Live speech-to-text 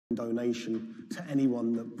donation to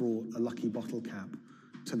anyone that brought a lucky bottle cap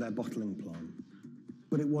to their bottling plant.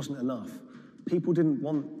 But it wasn't enough. People didn't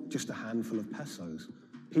want just a handful of pesos.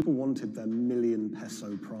 People wanted their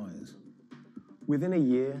million-peso prize. Within a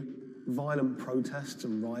year, violent protests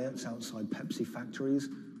and riots outside Pepsi factories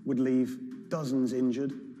would leave dozens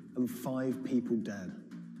injured and 5 people dead.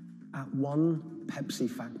 At one Pepsi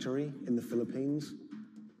factory in the Philippines,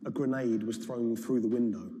 a grenade was thrown through the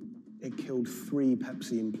window. It killed 3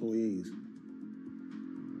 Pepsi employees.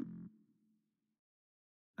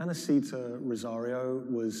 Anacita Rosario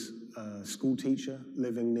was a school teacher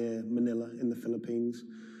living near Manila in the Philippines.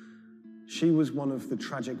 She was one of the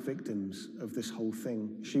tragic victims of this whole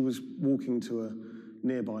thing. She was walking to a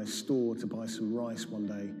nearby store to buy some rice one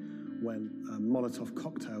day when a Molotov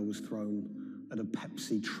cocktail was thrown at a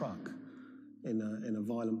Pepsi truck in a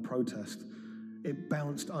violent protest. It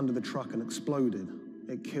bounced under the truck and exploded.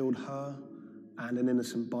 It killed her and an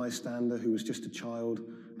innocent bystander who was just a child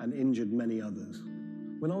and injured many others.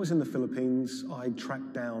 When I was in the Philippines, I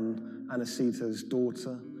tracked down Anacita's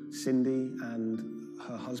daughter, Cindy, and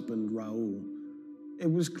her husband, Raul.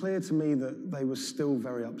 It was clear to me that they were still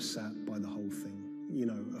very upset by the whole thing. You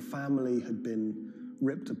know, a family had been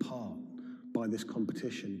ripped apart by this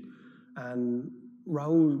competition. And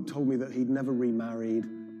Raul told me that he'd never remarried.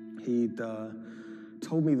 He'd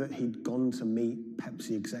told me that he'd gone to meet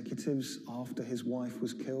Pepsi executives after his wife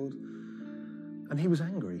was killed. And he was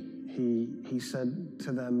angry. He said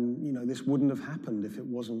to them, you know, this wouldn't have happened if it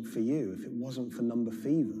wasn't for you, if it wasn't for Number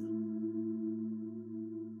Fever.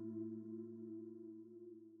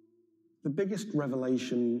 The biggest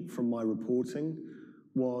revelation from my reporting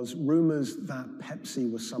was rumors that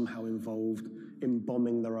Pepsi was somehow involved in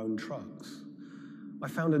bombing their own trucks. I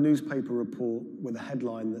found a newspaper report with a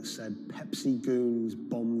headline that said, "Pepsi goons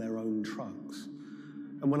bomb their own trucks."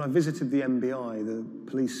 And when I visited the NBI, the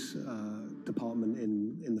police department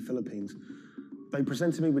in the Philippines, they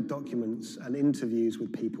presented me with documents and interviews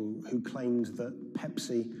with people who claimed that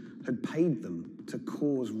Pepsi had paid them to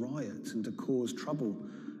cause riots and to cause trouble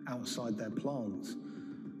outside their plants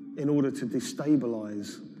in order to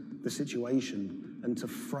destabilize the situation and to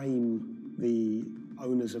frame the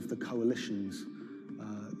owners of the coalitions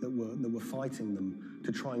that were fighting them,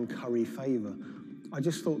 to try and curry favor. I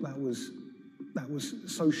just thought that was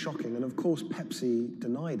so shocking. And of course, Pepsi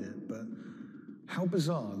denied it, but how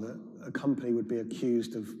bizarre that a company would be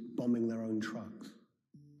accused of bombing their own trucks.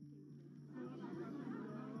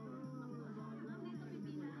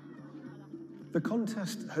 The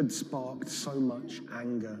contest had sparked so much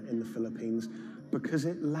anger in the Philippines because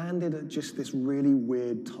it landed at just this really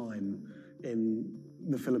weird time in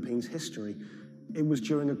the Philippines' history. It was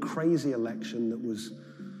during a crazy election that was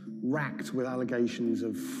racked with allegations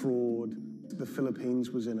of fraud. The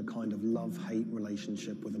Philippines was in a kind of love-hate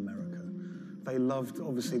relationship with America. They loved,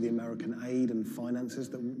 obviously, the American aid and finances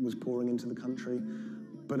that was pouring into the country,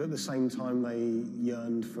 but at the same time, they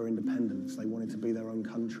yearned for independence. They wanted to be their own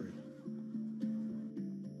country.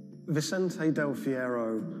 Vicente Del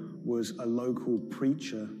Fierro was a local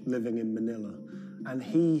preacher living in Manila, and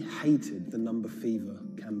he hated the Number Fever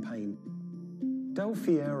campaign. Del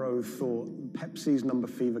Fierro thought Pepsi's Number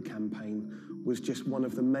Fever campaign was just one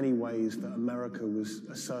of the many ways that America was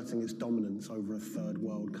asserting its dominance over a third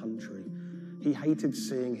world country. He hated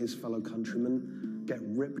seeing his fellow countrymen get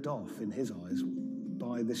ripped off, in his eyes,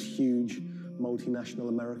 by this huge multinational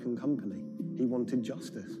American company. He wanted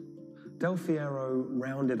justice. Del Fierro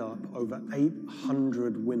rounded up over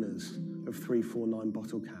 800 winners of 349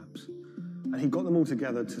 bottle caps, and he got them all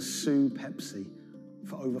together to sue Pepsi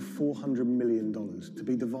for over $400 million to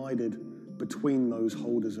be divided between those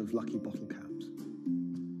holders of lucky bottle caps.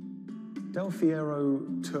 Del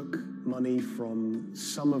Fierro took money from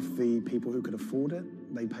some of the people who could afford it.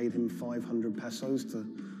 They paid him 500 pesos to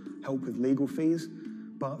help with legal fees.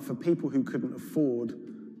 But for people who couldn't afford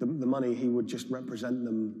the money, he would just represent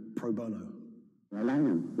them pro bono. The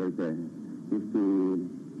alliance is to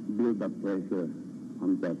build up pressure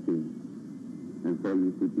on Pepsi. And so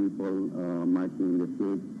you see people marching in the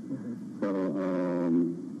streets. So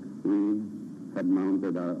we have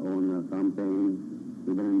mounted our own campaign,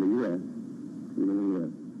 even in the U.S.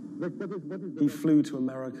 He flew to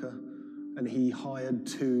America and he hired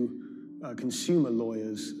 2 consumer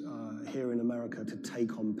lawyers here in America to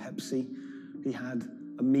take on Pepsi. He had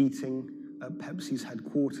a meeting at Pepsi's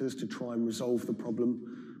headquarters to try and resolve the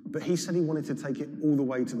problem, but he said he wanted to take it all the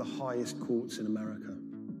way to the highest courts in America.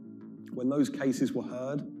 When those cases were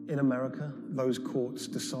heard in America, those courts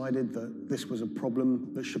decided that this was a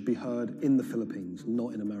problem that should be heard in the Philippines,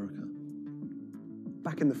 not in America.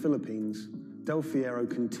 Back in the Philippines, Del Fierro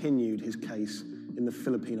continued his case in the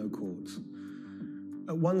Filipino courts.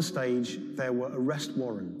 At one stage, there were arrest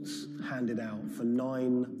warrants handed out for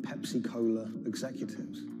 9 Pepsi Cola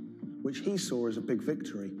executives, which he saw as a big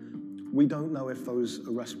victory. We don't know if those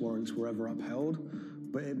arrest warrants were ever upheld,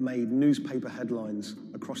 but it made newspaper headlines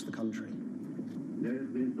across the country.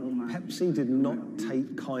 Pepsi did not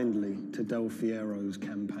take kindly to Del Fiero's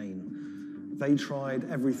campaign. They tried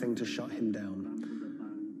everything to shut him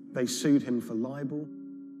down. They sued him for libel.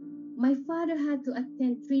 My father had to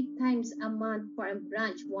attend 3 times a month for a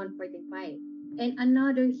branch 145 and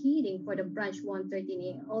another hearing for the branch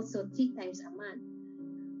 113A, also 3 times a month.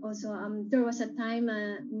 Also, there was a time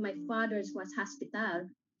my father was hospital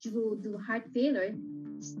due to heart failure.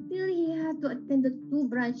 Still, he had to attend the 2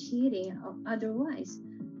 branch hearing. Otherwise,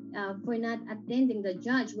 for not attending, the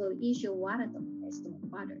judge will issue warrant of arrest to my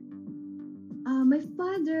father. My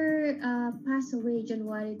father passed away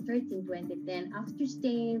January 13, 2010. After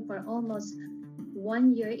staying for almost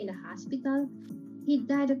 1 year in the hospital, he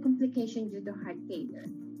died of complication due to heart failure.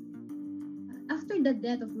 After the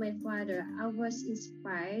death of my father, I was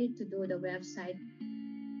inspired to do the website.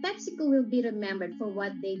 PepsiCo will be remembered for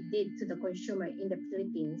what they did to the consumer in the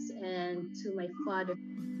Philippines and to my father.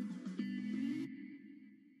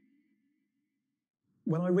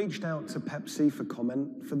 When I reached out to Pepsi for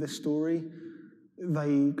comment for this story,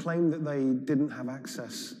 they claimed that they didn't have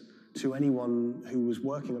access to anyone who was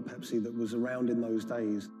working at Pepsi that was around in those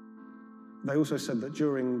days. They also said that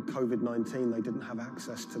during COVID-19, they didn't have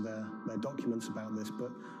access to their documents about this,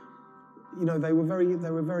 but you know, they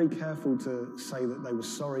were very careful to say that they were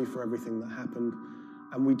sorry for everything that happened,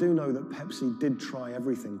 and we do know that Pepsi did try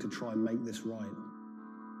everything to try and make this right.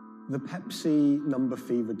 The Pepsi number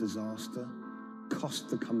fever disaster cost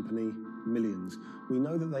the company millions. We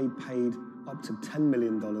know that they paid up to $10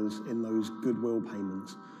 million in those goodwill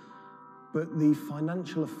payments, but the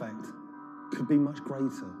financial effect could be much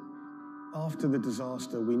greater. After the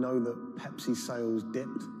disaster, we know that Pepsi sales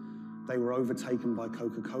dipped. They were overtaken by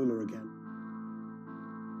Coca-Cola again.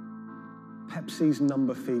 Pepsi's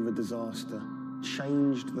number fever disaster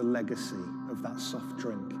changed the legacy of that soft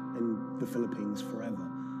drink in the Philippines forever.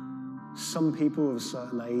 Some people of a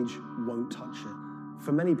certain age won't touch it.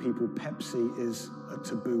 For many people, Pepsi is a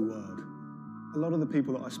taboo word. A lot of the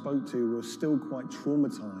people that I spoke to were still quite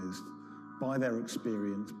traumatized by their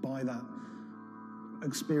experience, by that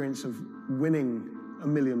experience of winning $1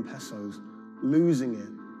 million pesos, losing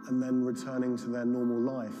it, and then returning to their normal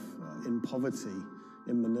life in poverty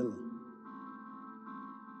in Manila.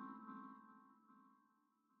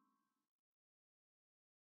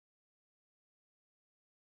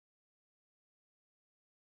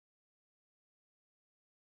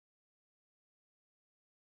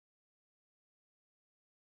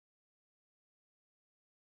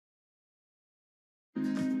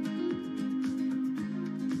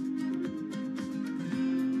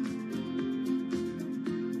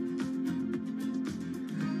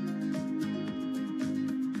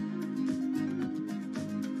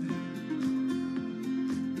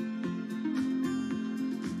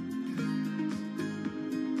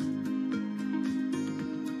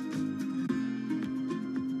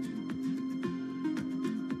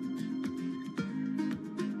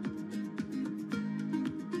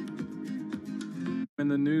 When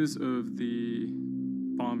the news of the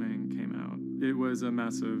bombing came out, it was a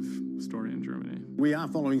massive story in Germany. We are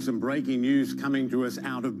following some breaking news coming to us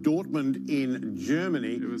out of Dortmund in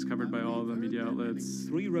Germany. It was covered by all the media outlets.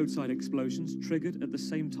 3 roadside explosions triggered at the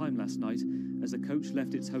same time last night as a coach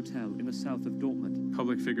left its hotel in the south of Dortmund.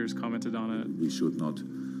 Public figures commented on it. We should not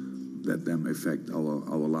let them affect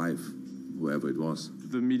our life, whoever it was.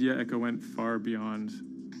 The media echo went far beyond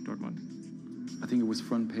Dortmund. I think it was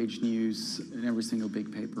front page news in every single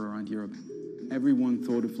big paper around Europe. Everyone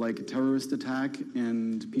thought of like a terrorist attack,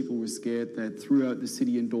 and people were scared that throughout the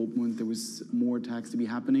city in Dortmund there was more attacks to be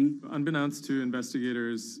happening. Unbeknownst to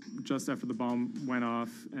investigators, just after the bomb went off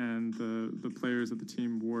and the players of the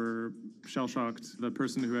team were shell-shocked, the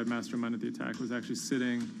person who had masterminded the attack was actually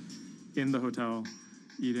sitting in the hotel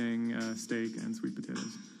eating steak and sweet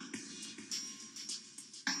potatoes.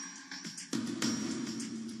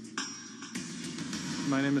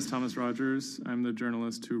 My name is Thomas Rogers. I'm the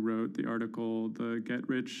journalist who wrote the article, The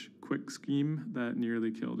Get-Rich-Quick Scheme That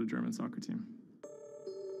Nearly Killed a German Soccer Team.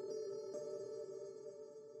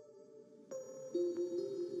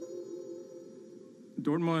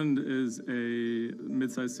 Dortmund is a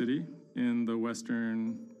mid-sized city in the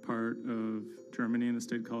western part of Germany in a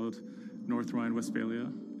state called North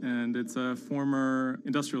Rhine-Westphalia. And it's a former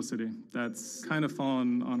industrial city that's kind of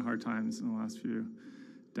fallen on hard times in the last few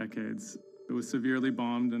decades. It was severely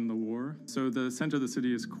bombed in the war. So the center of the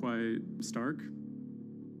city is quite stark.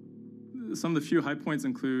 Some of the few high points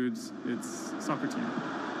include its soccer team.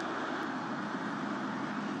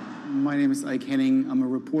 My name is Ike Henning. I'm a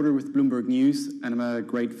reporter with Bloomberg News, and I'm a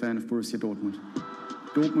great fan of Borussia Dortmund.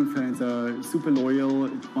 Dortmund fans are super loyal.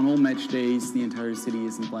 On all match days, the entire city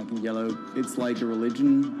is in black and yellow. It's like a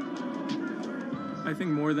religion. I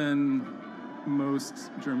think more than most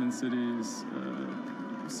German cities,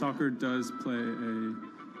 soccer does play a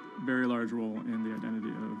very large role in the identity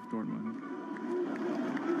of Dortmund.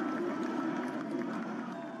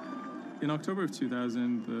 In October of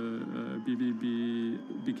 2000, the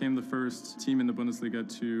BVB became the first team in the Bundesliga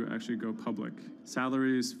to actually go public.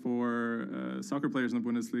 Salaries for soccer players in the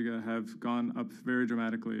Bundesliga have gone up very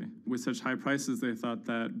dramatically. With such high prices, they thought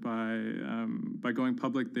that by going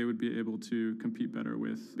public, they would be able to compete better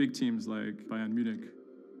with big teams like Bayern Munich.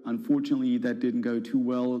 Unfortunately, that didn't go too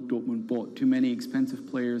well. Dortmund bought too many expensive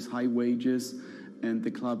players, high wages, and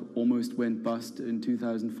the club almost went bust in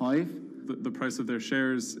 2005. The price of their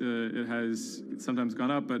shares, it has sometimes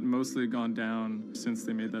gone up, but mostly gone down since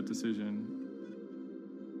they made that decision.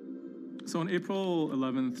 So on April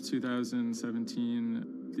 11th, 2017,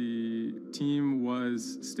 the team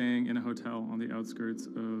was staying in a hotel on the outskirts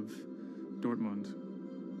of Dortmund.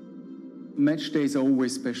 Match days are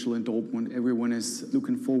always special in Dortmund. Everyone is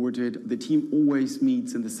looking forward to it. The team always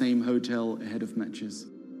meets in the same hotel ahead of matches.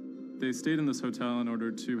 They stayed in this hotel in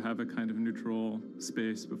order to have a kind of neutral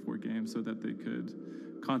space before games so that they could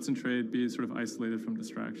concentrate, be sort of isolated from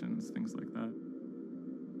distractions, things like that.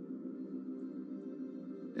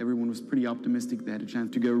 Everyone was pretty optimistic they had a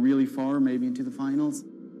chance to go really far, maybe into the finals.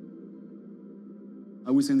 I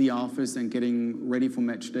was in the office and getting ready for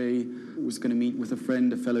match day. I was going to meet with a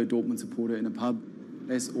friend, a fellow Dortmund supporter, in a pub.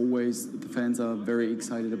 As always, the fans are very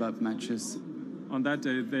excited about matches. On that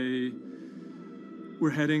day, they were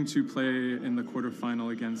heading to play in the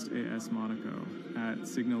quarterfinal against AS Monaco at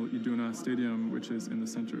Signal Iduna Stadium, which is in the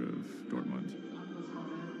center of Dortmund.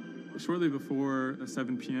 Shortly before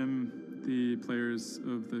 7 p.m., the players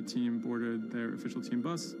of the team boarded their official team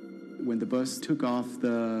bus. When the bus took off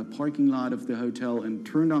the parking lot of the hotel and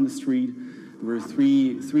turned on the street, there were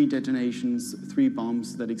three detonations, 3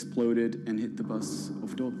 bombs that exploded and hit the bus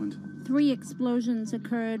of Dortmund. 3 explosions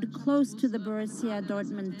occurred close to the Borussia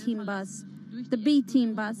Dortmund team bus. The B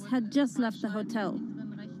team bus had just left the hotel.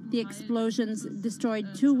 The explosions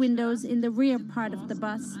destroyed 2 windows in the rear part of the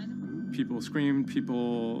bus. People screamed,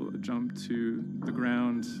 people jumped to the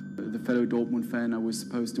ground. The fellow Dortmund fan I was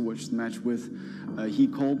supposed to watch the match with, he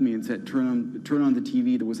called me and said, turn on the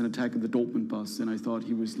TV, there was an attack of the Dortmund bus. And I thought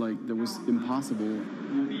he was like, that was impossible.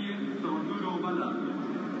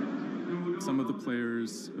 Some of the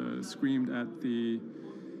players screamed at the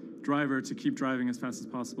driver to keep driving as fast as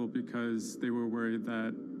possible because they were worried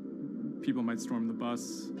that people might storm the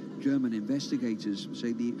bus. German investigators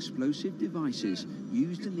say the explosive devices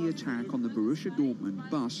used in the attack on the Borussia Dortmund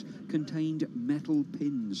bus contained metal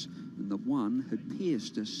pins, and that one had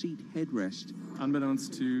pierced a seat headrest.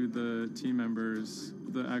 Unbeknownst to the team members,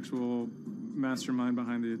 the actual mastermind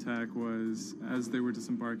behind the attack was, as they were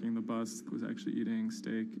disembarking the bus, was actually eating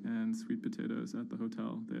steak and sweet potatoes at the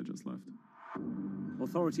hotel they had just left.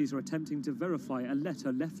 Authorities are attempting to verify a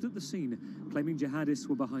letter left at the scene claiming jihadists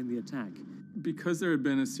were behind the attack. Because there had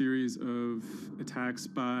been a series of attacks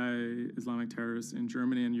by Islamic terrorists in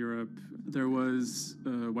Germany and Europe, there was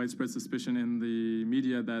widespread suspicion in the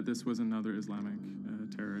media that this was another Islamic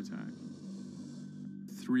terror attack.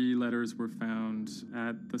 3 letters were found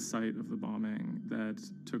at the site of the bombing that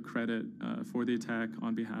took credit for the attack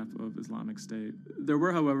on behalf of Islamic State. There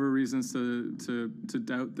were, however, reasons to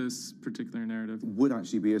doubt this particular narrative. Would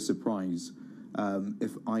actually be a surprise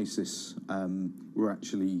if ISIS were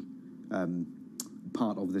actually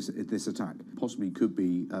part of this attack. Possibly could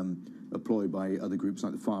be employed by other groups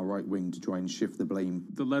like the far right wing to try and shift the blame.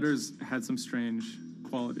 The letters had some strange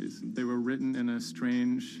qualities. They were written in a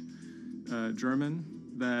strange German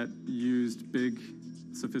that used big,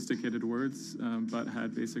 sophisticated words, but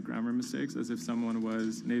had basic grammar mistakes, as if someone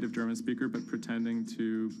was native German speaker but pretending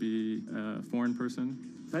to be a foreign person.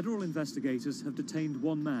 Federal investigators have detained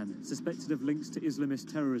 1 man suspected of links to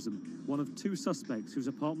Islamist terrorism, one of 2 suspects whose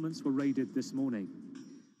apartments were raided this morning.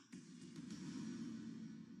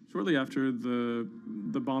 Shortly after the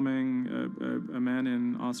bombing, a man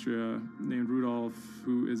in Austria named Rudolf,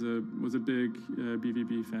 who was a big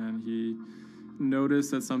BVB fan, he noticed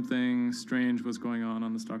that something strange was going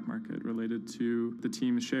on the stock market related to the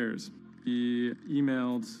team's shares. He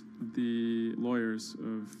emailed the lawyers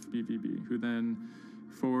of BVB, who then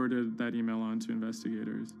forwarded that email on to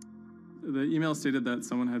investigators. The email stated that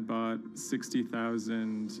someone had bought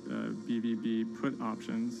 60,000 BVB put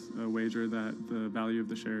options, a wager that the value of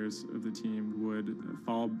the shares of the team would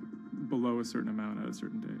fall below a certain amount at a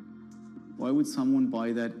certain date. Why would someone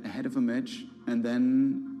buy that ahead of a match and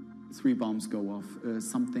then 3 bombs go off?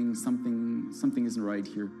 Something isn't right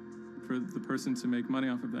here. For the person to make money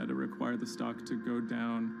off of that, it required the stock to go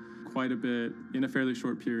down quite a bit in a fairly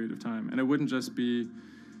short period of time. And it wouldn't just be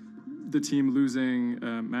the team losing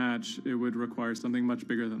a match, it would require something much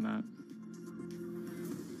bigger than that.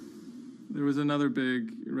 There was another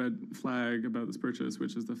big red flag about this purchase,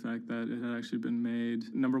 which is the fact that it had actually been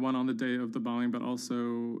made, number one, on the day of the bombing, but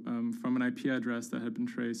also from an IP address that had been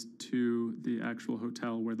traced to the actual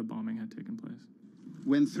hotel where the bombing had taken place.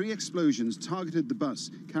 When 3 explosions targeted the bus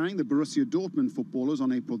carrying the Borussia Dortmund footballers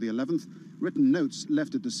on April the 11th, written notes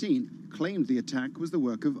left at the scene claimed the attack was the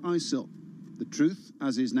work of ISIL. The truth,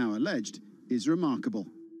 as is now alleged, is remarkable.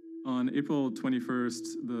 On April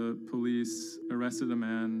 21st, the police arrested a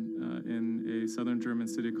man in a southern German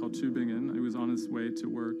city called Tübingen. He was on his way to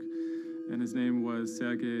work, and his name was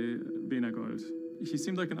Sergei Benegold. He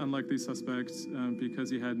seemed like an unlikely suspect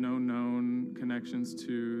because he had no known connections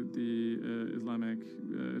to the Islamic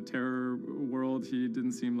terror world. He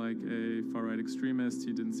didn't seem like a far-right extremist.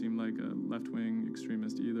 He didn't seem like a left-wing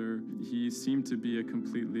extremist either. He seemed to be a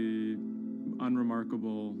completely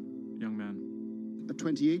unremarkable young man. A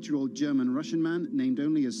 28-year-old German-Russian man, named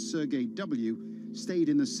only as Sergei W., stayed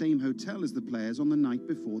in the same hotel as the players on the night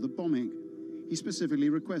before the bombing. He specifically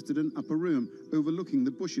requested an upper room overlooking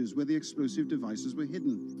the bushes where the explosive devices were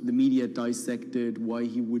hidden. The media dissected why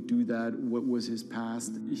he would do that, what was his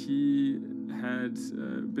past. He had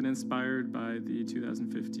been inspired by the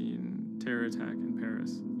 2015 terror attack in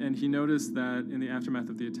Paris. And he noticed that in the aftermath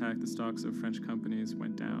of the attack, the stocks of French companies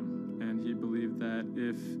went down. And he believed that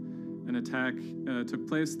if an attack took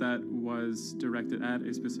place that was directed at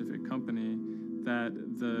a specific company, that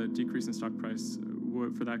the decrease in stock price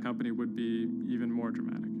for that company would be even more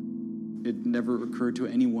dramatic. It never occurred to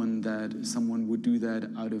anyone that someone would do that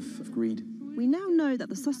out of greed. We now know that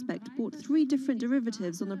the suspect bought 3 different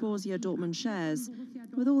derivatives on the Borussia Dortmund shares.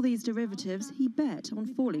 With all these derivatives, he bet on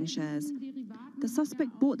falling shares. The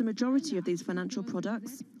suspect bought the majority of these financial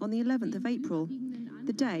products on the 11th of April,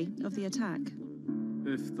 the day of the attack.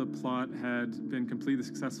 If the plot had been completely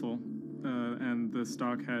successful and the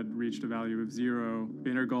stock had reached a value of 0,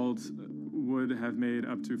 Benegold would have made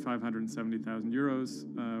up to 570,000 euros,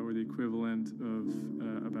 or the equivalent of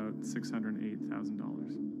about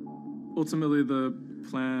 $608,000. Ultimately, the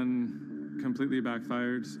plan completely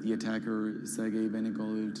backfired. The attacker, Sergei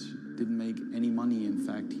Benegold, didn't make any money. In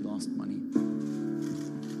fact, he lost money.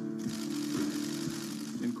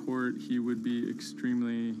 In court, he would be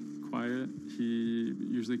extremely quiet. He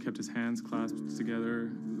usually kept his hands clasped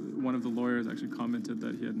together. One of the lawyers actually commented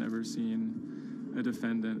that he had never seen a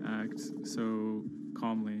defendant act so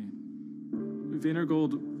calmly.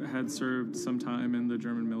 Benegold had served some time in the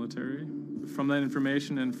German military. From that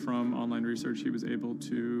information and from online research, he was able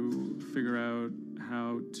to figure out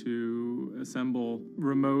how to assemble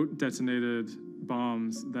remote detonated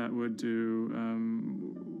bombs that would do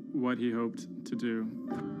what he hoped to do.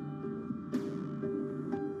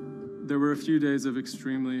 There were a few days of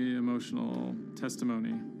extremely emotional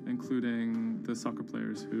testimony, including the soccer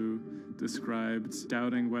players who described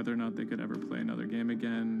doubting whether or not they could ever play another game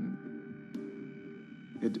again.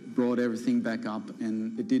 It brought everything back up,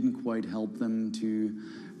 and it didn't quite help them to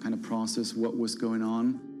kind of process what was going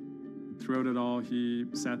on. Throughout it all, he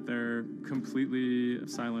sat there completely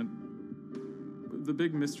silent. The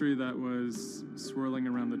big mystery that was swirling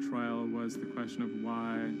around the trial was the question of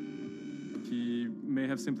why. He may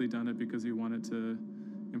have simply done it because he wanted to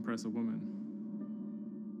impress a woman.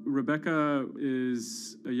 Rebecca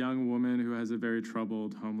is a young woman who has a very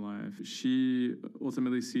troubled home life. She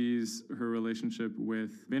ultimately sees her relationship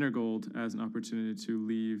with Benegold as an opportunity to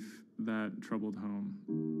leave that troubled home.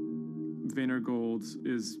 Benegold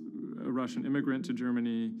is a Russian immigrant to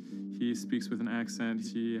Germany. He speaks with an accent.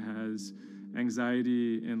 He has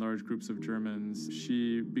anxiety in large groups of Germans.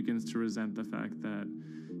 She begins to resent the fact that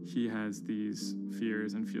he has these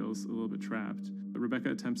fears and feels a little bit trapped. Rebecca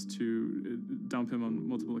attempts to dump him on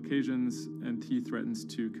multiple occasions, and he threatens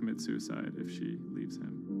to commit suicide if she leaves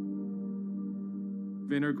him.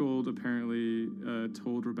 Benegold apparently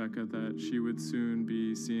told Rebecca that she would soon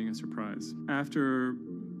be seeing a surprise. After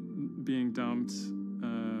being dumped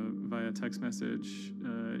via text message,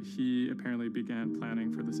 he apparently began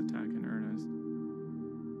planning for this attack in earnest.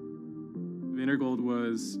 Benegold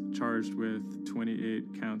was charged with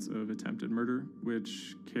 28 counts of attempted murder,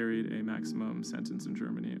 which carried a maximum sentence in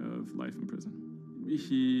Germany of life in prison.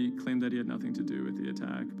 He claimed that he had nothing to do with the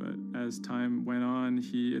attack, but as time went on,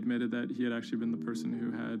 he admitted that he had actually been the person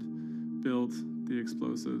who had built the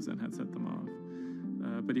explosives and had set them off.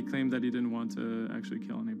 But he claimed that he didn't want to actually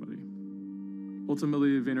kill anybody.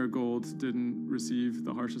 Ultimately, Wiener Gold didn't receive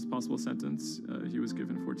the harshest possible sentence. He was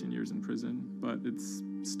given 14 years in prison, but it's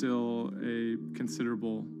still a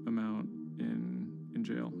considerable amount in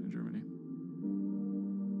jail in Germany.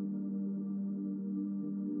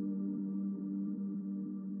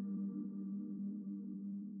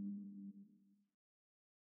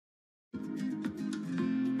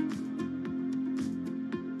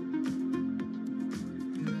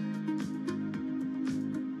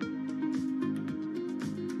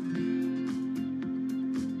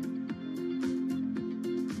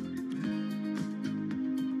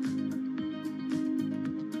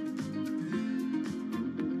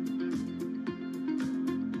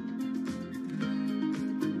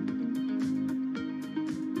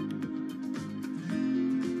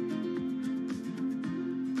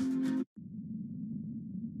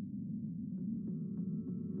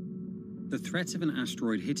 The threat of an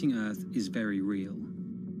asteroid hitting Earth is very real.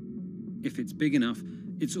 If it's big enough,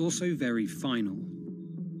 it's also very final.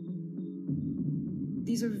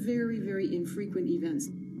 These are very, very infrequent events.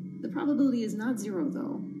 The probability is not zero,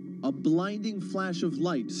 though. A blinding flash of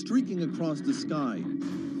light streaking across the sky.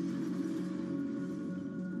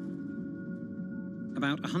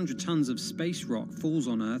 About 100 tons of space rock falls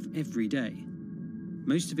on Earth every day.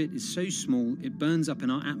 Most of it is so small it burns up in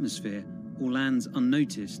our atmosphere or lands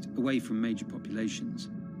unnoticed away from major populations.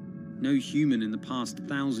 No human in the past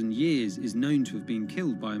 1,000 years is known to have been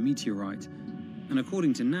killed by a meteorite, and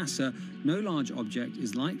according to NASA, no large object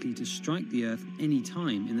is likely to strike the Earth any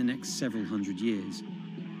time in the next several hundred years.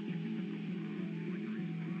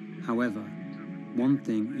 However, one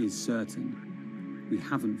thing is certain: we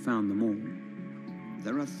haven't found them all.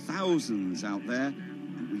 There are thousands out there,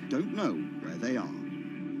 and we don't know where they are.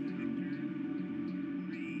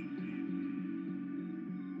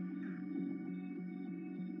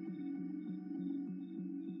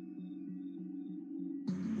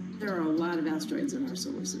 There are a lot of asteroids in our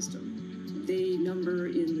solar system. They number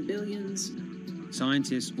in the billions.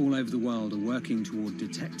 Scientists all over the world are working toward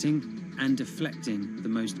detecting and deflecting the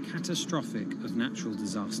most catastrophic of natural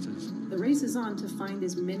disasters. The race is on to find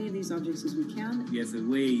as many of these objects as we can. We have a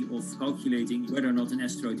way of calculating whether or not an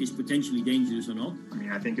asteroid is potentially dangerous or not. I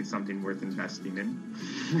mean, I think it's something worth investing in.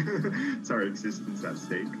 It's our existence at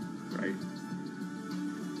stake, right?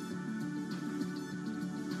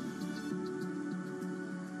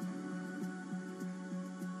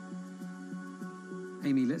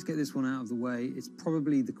 Amy, let's get this one out of the way. It's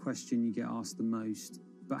probably the question you get asked the most,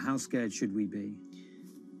 but how scared should we be?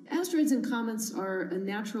 Asteroids and comets are a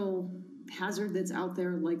natural hazard that's out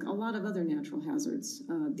there like a lot of other natural hazards.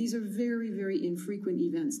 These are very, very infrequent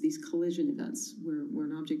events, these collision events, where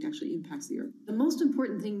an object actually impacts the Earth. The most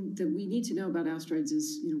important thing that we need to know about asteroids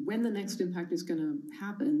is when the next impact is going to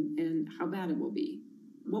happen and how bad it will be.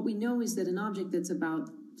 What we know is that an object that's about,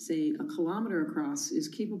 say, a kilometer across is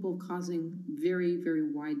capable of causing very, very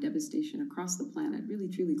wide devastation across the planet, really,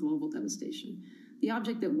 truly global devastation. The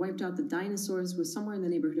object that wiped out the dinosaurs was somewhere in the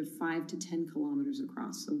neighborhood of 5 to 10 kilometers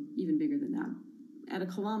across, so even bigger than that. At a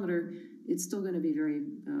kilometer, it's still going to be very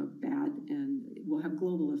bad and it will have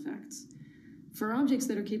global effects. For objects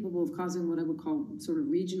that are capable of causing what I would call sort of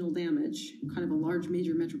regional damage, kind of a large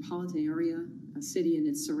major metropolitan area, a city and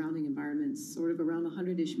its surrounding environment, sort of around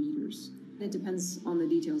 100-ish meters. It depends on the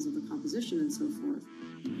details of the composition and so forth.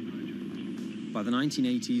 By the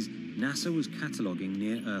 1980s, NASA was cataloguing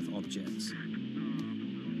near-Earth objects.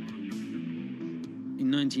 In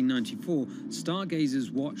 1994, stargazers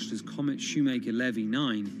watched as comet Shoemaker-Levy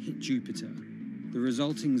 9 hit Jupiter. The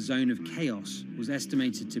resulting zone of chaos was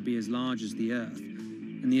estimated to be as large as the Earth,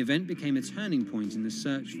 and the event became a turning point in the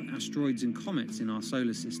search for asteroids and comets in our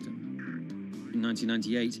solar system. In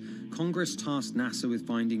 1998, Congress tasked NASA with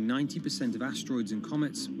finding 90% of asteroids and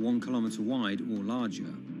comets 1 kilometer wide or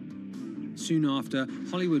larger. Soon after,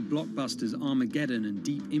 Hollywood blockbusters Armageddon and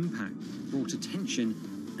Deep Impact brought attention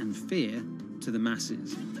and fear to the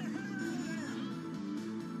masses.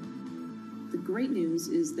 The great news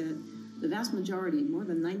is that the vast majority, more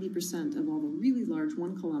than 90% of all the really large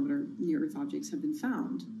 1 kilometer near-Earth objects have been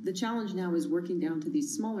found. The challenge now is working down to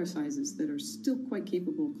these smaller sizes that are still quite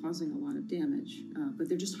capable of causing a lot of damage, but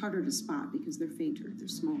they're just harder to spot because they're fainter, they're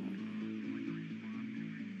smaller.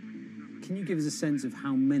 Can you give us a sense of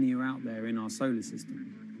how many are out there in our solar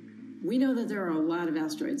system? We know that there are a lot of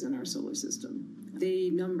asteroids in our solar system.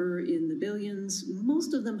 They number in the billions. Most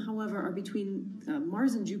Most of them, however, are between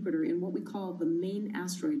Mars and Jupiter in what we call the main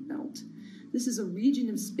asteroid belt. This is a region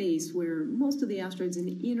of space where most of the asteroids in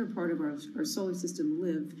the inner part of our solar system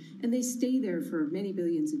live, and they stay there for many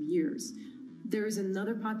billions of years. There is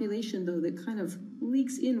another population, though, that kind of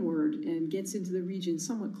leaks inward and gets into the region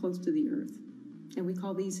somewhat close to the Earth, and we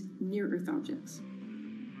call these near-Earth objects.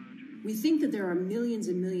 We think that there are millions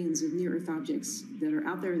and millions of near-Earth objects that are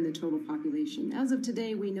out there in the total population. As of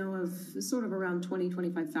today, we know of sort of around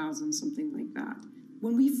 25,000, something like that.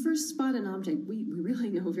 When we first spot an object, we really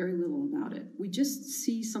know very little about it. We just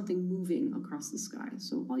see something moving across the sky.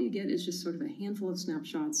 So all you get is just sort of a handful of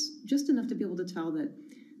snapshots, just enough to be able to tell that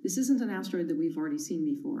this isn't an asteroid that we've already seen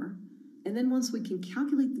before. And then once we can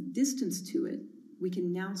calculate the distance to it, we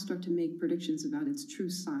can now start to make predictions about its true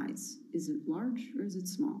size. Is it large or is it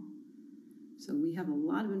small? So we have a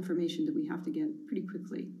lot of information that we have to get pretty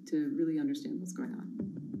quickly to really understand what's going on.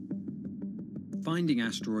 Finding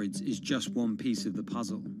asteroids is just one piece of the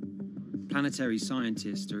puzzle. Planetary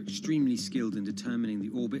scientists are extremely skilled in determining the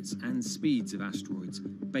orbits and speeds of asteroids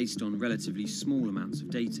based on relatively small amounts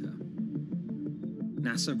of data.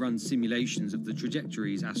 NASA runs simulations of the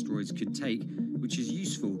trajectories asteroids could take, which is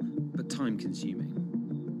useful but time-consuming.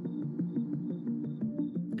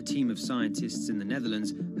 A team of scientists in the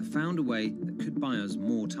Netherlands have found a way that could buy us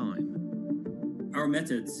more time. Our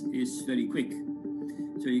method is very quick.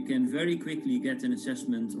 So you can very quickly get an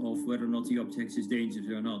assessment of whether or not the object is dangerous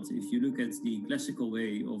or not. If you look at the classical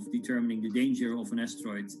way of determining the danger of an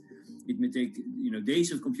asteroid, it may take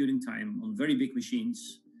days of computing time on very big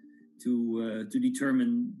machines to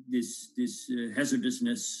determine this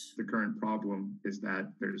hazardousness. The current problem is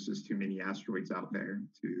that there's just too many asteroids out there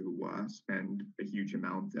to spend a huge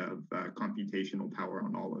amount of computational power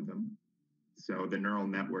on all of them. So the neural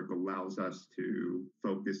network allows us to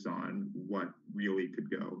focus on what really could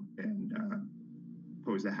go and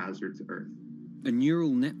pose a hazard to Earth. A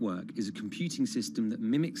neural network is a computing system that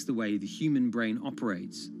mimics the way the human brain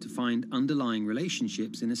operates to find underlying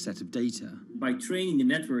relationships in a set of data. By training the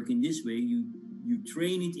network in this way, you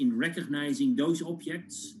train it in recognizing those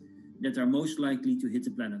objects that are most likely to hit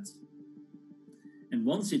the planet. And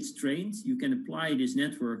once it's trained, you can apply this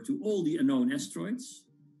network to all the unknown asteroids.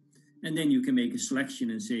 And then you can make a selection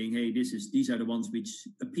and saying, hey, these are the ones which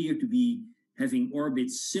appear to be having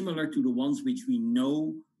orbits similar to the ones which we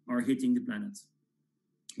know are hitting the planet.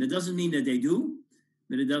 That doesn't mean that they do,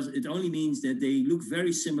 but it only means that they look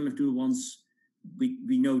very similar to the ones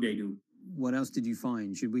we know they do. What else did you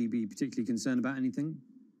find? Should we be particularly concerned about anything?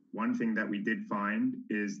 One thing that we did find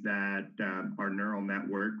is that our neural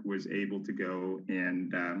network was able to go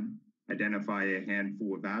and identify a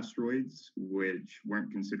handful of asteroids which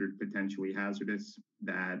weren't considered potentially hazardous,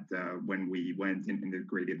 that when we went and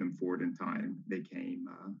integrated them forward in time, they came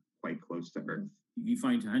quite close to Earth. We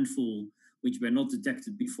find a handful which were not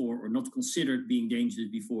detected before or not considered being dangerous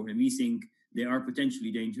before, and we think they are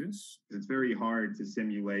potentially dangerous. It's very hard to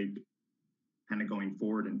simulate kind of going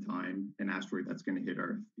forward in time an asteroid that's going to hit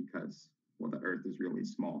Earth because, well, the Earth is really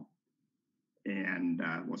small. And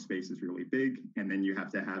space is really big, and then you have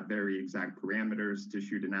to have very exact parameters to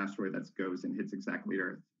shoot an asteroid that goes and hits exactly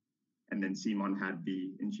Earth. And then Simon had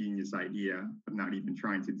the ingenious idea of not even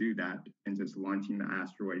trying to do that and just launching the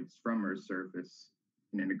asteroids from Earth's surface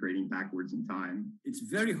and integrating backwards in time. It's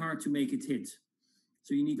very hard to make it hit.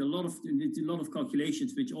 So you need a lot of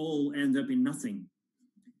calculations which all end up in nothing.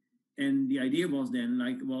 And the idea was then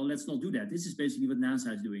well, let's not do that. This is basically what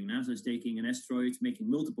NASA is doing. NASA is taking an asteroid, making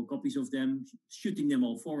multiple copies of them, shooting them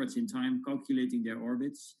all forwards in time, calculating their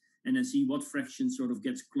orbits, and then see what fraction sort of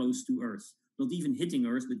gets close to Earth. Not even hitting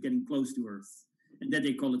Earth, but getting close to Earth. And that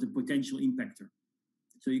they call it a potential impactor.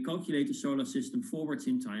 So you calculate the solar system forwards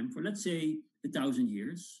in time for, let's say, 1,000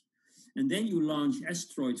 years. And then you launch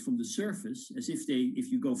asteroids from the surface as if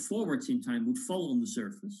you go forwards in time, would fall on the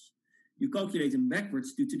surface. You calculate them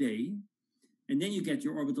backwards to today, and then you get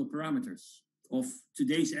your orbital parameters of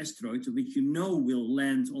today's asteroids, which you know will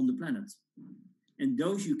land on the planet. And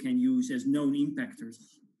those you can use as known impactors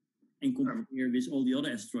and compare with all the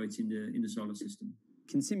other asteroids in the solar system.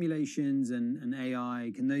 Can simulations and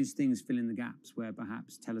AI, can those things fill in the gaps where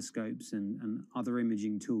perhaps telescopes and other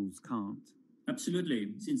imaging tools can't?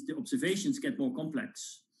 Absolutely. Since the observations get more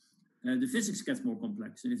complex, the physics gets more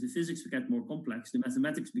complex. And if the physics get more complex, the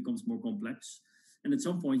mathematics becomes more complex. And at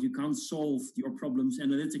some point, you can't solve your problems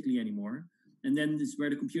analytically anymore. And then this is where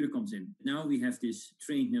the computer comes in. Now we have this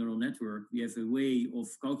trained neural network. We have a way of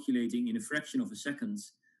calculating in a fraction of a second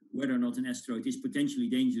whether or not an asteroid is potentially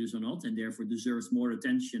dangerous or not, and therefore deserves more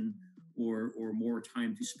attention or more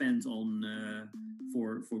time to spend on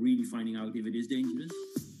for really finding out if it is dangerous.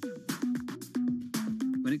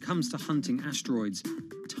 When it comes to hunting asteroids,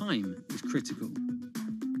 time is critical.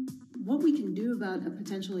 What we can do about a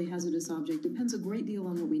potentially hazardous object depends a great deal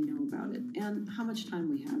on what we know about it and how much time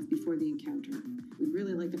we have before the encounter. We'd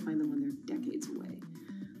really like to find them when they're decades away,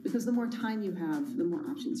 because the more time you have, the more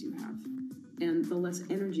options you have, and the less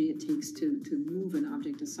energy it takes to move an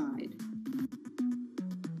object aside.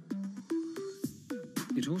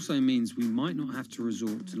 It also means we might not have to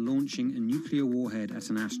resort to launching a nuclear warhead at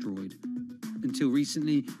an asteroid. Until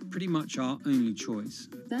recently, pretty much our only choice.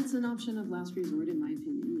 That's an option of last resort, in my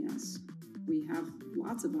opinion, yes. We have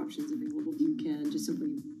lots of options available. You can just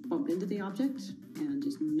simply bump into the object and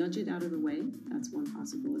just nudge it out of the way. That's one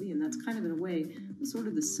possibility, and that's kind of, in a way, sort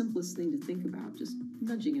of the simplest thing to think about, just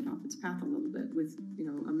nudging it off its path a little bit with,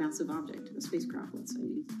 a massive object, a spacecraft, let's say.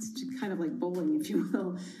 It's just kind of like bowling, if you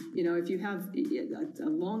will. If you have a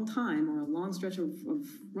long time or a long stretch of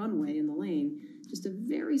runway in the lane, just a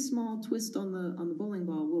very small twist on the bowling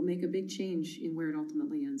ball will make a big change in where it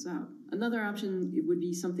ultimately ends up. Another option would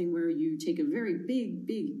be something where you take a very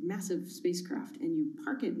big, massive spacecraft and you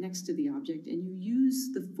park it next to the object and you use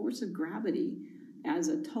the force of gravity as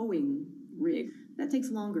a towing rig. That takes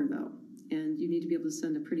longer, though, and you need to be able to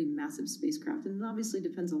send a pretty massive spacecraft, and it obviously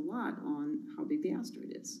depends a lot on how big the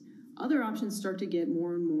asteroid is. Other options start to get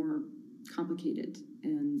more and more complicated,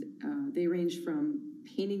 and they range from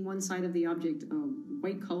painting one side of the object a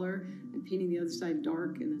white color and painting the other side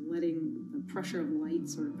dark, and then letting the pressure of light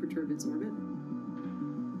sort of perturb its orbit.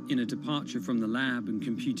 In a departure from the lab and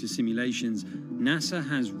computer simulations, NASA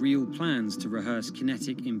has real plans to rehearse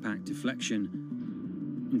kinetic impact deflection.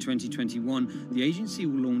 In 2021, the agency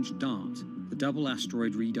will launch DART, the Double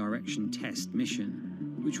Asteroid Redirection Test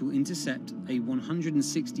mission, which will intercept a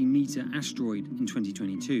 160-meter asteroid in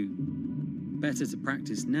 2022. Better to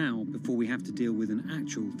practice now before we have to deal with an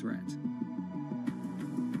actual threat.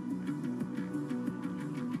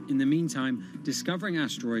 In the meantime, discovering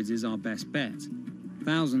asteroids is our best bet.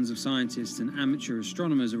 Thousands of scientists and amateur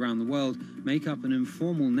astronomers around the world make up an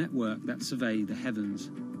informal network that survey the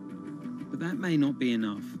heavens. But that may not be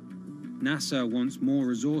enough. NASA wants more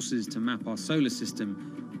resources to map our solar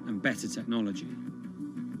system and better technology.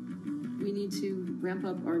 We need to ramp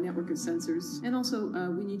up our network of sensors, and also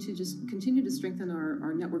we need to just continue to strengthen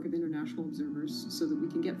our network of international observers so that we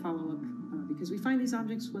can get follow-up, because we find these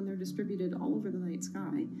objects when they're distributed all over the night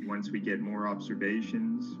sky. Once we get more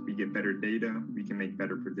observations, we get better data, we can make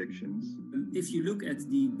better predictions. If you look at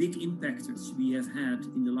the big impactors we have had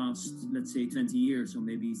in the last, let's say, 20 years, or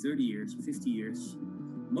maybe 30 years, 50 years,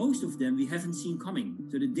 most of them we haven't seen coming.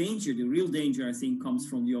 So the real danger, I think, comes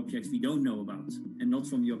from the objects we don't know about, and not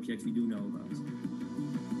from the objects we do know about.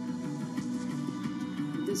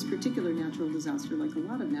 This particular natural disaster, like a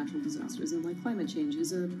lot of natural disasters and like climate change,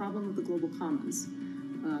 is a problem of the global commons.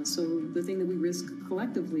 So the thing that we risk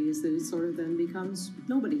collectively is that it sort of then becomes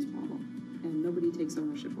nobody's problem, and nobody takes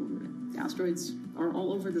ownership over it. The asteroids are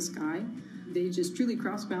all over the sky. They just truly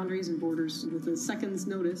cross boundaries and borders with a second's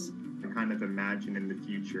notice. I kind of imagine in the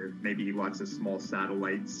future, maybe lots of small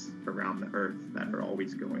satellites around the Earth that are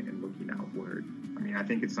always going and looking outward. I mean, I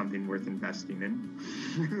think it's something worth investing in.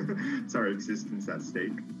 It's our existence at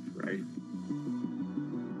stake, right?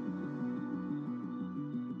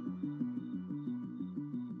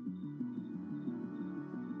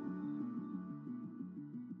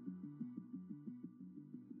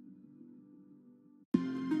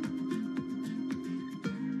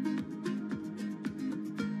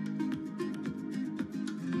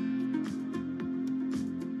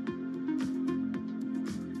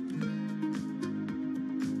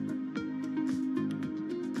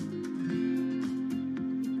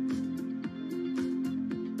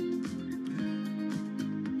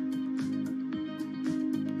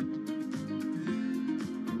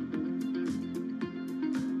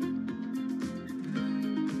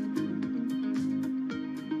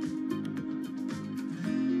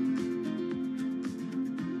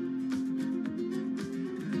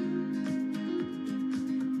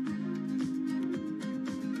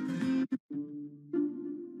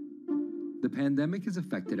 The pandemic has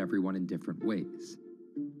affected everyone in different ways.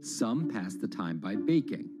 Some pass the time by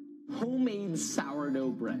baking. Homemade sourdough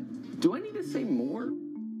bread. Do I need to say more?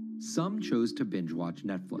 Some chose to binge watch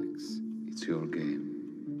Netflix. It's your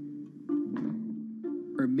game.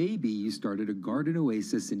 Or maybe you started a garden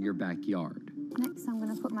oasis in your backyard. Next, I'm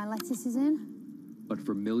going to put my lettuces in. But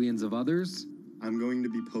for millions of others, I'm going to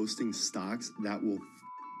be posting stocks that will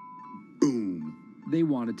boom. They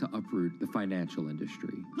wanted to uproot the financial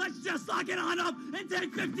industry. Let's just lock it on up and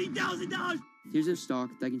take $15,000. Here's a stock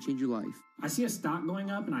that can change your life. I see a stock going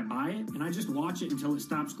up and I buy it, and I just watch it until it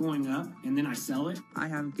stops going up, and then I sell it. I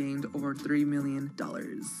have gained over $3 million.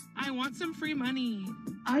 I want some free money.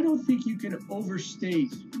 I don't think you can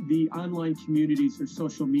overstate the online communities or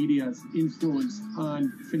social media's influence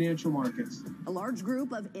on financial markets. A large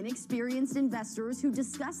group of inexperienced investors who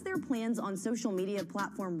discuss their plans on social media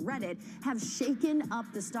platform Reddit have shaken up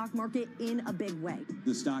the stock market in a big way.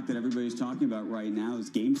 The stock that everybody's talking about right now is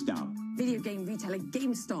GameStop. Video game retailer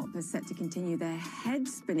GameStop is set to continue their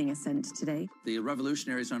head-spinning ascent today. The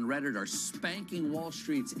revolutionaries on Reddit are spanking Wall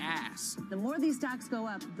Street's ass. The more these stocks go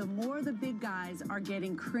up, the more the big guys are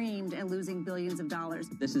getting creamed and losing billions of dollars.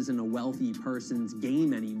 This isn't a wealthy person's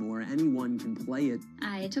game anymore. Anyone can play it.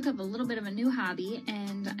 I took up a little bit of a new hobby,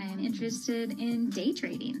 and I am interested in day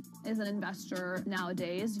trading. As an investor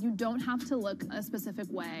nowadays, you don't have to look a specific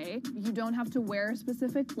way. You don't have to wear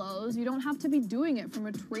specific clothes. You don't have to be doing it from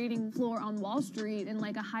a trading floor on Wall Street in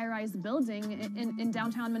like a high-rise building in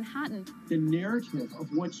downtown Manhattan. The narrative of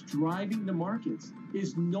what's driving the markets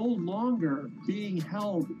is no longer being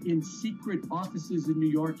held in secret offices in New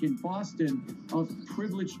York and Boston of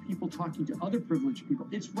privileged people talking to other privileged people.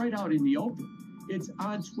 It's right out in the open. It's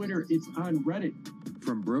on Twitter, it's on Reddit.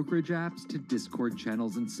 From brokerage apps to Discord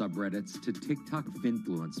channels and subreddits to TikTok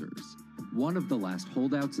finfluencers, one of the last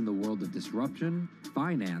holdouts in the world of disruption,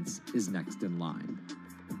 finance is next in line.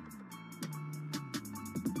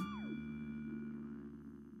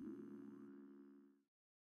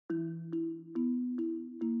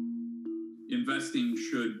 Investing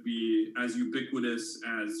should be as ubiquitous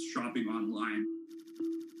as shopping online.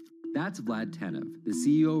 That's Vlad Tenev, the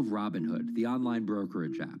CEO of Robinhood, the online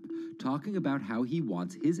brokerage app, talking about how he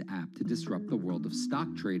wants his app to disrupt the world of stock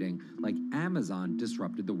trading like Amazon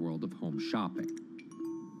disrupted the world of home shopping.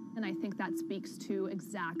 And I think that speaks to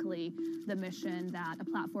exactly the mission that a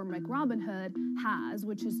platform like Robinhood has,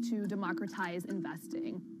 which is to democratize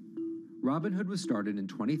investing. Robinhood was started in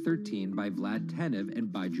 2013 by Vlad Tenev and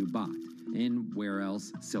Baiju Bhatt in, where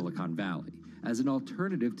else, Silicon Valley, as an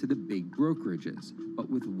alternative to the big brokerages, but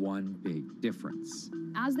with one big difference.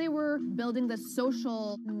 As they were building the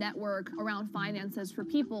social network around finances for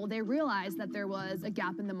people, they realized that there was a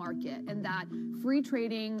gap in the market and that free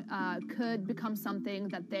trading could become something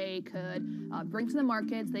that they could bring to the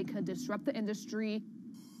markets, they could disrupt the industry.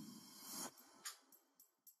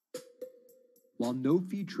 While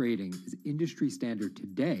no-fee trading is industry standard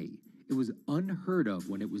today, it was unheard of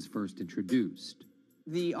when it was first introduced.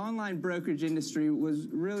 The online brokerage industry was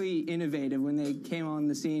really innovative when they came on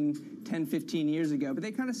the scene 10, 15 years ago, but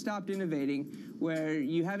they kind of stopped innovating where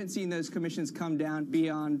you haven't seen those commissions come down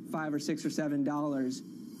beyond $5 or $6 or $7.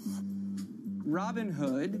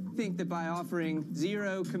 Robinhood think that by offering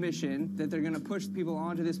zero commission that they're going to push people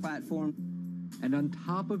onto this platform. And on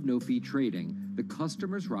top of no-fee trading, the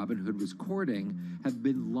customers Robinhood was courting have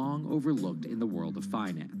been long overlooked in the world of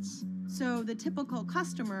finance. So the typical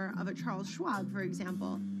customer of a Charles Schwab, for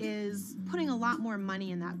example, is putting a lot more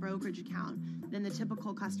money in that brokerage account than the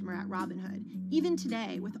typical customer at Robinhood. Even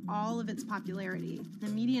today, with all of its popularity, the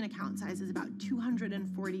median account size is about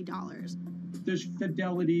 $240. There's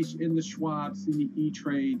Fidelities and the Schwabs and the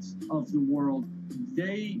E-Trades of the world.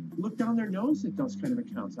 They look down their nose at those kind of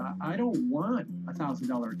accounts. I don't want a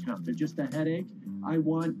 $1,000 account. They're just a headache. I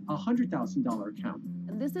want a $100,000 account.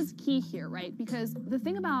 And this is key here, right? Because the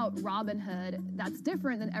thing about Robinhood that's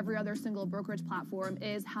different than every other single brokerage platform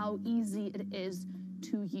is how easy it is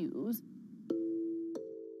to use.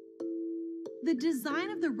 The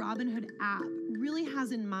design of the Robinhood app really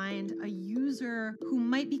has in mind a user who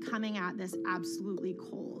might be coming at this absolutely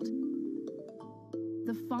cold.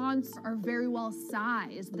 The fonts are very well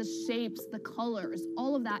sized, the shapes, the colors,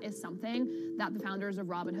 all of that is something that the founders of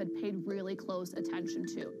Robinhood paid really close attention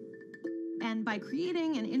to. And by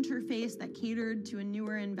creating an interface that catered to a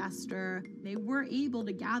newer investor, they were able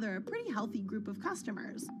to gather a pretty healthy group of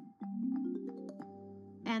customers.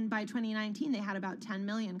 And by 2019, they had about 10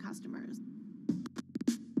 million customers.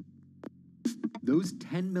 Those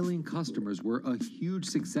 10 million customers were a huge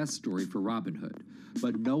success story for Robinhood,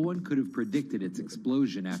 but no one could have predicted its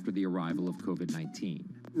explosion after the arrival of COVID-19.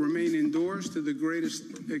 Remain indoors to the greatest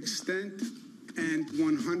extent, and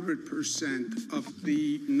 100% of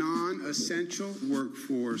the non-essential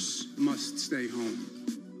workforce must stay home.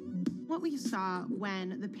 What we saw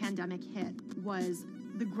when the pandemic hit was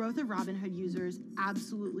the growth of Robinhood users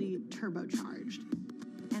absolutely turbocharged.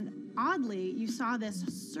 And oddly, you saw this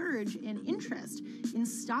surge in interest in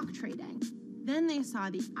stock trading. Then they saw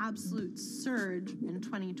the absolute surge in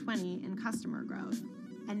 2020 in customer growth.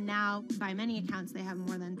 And now, by many accounts, they have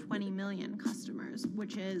more than 20 million customers,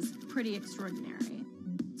 which is pretty extraordinary.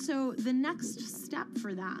 So the next step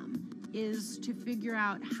for them is to figure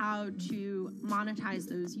out how to monetize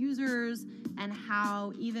those users and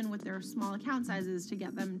how, even with their small account sizes, to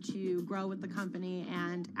get them to grow with the company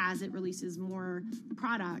and, as it releases more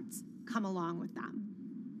products, come along with them.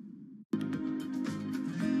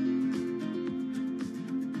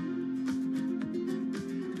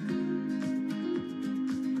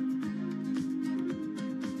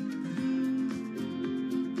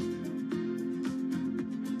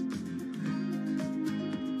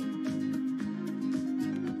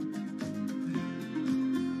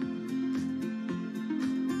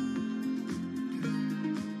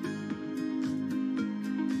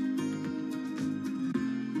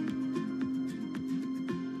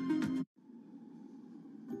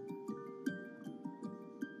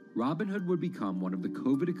 Robinhood would become one of the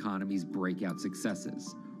COVID economy's breakout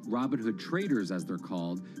successes. Robinhood traders, as they're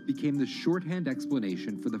called, became the shorthand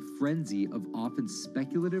explanation for the frenzy of often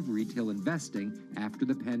speculative retail investing after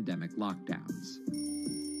the pandemic lockdowns.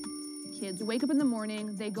 Kids wake up in the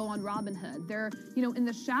morning, they go on Robinhood. They're, in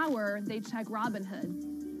the shower, they check Robinhood.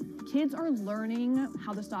 Kids are learning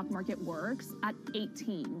how the stock market works at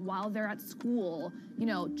 18 while they're at school,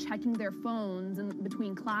 checking their phones in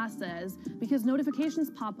between classes because notifications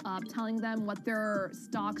pop up telling them what their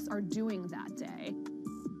stocks are doing that day.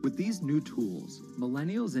 With these new tools,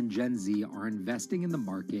 millennials and Gen Z are investing in the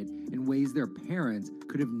market in ways their parents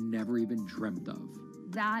could have never even dreamt of.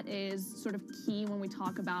 That is sort of key when we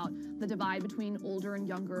talk about the divide between older and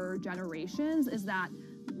younger generations, is that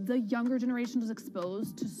the younger generation is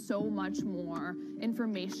exposed to so much more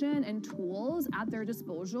information and tools at their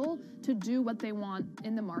disposal to do what they want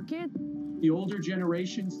in the market. The older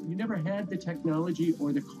generations, you never had the technology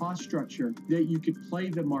or the cost structure that you could play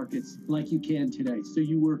the markets like you can today. So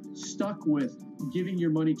you were stuck with giving your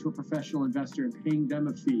money to a professional investor and paying them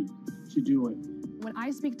a fee to do it. When I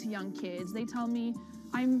speak to young kids, they tell me,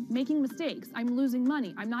 I'm making mistakes, I'm losing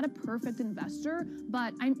money. I'm not a perfect investor,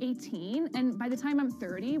 but I'm 18, and by the time I'm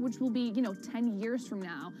 30, which will be, 10 years from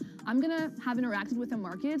now, I'm gonna have interacted with the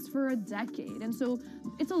markets for a decade. And so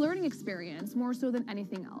it's a learning experience more so than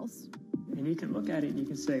anything else. And you can look at it and you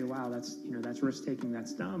can say, wow, that's risk-taking,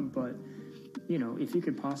 that's dumb, but if you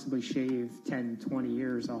could possibly shave 10, 20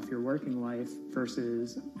 years off your working life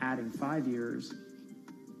versus adding 5 years,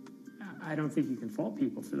 I don't think you can fault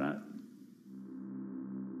people for that.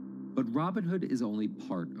 But Robinhood is only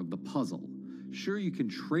part of the puzzle. Sure, you can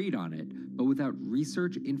trade on it, but without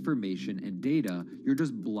research, information, and data, you're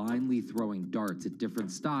just blindly throwing darts at different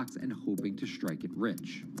stocks and hoping to strike it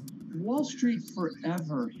rich. Wall Street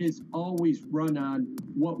forever has always run on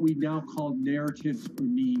what we now call narratives or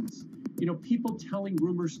memes. People telling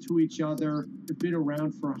rumors to each other have been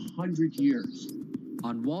around for 100 years.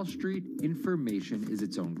 On Wall Street, information is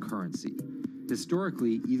its own currency.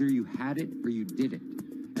 Historically, either you had it or you didn't.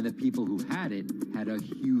 And the people who had it had a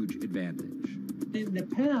huge advantage. In the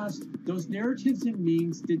past, those narratives and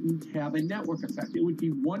memes didn't have a network effect. It would be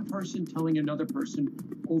one person telling another person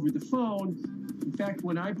over the phone. In fact,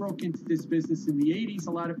 when I broke into this business in the 80s,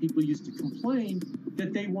 a lot of people used to complain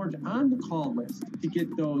that they weren't on the call list to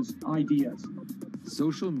get those ideas.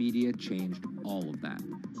 Social media changed all of that.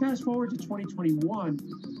 Fast forward to 2021,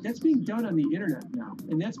 that's being done on the internet now.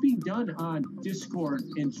 And that's being done on Discord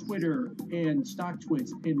and Twitter and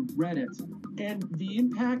StockTwits and Reddit. And the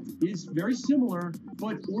impact is very similar,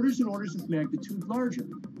 but orders and orders of magnitude larger.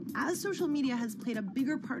 As social media has played a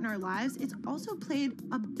bigger part in our lives, it's also played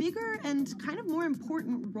a bigger and kind of more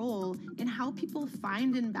important role in how people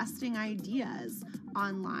find investing ideas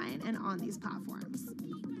online and on these platforms.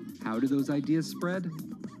 How do those ideas spread?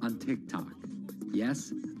 On TikTok.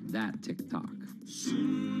 Yes, that TikTok.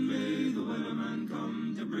 Soon may the weatherman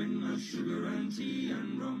come to bring us sugar and tea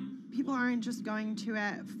and rum. People aren't just going to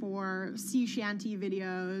it for sea shanty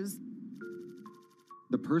videos.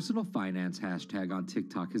 The personal finance hashtag on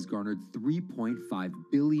TikTok has garnered 3.5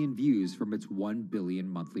 billion views from its 1 billion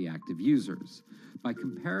monthly active users. By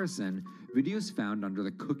comparison, videos found under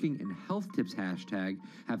the cooking and health tips hashtag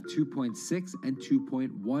have 2.6 and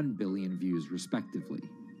 2.1 billion views respectively.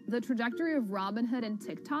 The trajectory of Robinhood and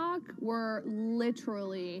TikTok were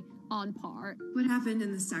literally on par. What happened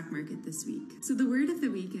in the stock market this week? So the word of the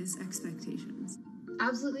week is expectations.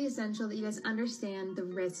 Absolutely essential that you guys understand the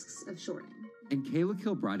risks of shorting. And Kayla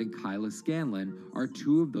Kilbride and Kyla Scanlon are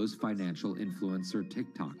two of those financial influencer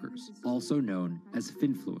TikTokers, also known as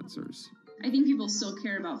finfluencers. I think people still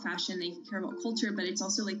care about fashion, they care about culture, but it's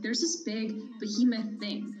also like there's this big behemoth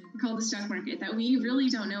thing called the stock market that we really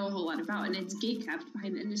don't know a whole lot about, and it's gatekept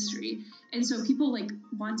behind the industry. And so people like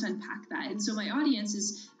want to unpack that. And so my audience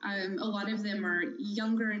is a lot of them are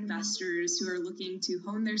younger investors who are looking to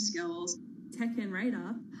hone their skills. Tech in right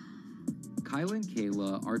up. Kyla and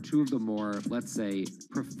Kayla are two of the more, let's say,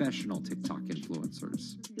 professional TikTok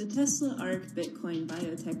influencers. The Tesla ARK Bitcoin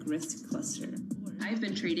Biotech Risk Cluster. I've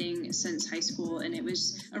been trading since high school, and it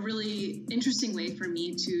was a really interesting way for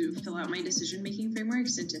me to fill out my decision-making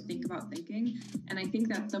frameworks and to think about thinking. And I think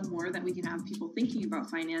that the more that we can have people thinking about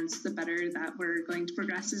finance, the better that we're going to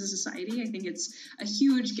progress as a society. I think it's a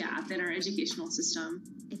huge gap in our educational system.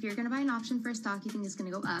 If you're going to buy an option for a stock you think is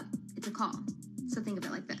going to go up, it's a call. So think of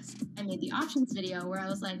it like this. I made the options video where I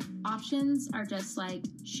was like, options are just like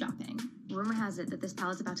shopping. Rumor has it that this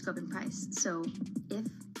pallet's about to go up in price. So if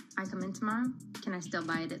I come in tomorrow, can I still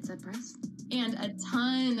buy it at said price? And a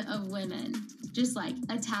ton of women just like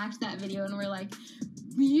attacked that video and were like,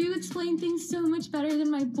 you explain things so much better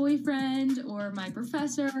than my boyfriend or my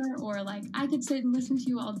professor, or like I could sit and listen to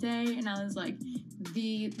you all day. And I was like,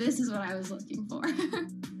 this is what I was looking for.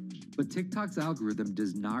 But TikTok's algorithm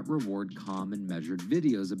does not reward calm and measured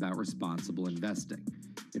videos about responsible investing.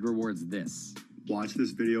 It rewards this. Watch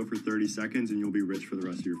this video for 30 seconds and you'll be rich for the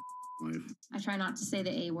rest of your life. I try not to say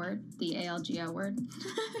the A word, the ALGO word,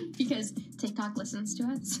 because TikTok listens to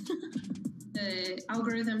us. The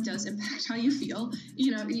algorithm does impact how you feel.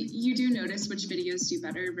 You know, you do notice which videos do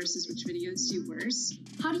better versus which videos do worse.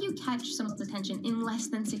 How do you catch someone's attention in less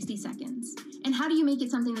than 60 seconds? And how do you make it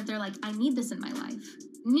something that they're like, I need this in my life?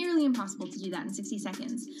 Nearly impossible to do that in 60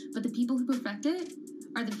 seconds. But the people who perfect it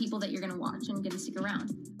are the people that you're going to watch and going to stick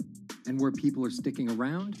around. And where people are sticking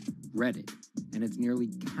around? Reddit. And its nearly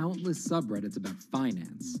countless subreddits about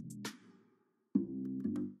finance.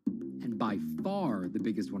 And by far the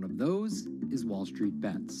biggest one of those is Wall Street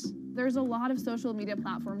Bets. There's a lot of social media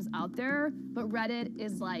platforms out there, but Reddit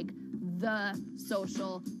is like the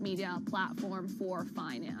social media platform for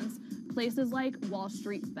finance. Places like Wall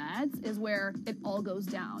Street Bets is where it all goes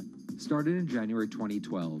down. Started in January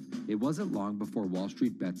 2012, it wasn't long before Wall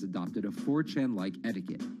Street Bets adopted a 4chan-like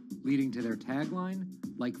etiquette, leading to their tagline,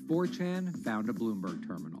 like 4chan found a Bloomberg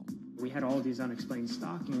terminal. We had all these unexplained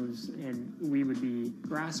stock moves, and we would be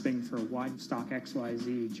grasping for why stock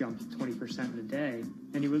XYZ jumped 20% in a day.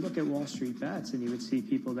 And you would look at Wall Street Bets, and you would see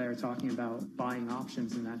people there talking about buying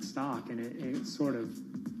options in that stock, and it sort of,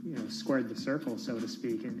 squared the circle, so to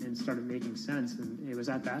speak, and started making sense. And it was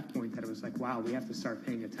at that point that it was like, wow, we have to start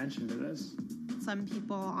paying attention to this. Some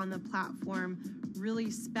people on the platform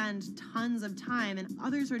really spend tons of time, and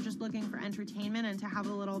others are just looking for entertainment and to have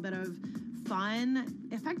a little bit of fun,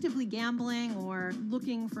 effectively gambling or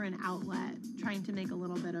looking for an outlet, trying to make a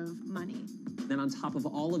little bit of money. Then on top of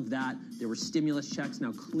all of that, there were stimulus checks.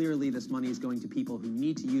 Now, clearly, this money is going to people who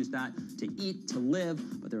need to use that to eat, to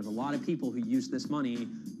live, but there's a lot of people who use this money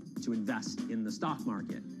to invest in the stock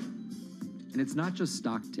market. And it's not just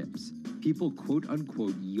stock tips. People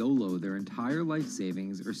quote-unquote YOLO their entire life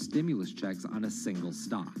savings or stimulus checks on a single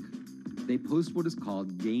stock. They post what is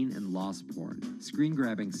called gain and loss porn,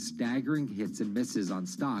 screen-grabbing staggering hits and misses on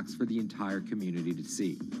stocks for the entire community to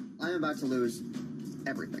see. I'm about to lose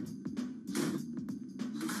everything.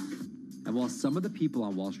 And while some of the people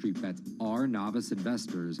on Wall Street Bets are novice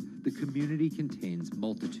investors, the community contains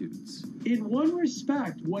multitudes. In one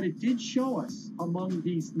respect, what it did show us among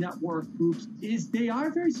these network groups is they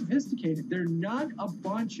are very sophisticated. They're not a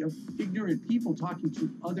bunch of ignorant people talking to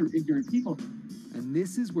other ignorant people. And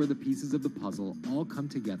this is where the pieces of the puzzle all come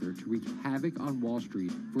together to wreak havoc on Wall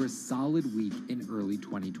Street for a solid week in early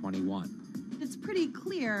 2021. It's pretty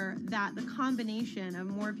clear that the combination of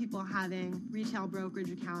more people having retail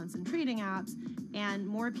brokerage accounts and trading apps and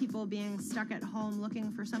more people being stuck at home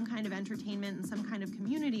looking for some kind of entertainment and some kind of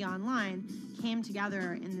community online came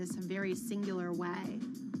together in this very singular way.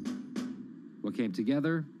 What came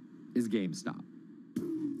together is GameStop.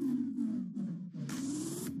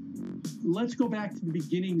 Let's go back to the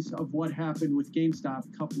beginnings of what happened with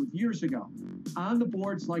GameStop a couple of years ago. On the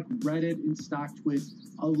boards like Reddit and StockTwit,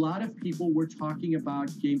 a lot of people were talking about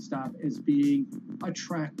GameStop as being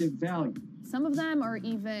attractive value. Some of them are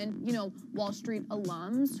even, Wall Street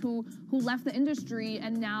alums who left the industry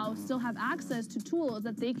and now still have access to tools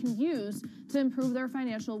that they can use to improve their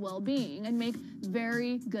financial well-being and make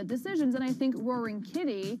very good decisions. And I think Roaring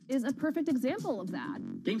Kitty is a perfect example of that.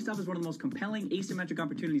 GameStop is one of the most compelling asymmetric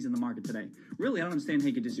opportunities in the market today. Really, I don't understand how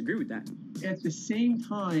you could disagree with that. At the same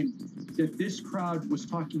time that this crowd was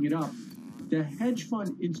talking it up, The hedge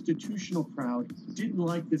fund institutional crowd didn't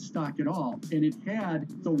like this stock at all, and it had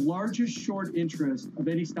the largest short interest of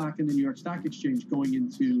any stock in the New York Stock Exchange going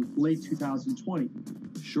into late 2020.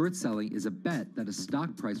 Short selling is a bet that a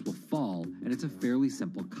stock price will fall, and it's a fairly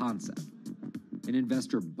simple concept. An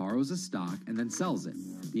investor borrows a stock and then sells it.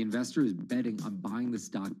 The investor is betting on buying the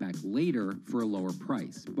stock back later for a lower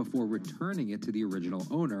price before returning it to the original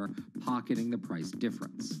owner, pocketing the price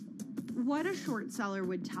difference. What a short seller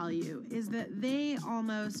would tell you is that they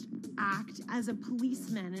almost act as a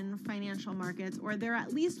policeman in financial markets, or they're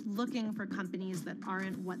at least looking for companies that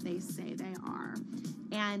aren't what they say they are.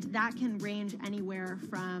 And that can range anywhere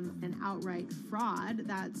from an outright fraud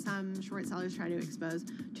that some short sellers try to expose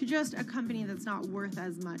to just a company that's not worth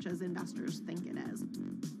as much as investors think it is.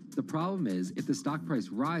 The problem is, if the stock price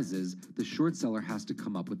rises, the short seller has to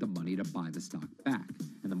come up with the money to buy the stock back.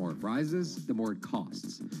 And the more it rises, the more it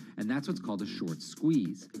costs. And that's what's called a short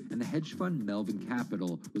squeeze. And the hedge fund Melvin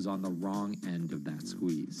Capital was on the wrong end of that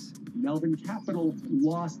squeeze. Melvin Capital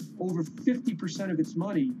lost over 50% of its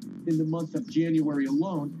money in the month of January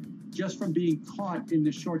alone, just from being caught in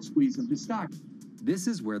the short squeeze of the stock. This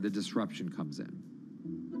is where the disruption comes in.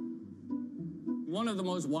 One of the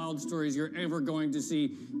most wild stories you're ever going to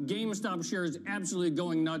see. GameStop shares absolutely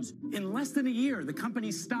going nuts. In less than a year, the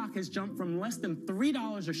company's stock has jumped from less than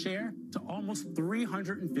 $3 a share to almost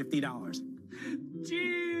 $350.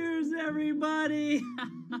 Cheers, everybody!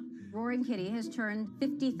 Roaring Kitty has turned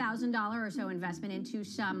 $50,000 or so investment into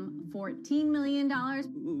some $14 million.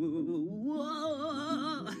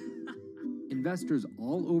 Whoa! Investors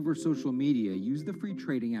all over social media use the free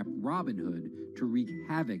trading app Robinhood to wreak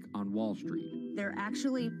havoc on Wall Street. They're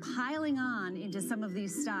actually piling on into some of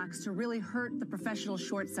these stocks to really hurt the professional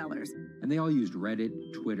short sellers. And they all used Reddit,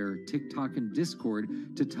 Twitter, TikTok, and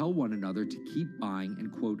Discord to tell one another to keep buying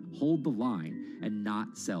and, quote, hold the line and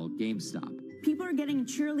not sell GameStop. People are getting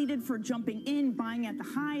cheerleaded for jumping in, buying at the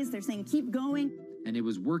highs. They're saying, keep going. And it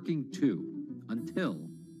was working too, until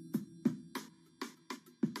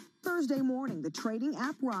Thursday morning, the trading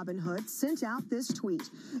app Robinhood sent out this tweet.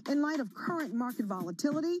 In light of current market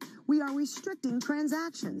volatility, we are restricting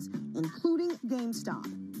transactions, including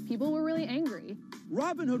GameStop. People were really angry.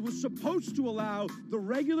 Robinhood was supposed to allow the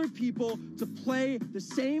regular people to play the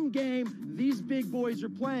same game these big boys are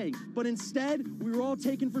playing. But instead, we were all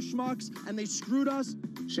taken for schmucks, and they screwed us.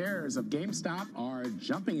 Shares of GameStop are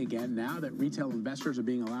jumping again now that retail investors are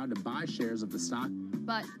being allowed to buy shares of the stock.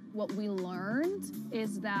 But what we learned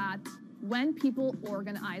is that when people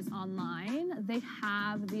organize online, they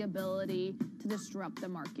have the ability to disrupt the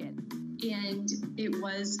market. And it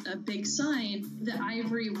was a big sign the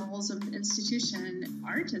ivory walls of the institution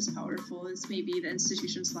aren't as powerful as maybe the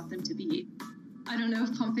institutions thought them to be. I don't know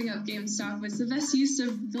if pumping up GameStop was the best use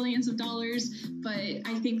of billions of dollars, but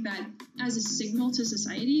I think that as a signal to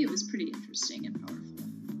society, it was pretty interesting and powerful.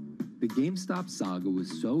 The GameStop saga was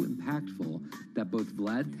so impactful that both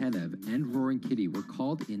Vlad Tenev and Roaring Kitty were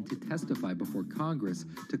called in to testify before Congress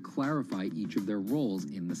to clarify each of their roles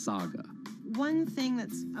in the saga. One thing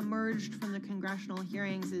that's emerged from the congressional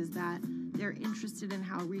hearings is that they're interested in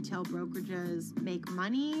how retail brokerages make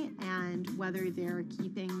money and whether they're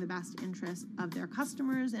keeping the best interests of their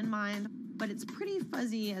customers in mind, but it's pretty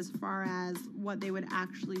fuzzy as far as what they would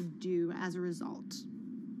actually do as a result.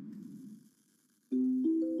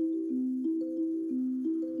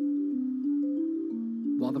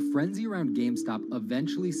 While the frenzy around GameStop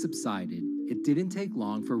eventually subsided, it didn't take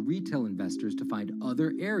long for retail investors to find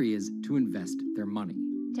other areas to invest their money.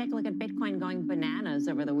 Take a look at Bitcoin going bananas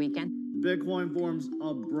over the weekend. Bitcoin forms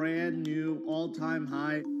a brand new all-time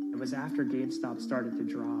high. It was after GameStop started to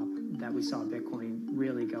drop that we saw Bitcoin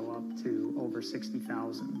really go up to over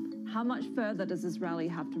 60,000. How much further does this rally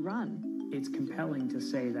have to run? It's compelling to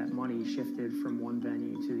say that money shifted from one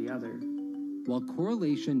venue to the other. While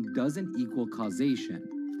correlation doesn't equal causation,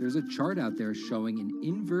 there's a chart out there showing an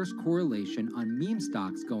inverse correlation on meme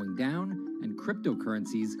stocks going down and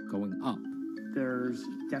cryptocurrencies going up. There's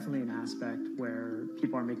definitely an aspect where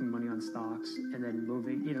people are making money on stocks and then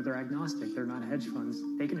moving, they're agnostic, they're not hedge funds.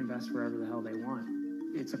 They can invest wherever the hell they want.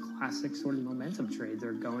 It's a classic sort of momentum trade.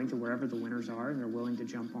 They're going to wherever the winners are and they're willing to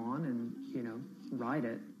jump on and, ride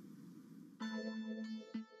it.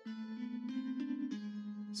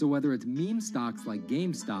 So whether it's meme stocks like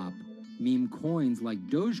GameStop, meme coins like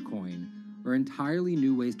Dogecoin, or entirely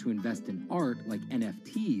new ways to invest in art like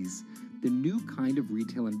NFTs, the new kind of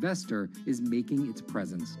retail investor is making its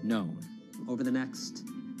presence known. Over the next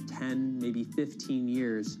 10, maybe 15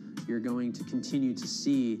 years, you're going to continue to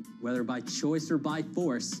see, whether by choice or by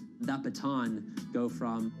force, that baton go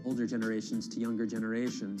from older generations to younger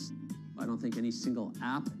generations. I don't think any single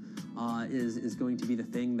app is going to be the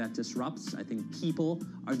thing that disrupts. I think people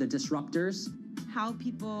are the disruptors. How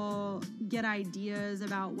people get ideas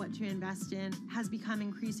about what to invest in has become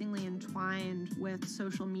increasingly entwined with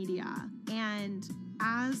social media. And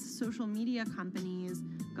as social media companies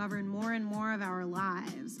govern more and more of our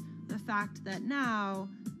lives, the fact that now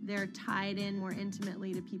they're tied in more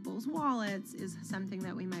intimately to people's wallets is something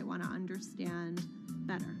that we might want to understand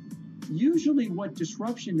better. Usually what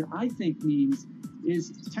disruption, I think, means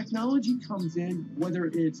is technology comes in, whether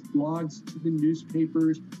it's blogs to the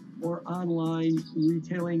newspapers or online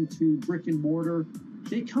retailing to brick and mortar.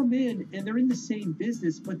 They come in and they're in the same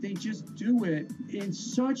business, but they just do it in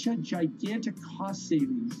such a gigantic cost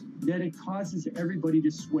savings that it causes everybody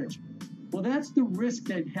to switch. Well, that's the risk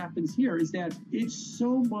that happens here, is that it's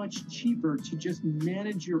so much cheaper to just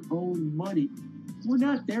manage your own money. We're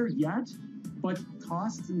not there yet, but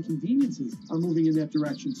costs and conveniences are moving in that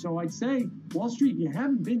direction. So I'd say, Wall Street, you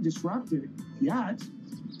haven't been disrupted yet,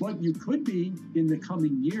 but you could be in the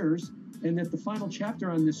coming years, and that the final chapter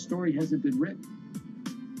on this story hasn't been written.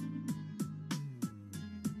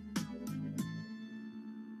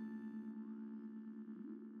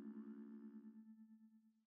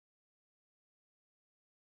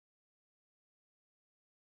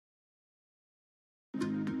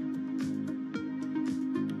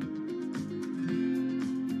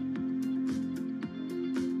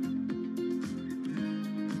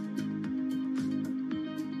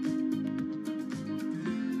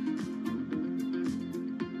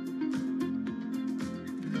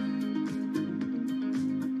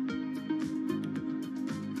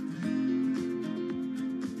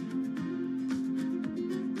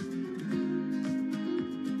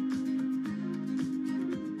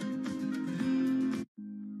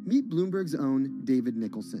 Meet Bloomberg's own David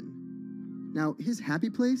Nicholson. Now, his happy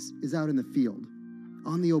place is out in the field,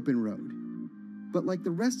 on the open road. But like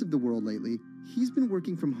the rest of the world lately, he's been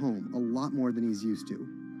working from home a lot more than he's used to.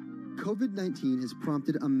 COVID-19 has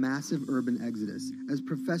prompted a massive urban exodus as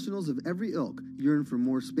professionals of every ilk yearn for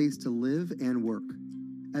more space to live and work.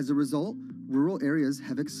 As a result, rural areas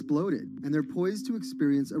have exploded, and they're poised to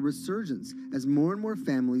experience a resurgence as more and more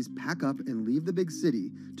families pack up and leave the big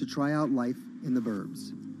city to try out life in the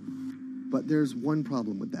burbs. But there's one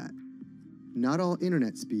problem with that. Not all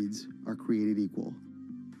internet speeds are created equal.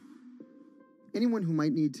 Anyone who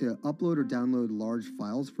might need to upload or download large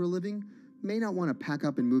files for a living may not want to pack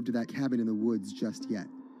up and move to that cabin in the woods just yet.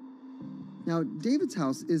 Now, David's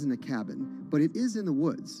house isn't a cabin, but it is in the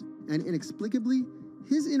woods, and inexplicably,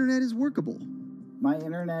 his internet is workable. My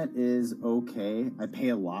internet is okay. I pay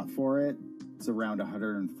a lot for it. It's around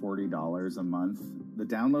 $140 a month. The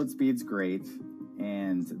download speed's great,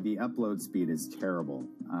 and the upload speed is terrible,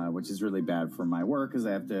 which is really bad for my work because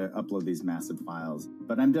I have to upload these massive files.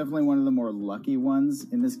 But I'm definitely one of the more lucky ones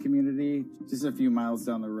in this community. Just a few miles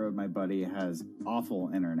down the road, my buddy has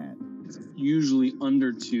awful internet. It's usually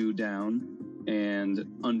under 2 down and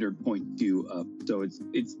under 0.2 up, so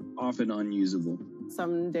it's often unusable.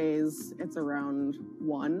 Some days it's around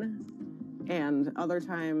 1, and other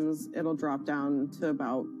times it'll drop down to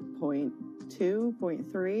about 0.2,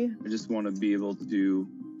 0.3. I just want to be able to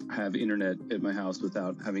have internet at my house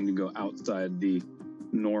without having to go outside the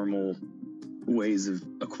normal ways of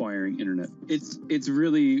acquiring internet. It's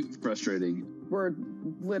really frustrating. We're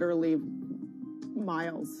literally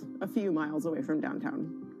a few miles away from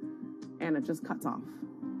downtown, and it just cuts off.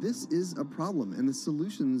 This is a problem, and the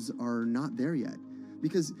solutions are not there yet,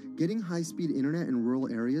 because getting high-speed internet in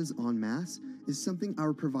rural areas en masse is something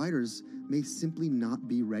our providers may simply not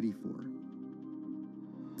be ready for.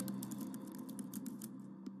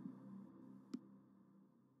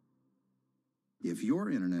 If your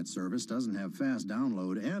internet service doesn't have fast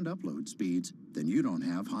download and upload speeds, then you don't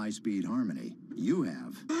have high-speed harmony. You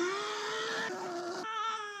have.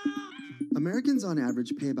 Americans on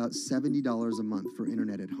average pay about $70 a month for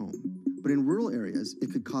internet at home. But in rural areas,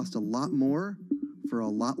 it could cost a lot more for a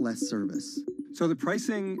lot less service. So the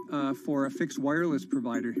pricing for a fixed wireless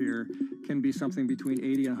provider here can be something between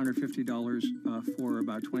 $80 and $150 for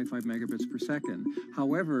about 25 megabits per second.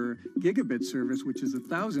 However, gigabit service, which is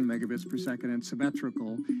 1,000 megabits per second and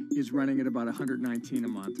symmetrical, is running at about $119 a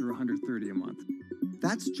month or $130 a month.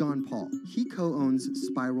 That's John Paul. He co-owns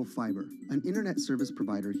Spiral Fiber, an internet service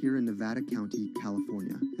provider here in Nevada County,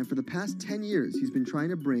 California. And for the past 10 years, he's been trying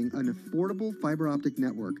to bring an affordable fiber optic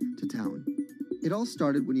network to town. It all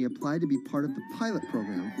started when he applied to be part of the pilot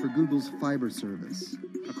program for Google's fiber service.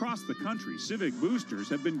 Across the country, civic boosters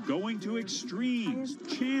have been going to extremes,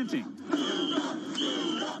 chanting,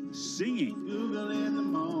 singing,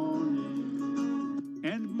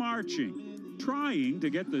 and marching trying to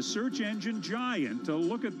get the search engine giant to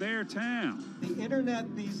look at their town. The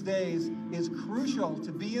internet these days is crucial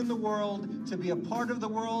to be in the world, to be a part of the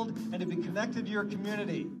world, and to be connected to your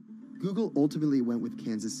community. Google ultimately went with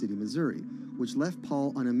Kansas City, Missouri, which left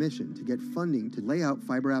Paul on a mission to get funding to lay out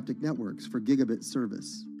fiber optic networks for gigabit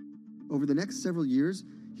service. Over the next several years,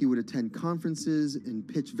 he would attend conferences and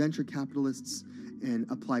pitch venture capitalists and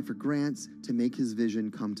apply for grants to make his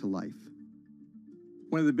vision come to life.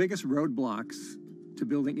 One of the biggest roadblocks to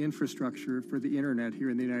building infrastructure for the internet here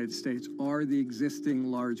in the United States are the existing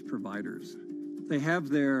large providers. They have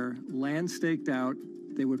their land staked out.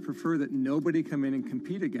 They would prefer that nobody come in and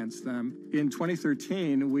compete against them. In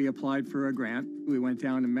 2013, we applied for a grant. We went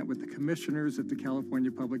down and met with the commissioners at the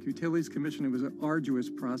California Public Utilities Commission. It was an arduous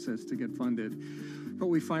process to get funded, but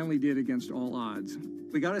we finally did against all odds.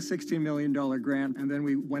 We got a $16 million grant, and then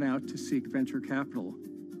we went out to seek venture capital.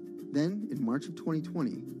 Then, in March of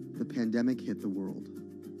 2020, the pandemic hit the world.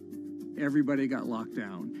 Everybody got locked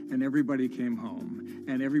down, and everybody came home,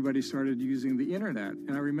 and everybody started using the internet.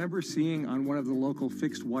 And I remember seeing on one of the local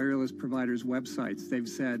fixed wireless providers' websites, they've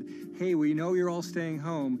said, hey, we know you're all staying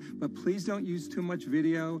home, but please don't use too much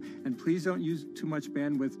video, and please don't use too much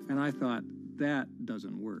bandwidth. And I thought, that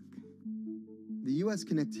doesn't work. The U.S.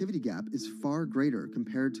 connectivity gap is far greater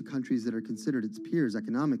compared to countries that are considered its peers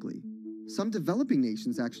economically. Some developing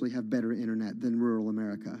nations actually have better internet than rural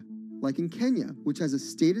America, like in Kenya, which has a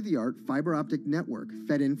state-of-the-art fiber optic network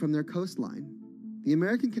fed in from their coastline. The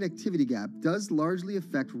American connectivity gap does largely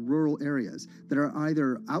affect rural areas that are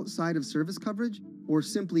either outside of service coverage or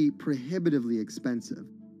simply prohibitively expensive.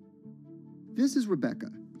 This is Rebecca.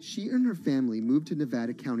 She and her family moved to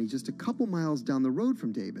Nevada County just a couple miles down the road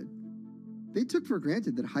from David. They took for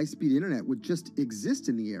granted that high-speed internet would just exist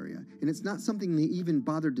in the area, and it's not something they even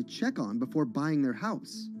bothered to check on before buying their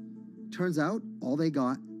house. Turns out, all they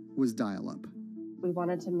got was dial-up. We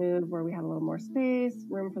wanted to move where we had a little more space,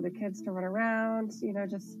 room for the kids to run around,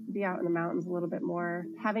 just be out in the mountains a little bit more.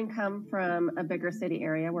 Having come from a bigger city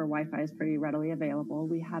area where Wi-Fi is pretty readily available,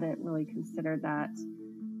 we hadn't really considered that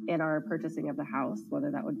in our purchasing of the house, whether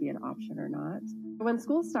that would be an option or not. When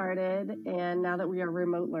school started, and now that we are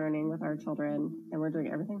remote learning with our children and we're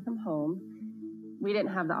doing everything from home, we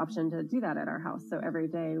didn't have the option to do that at our house. So every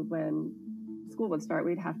day when school would start,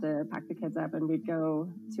 we'd have to pack the kids up and we'd go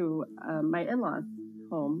to my in-laws'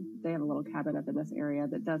 home. They have a little cabin up in this area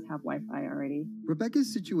that does have Wi-Fi already.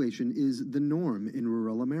 Rebecca's situation is the norm in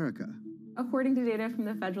rural America. According to data from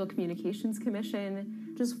the Federal Communications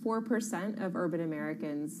Commission, just 4% of urban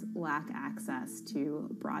Americans lack access to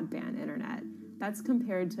broadband internet. That's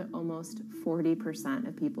compared to almost 40%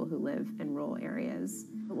 of people who live in rural areas.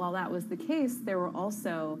 While that was the case, there were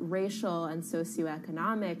also racial and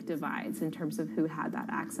socioeconomic divides in terms of who had that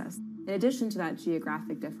access. In addition to that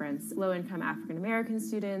geographic difference, low-income African American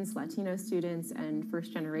students, Latino students, and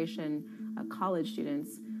first-generation college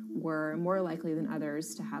students were more likely than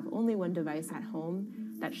others to have only one device at home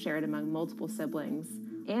that's shared among multiple siblings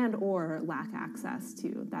and or lack access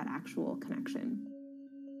to that actual connection.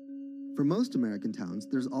 For most American towns,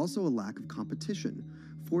 there's also a lack of competition,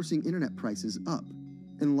 forcing internet prices up.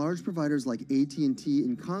 And large providers like AT&T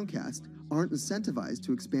and Comcast aren't incentivized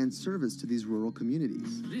to expand service to these rural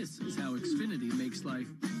communities. This is how Xfinity makes life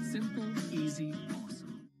simple, easy,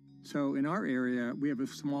 awesome. So in our area, we have a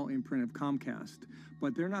small imprint of Comcast,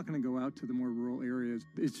 but they're not going to go out to the more rural areas.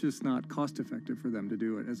 It's just not cost effective for them to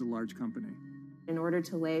do it as a large company. In order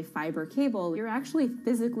to lay fiber cable, you're actually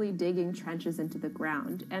physically digging trenches into the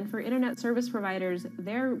ground. And for internet service providers,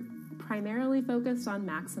 they're primarily focused on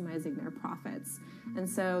maximizing their profits. And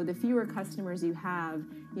so the fewer customers you have,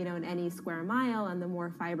 in any square mile and the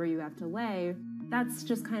more fiber you have to lay, that's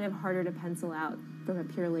just kind of harder to pencil out from a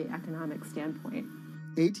purely economic standpoint.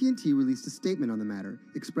 AT&T released a statement on the matter,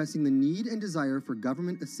 expressing the need and desire for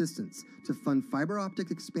government assistance to fund fiber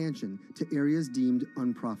optic expansion to areas deemed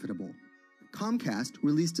unprofitable. Comcast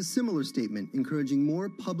released a similar statement encouraging more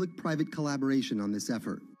public-private collaboration on this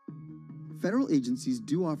effort. Federal agencies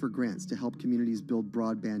do offer grants to help communities build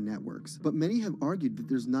broadband networks, but many have argued that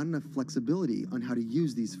there's not enough flexibility on how to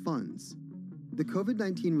use these funds. The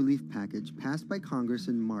COVID-19 relief package passed by Congress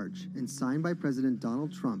in March and signed by President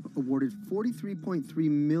Donald Trump awarded $43.3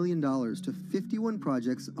 million to 51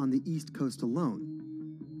 projects on the East Coast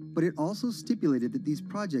alone. But it also stipulated that these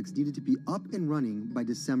projects needed to be up and running by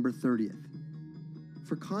December 30th.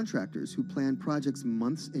 For contractors who plan projects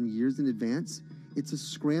months and years in advance, it's a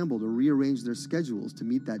scramble to rearrange their schedules to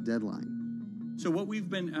meet that deadline. So what we've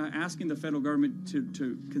been asking the federal government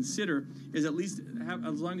to consider is at least have,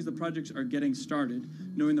 as long as the projects are getting started,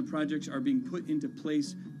 knowing the projects are being put into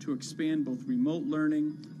place to expand both remote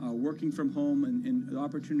learning, working from home, and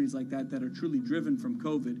opportunities like that that are truly driven from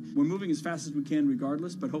COVID. We're moving as fast as we can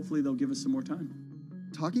regardless, but hopefully they'll give us some more time.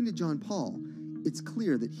 Talking to John Paul, it's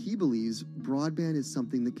clear that he believes broadband is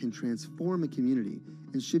something that can transform a community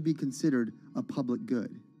and should be considered a public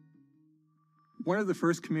good. One of the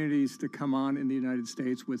first communities to come on in the United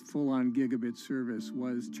States with full-on gigabit service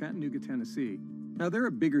was Chattanooga, Tennessee. Now, they're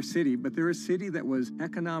a bigger city, but they're a city that was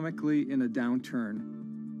economically in a downturn.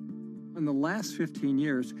 In the last 15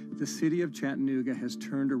 years, the city of Chattanooga has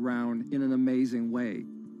turned around in an amazing way.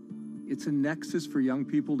 It's a nexus for young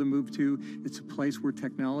people to move to. It's a place where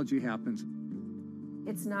technology happens.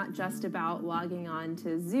 It's not just about logging on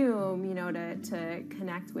to Zoom, to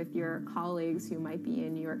connect with your colleagues who might be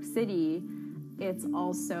in New York City. It's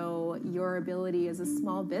also your ability as a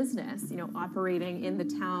small business, operating in the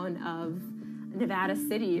town of Nevada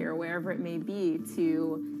City or wherever it may be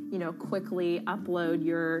to, quickly upload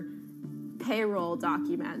your payroll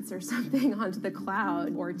documents or something onto the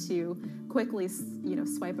cloud, or to quickly,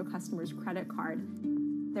 swipe a customer's credit card.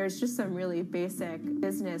 There's just some really basic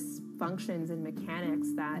business functions and mechanics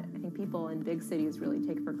that I think people in big cities really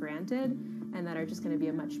take for granted, and that are just going to be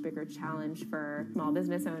a much bigger challenge for small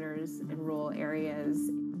business owners in rural areas.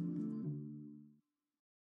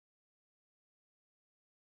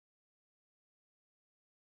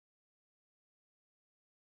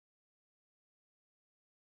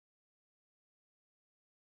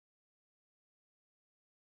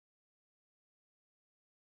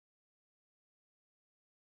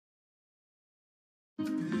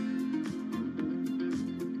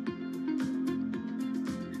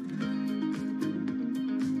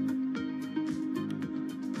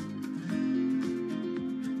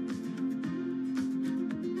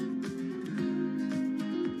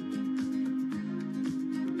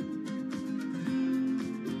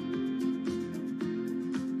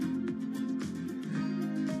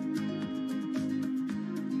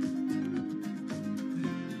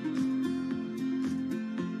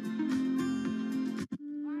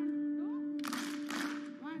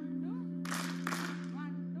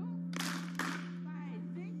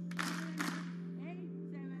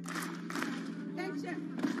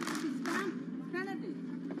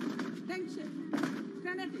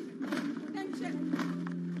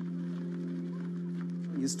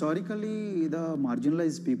 Historically, the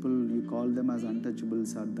marginalized people, you call them as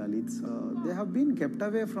untouchables or Dalits, they have been kept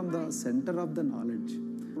away from the center of the knowledge.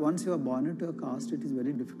 Once you are born into a caste, it is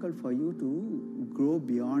very difficult for you to grow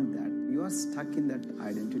beyond that. You are stuck in that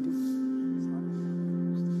identity.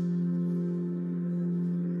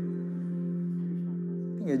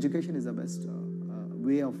 I think education is the best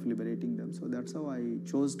way of liberating them. So that's how I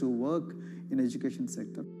chose to work in education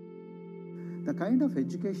sector. The kind of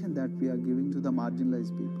education that we are giving to the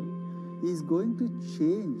marginalized people is going to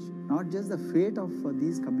change not just the fate of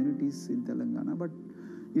these communities in Telangana, but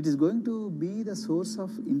it is going to be the source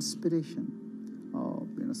of inspiration,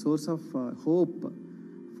 source of hope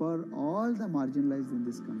for all the marginalized in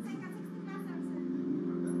this country.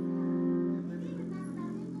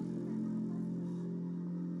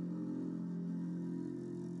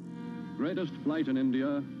 Greatest flight in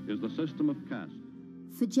India is the system of caste.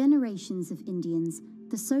 For generations of Indians,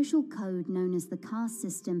 the social code known as the caste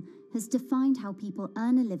system has defined how people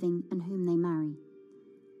earn a living and whom they marry.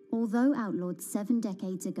 Although outlawed 7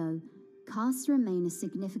 decades ago, castes remain a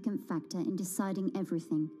significant factor in deciding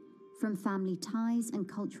everything, from family ties and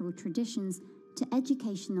cultural traditions to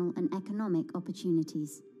educational and economic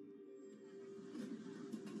opportunities.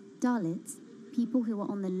 Dalits, people who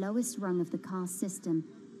are on the lowest rung of the caste system,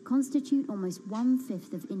 constitute almost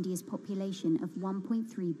 1/5 of India's population of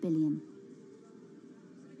 1.3 billion.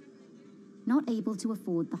 Not able to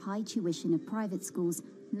afford the high tuition of private schools,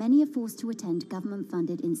 many are forced to attend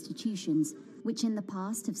government-funded institutions, which in the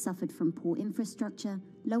past have suffered from poor infrastructure,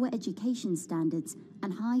 lower education standards,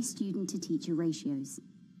 and high student-to-teacher ratios.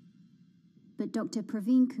 But Dr.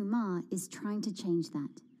 Praveen Kumar is trying to change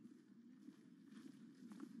that.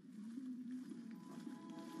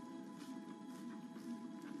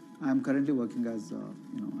 I am currently working as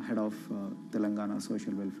head of Telangana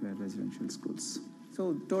Social Welfare Residential Schools.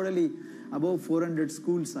 So totally above 400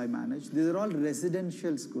 schools I manage. These are all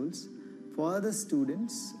residential schools for the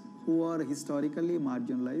students who are historically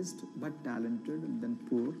marginalized but talented and then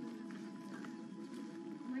poor.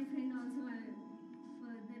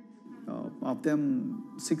 Of them,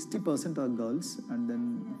 60% are girls and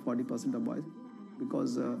then 40% are boys,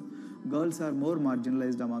 because girls are more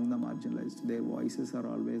marginalized among the marginalized. Their voices are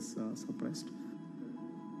always suppressed.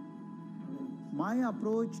 My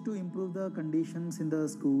approach to improve the conditions in the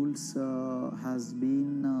schools has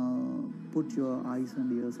been put your eyes and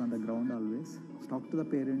ears on the ground always. Talk to the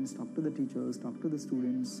parents, talk to the teachers, talk to the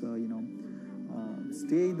students,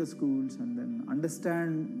 stay in the schools and then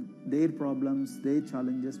understand their problems, their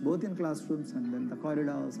challenges, both in classrooms and then the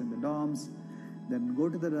corridors and the dorms. Then go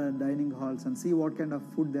to the dining halls and see what kind of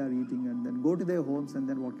food they are eating, and then go to their homes and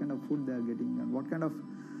then what kind of food they are getting and what kind of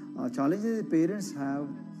challenges the parents have.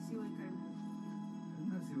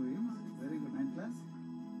 Very good. 9th class.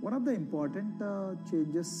 One of the important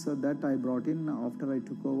changes that I brought in after I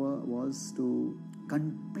took over was to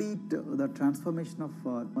complete the transformation of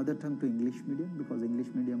mother tongue to English medium, because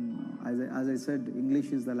English medium, as I said,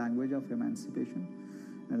 English is the language of emancipation,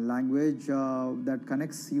 a language that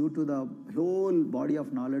connects you to the whole body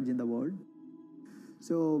of knowledge in the world.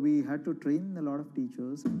 So we had to train a lot of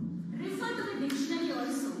teachers. Refer to the dictionary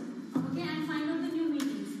also, okay, and find out the new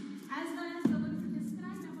meanings. As well as you're going to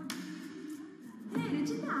describe about. Hey,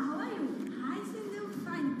 Ruchita, how are you? Hi, Sindhu.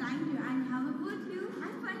 Fine, thank you. And how about you?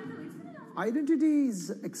 I'm fine too. It's been a long time. Identity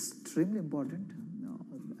is extremely important.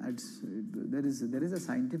 There is a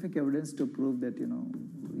scientific evidence to prove that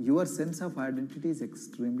your sense of identity is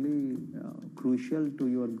extremely crucial to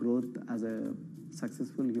your growth as a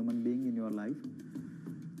successful human being in your life.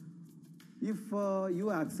 If you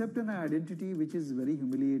accept an identity which is very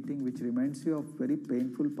humiliating, which reminds you of very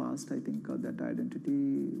painful past, I think that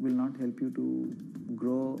identity will not help you to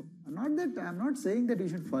grow. I'm not saying that you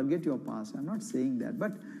should forget your past. I'm not saying that,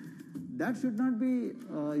 but that should not be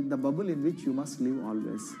the bubble in which you must live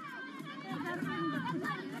always.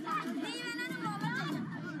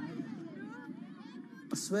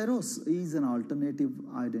 Sweros is an alternative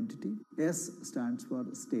identity. S stands for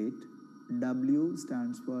state, W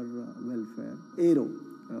stands for welfare, Aero,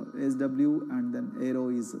 SW and then Aero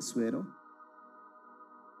is Swero.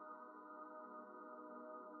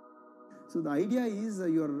 So the idea is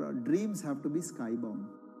your dreams have to be skybound.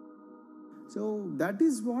 So that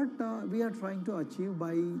is what we are trying to achieve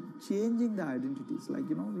by changing the identities. Like,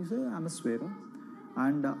 we say, I'm a Swero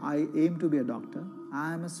and I aim to be a doctor.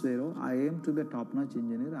 I am a Swero, I aim to be a top-notch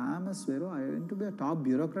engineer. I am a Swero, I aim to be a top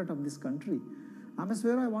bureaucrat of this country. I'm a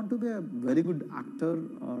Swero, I want to be a very good actor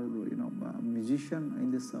or, a musician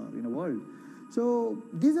in this world. So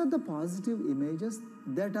these are the positive images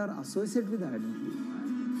that are associated with the identity.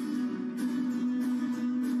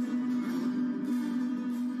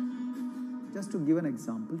 Just to give an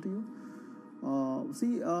example to you,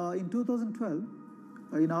 in 2012,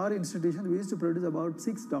 in our institution, we used to produce about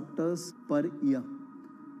 6 doctors per year.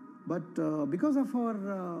 But because of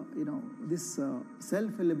our, this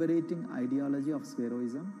self-liberating ideology of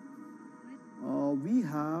Sveroism, we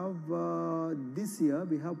have, this year,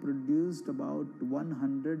 we have produced about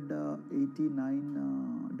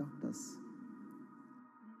 189 doctors.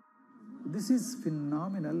 This is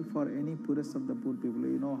phenomenal for any poorest of the poor people.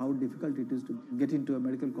 You know how difficult it is to get into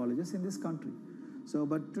medical colleges in this country. So,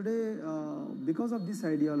 but today, because of this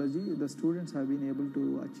ideology, the students have been able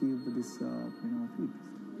to achieve this, feat.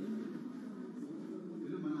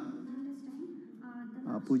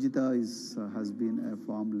 Pujita has been a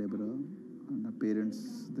farm laborer, and her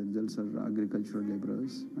parents themselves are agricultural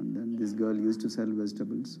laborers. And then this girl used to sell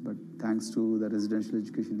vegetables, but thanks to the residential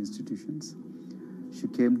education institutions, she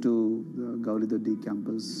came to the Gaulidoddi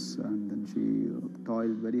campus, and then she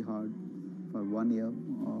toiled very hard for 1 year,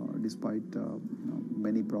 despite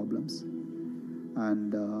many problems.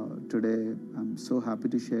 And today, I'm so happy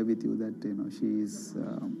to share with you that she has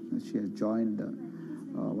joined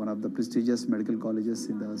one of the prestigious medical colleges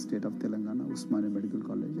in the state of Telangana, Usmania Medical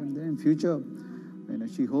College, and then in future,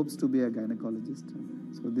 she hopes to be a gynecologist.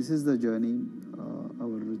 So this is the journey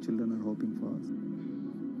our children are hoping for.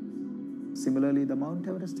 Similarly, the Mount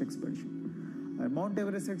Everest expedition. Mount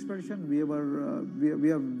Everest expedition, we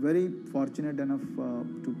are very fortunate enough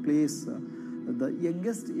to place the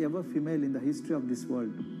youngest ever female in the history of this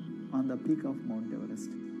world on the peak of Mount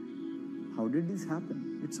Everest. How did this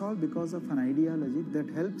happen? It's all because of an ideology that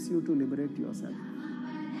helps you to liberate yourself.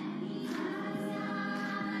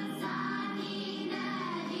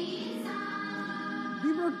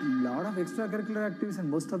 We got a lot of extracurricular activities and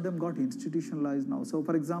most of them got institutionalized now. So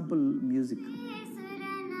for example, music.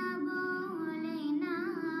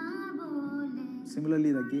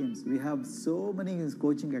 Similarly, the games. We have so many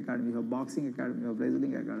coaching academy. We have boxing academy, we have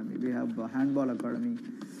wrestling academy, we have handball academy.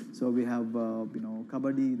 So we have,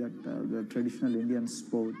 kabaddi, the traditional Indian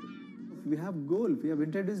sport. We have golf. We have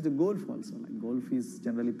introduced the golf also. Like golf is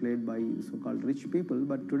generally played by so-called rich people,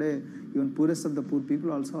 but today even poorest of the poor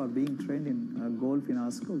people also are being trained in golf in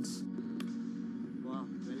our schools. Wow.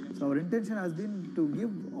 So our intention has been to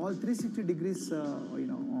give all 360 degrees,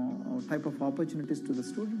 type of opportunities to the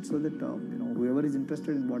students, so that whoever is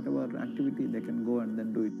interested in whatever activity, they can go and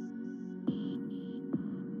then do it.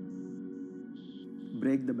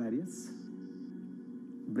 Break the barriers,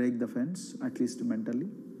 break the fence, at least mentally,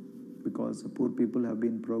 because poor people have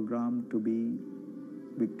been programmed to be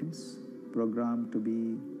victims, programmed to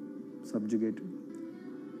be subjugated,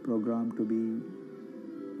 programmed to be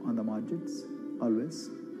on the margins, always,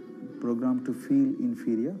 programmed to feel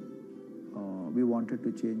inferior. We wanted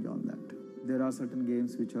to change all that. There are certain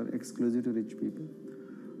games which are exclusive to rich people.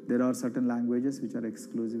 There are certain languages which are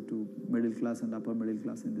exclusive to middle class and upper middle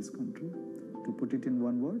class in this country. To put it in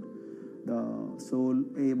one word, the sole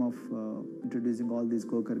aim of introducing all these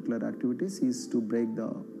co-curricular activities is to break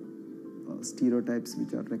the stereotypes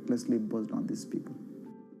which are recklessly imposed on these people.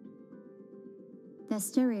 They're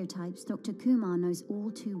stereotypes Dr. Kumar knows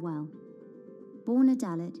all too well. Born a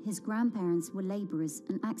Dalit, his grandparents were labourers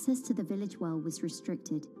and access to the village well was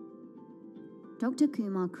restricted. Dr.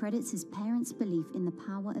 Kumar credits his parents' belief in the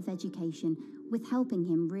power of education with helping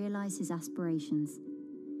him realise his aspirations.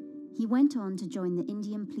 He went on to join the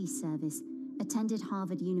Indian Police Service, attended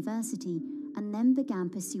Harvard University, and then began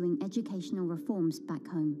pursuing educational reforms back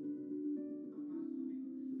home.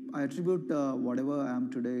 I attribute whatever I am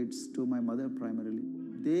today, it's to my mother primarily.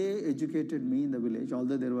 They educated me in the village,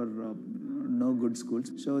 although there were no good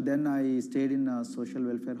schools. So then I stayed in social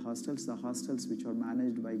welfare hostels, the hostels which are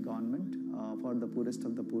managed by government for the poorest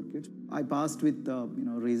of the poor kids. I passed with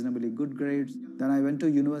reasonably good grades. Then I went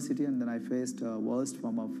to university, and then I faced worst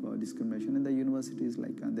form of discrimination in the universities.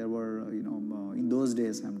 Like there were, in those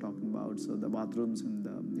days I'm talking about, so the bathrooms and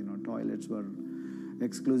the toilets were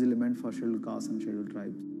exclusively meant for scheduled castes and scheduled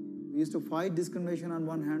tribes. We used to fight discrimination on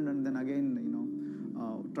one hand, and then again,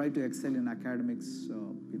 try to excel in academics,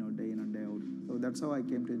 day in and day out. So that's how I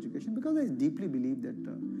came to education, because I deeply believe that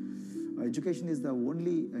education is the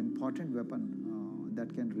only important weapon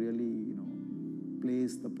that can really,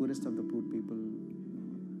 place the poorest of the poor people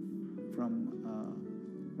from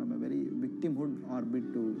a very victimhood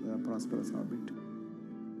orbit to a prosperous orbit.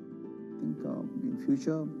 I think in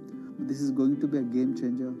future, this is going to be a game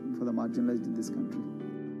changer for the marginalized in this country.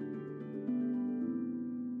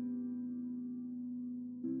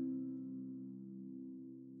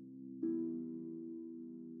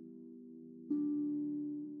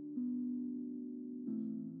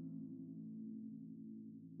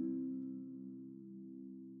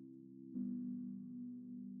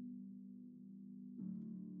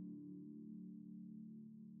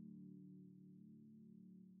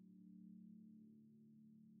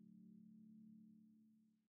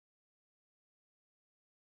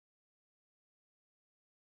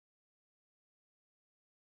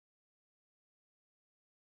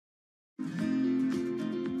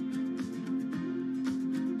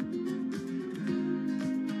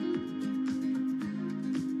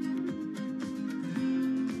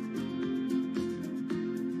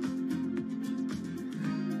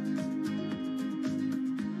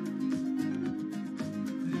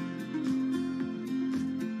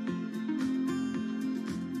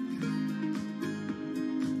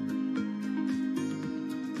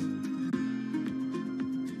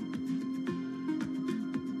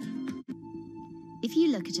 If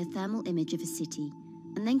you look at a thermal image of a city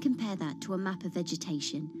and then compare that to a map of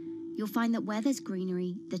vegetation, you'll find that where there's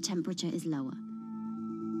greenery, the temperature is lower.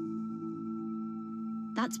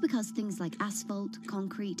 That's because things like asphalt,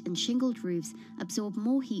 concrete, and shingled roofs absorb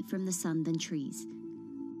more heat from the sun than trees.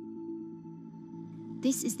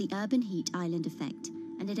 This is the urban heat island effect,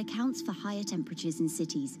 and it accounts for higher temperatures in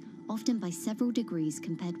cities, often by several degrees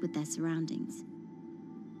compared with their surroundings.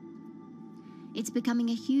 It's becoming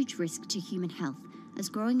a huge risk to human health as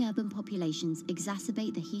growing urban populations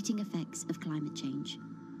exacerbate the heating effects of climate change.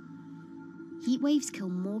 Heat waves kill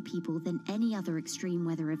more people than any other extreme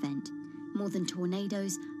weather event, more than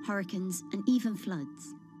tornadoes, hurricanes, and even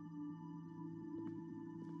floods.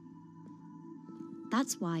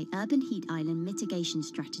 That's why urban heat island mitigation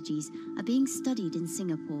strategies are being studied in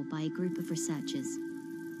Singapore by a group of researchers.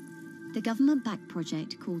 The government-backed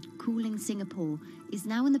project called Cooling Singapore is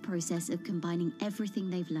now in the process of combining everything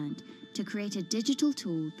they've learned to create a digital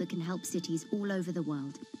tool that can help cities all over the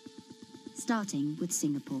world, starting with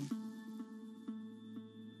Singapore.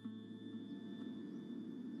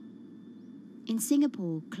 In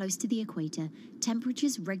Singapore, close to the equator,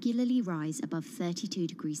 temperatures regularly rise above 32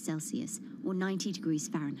 degrees Celsius or 90 degrees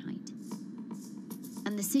Fahrenheit.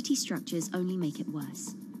 And the city structures only make it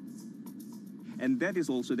worse. And that is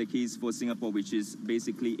also the case for Singapore, which is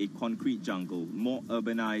basically a concrete jungle, more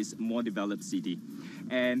urbanized, more developed city.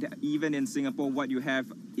 And even in Singapore, what you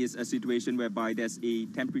have is a situation whereby there's a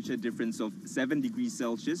temperature difference of 7 degrees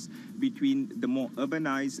Celsius between the more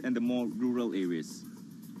urbanized and the more rural areas.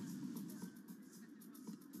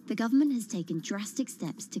 The government has taken drastic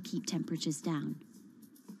steps to keep temperatures down.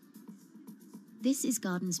 This is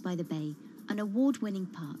Gardens by the Bay, an award-winning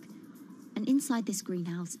park, and inside this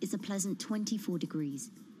greenhouse is a pleasant 24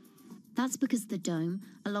 degrees. That's because the dome,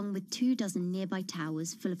 along with 24 nearby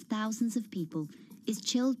towers full of thousands of people, is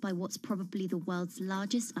chilled by what's probably the world's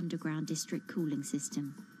largest underground district cooling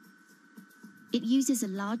system. It uses a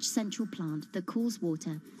large central plant that cools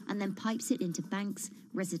water and then pipes it into banks,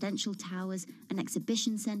 residential towers, an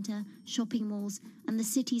exhibition centre, shopping malls, and the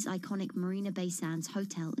city's iconic Marina Bay Sands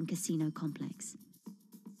hotel and casino complex.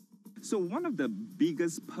 So one of the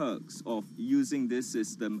biggest perks of using this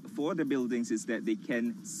system for the buildings is that they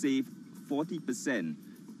can save 40%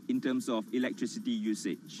 in terms of electricity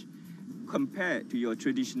usage compared to your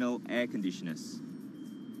traditional air conditioners.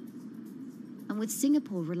 And with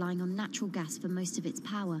Singapore relying on natural gas for most of its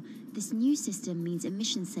power, this new system means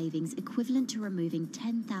emission savings equivalent to removing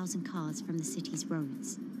 10,000 cars from the city's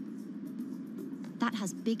roads. That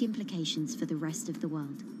has big implications for the rest of the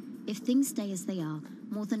world. If things stay as they are,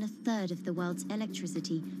 more than a third of the world's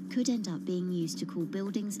electricity could end up being used to cool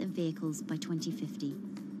buildings and vehicles by 2050.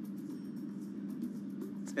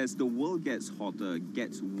 As the world gets hotter,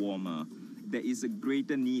 gets warmer, there is a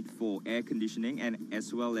greater need for air conditioning and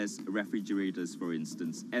as well as refrigerators, for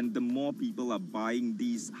instance. And the more people are buying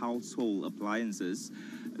these household appliances,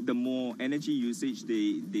 the more energy usage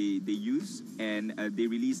they use, and they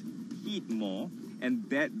release heat more, and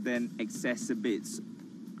that then exacerbates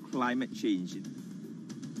climate change.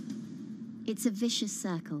 It's a vicious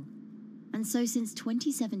circle. And so since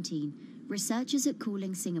 2017, researchers at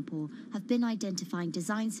Cooling Singapore have been identifying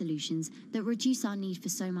design solutions that reduce our need for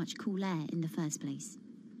so much cool air in the first place.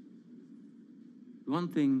 One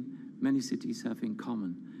thing many cities have in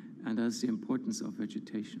common, and that's the importance of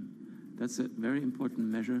vegetation. That's a very important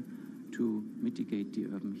measure to mitigate the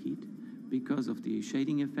urban heat because of the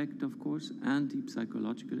shading effect, of course, and the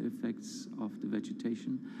psychological effects of the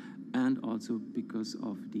vegetation, and also because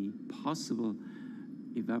of the possible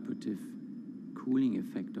evaporative cooling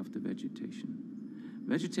effect of the vegetation.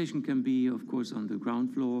 Vegetation can be, of course, on the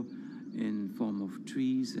ground floor in form of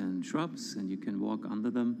trees and shrubs, and you can walk under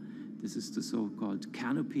them. This is the so-called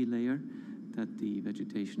canopy layer that the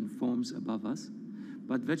vegetation forms above us.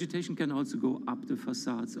 But vegetation can also go up the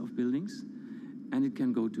facades of buildings, and it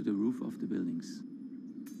can go to the roof of the buildings.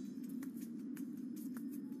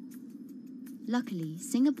 Luckily,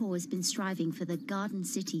 Singapore has been striving for the garden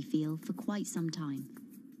city feel for quite some time.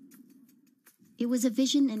 It was a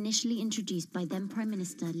vision initially introduced by then Prime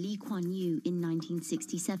Minister Lee Kuan Yew in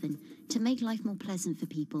 1967 to make life more pleasant for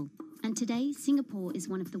people. And today, Singapore is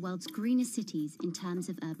one of the world's greenest cities in terms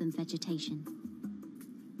of urban vegetation.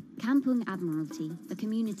 Kampung Admiralty, a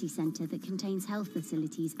community centre that contains health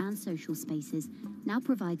facilities and social spaces, now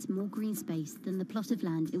provides more green space than the plot of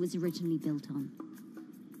land it was originally built on.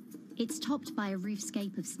 It's topped by a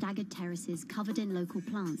roofscape of staggered terraces covered in local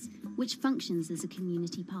plants, which functions as a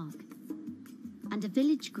community park, and a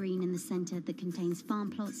village green in the centre that contains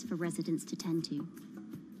farm plots for residents to tend to.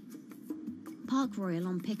 Park Royal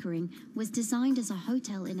on Pickering was designed as a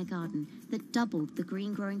hotel in a garden that doubled the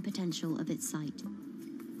green growing potential of its site.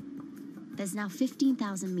 There's now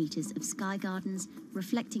 15,000 metres of sky gardens,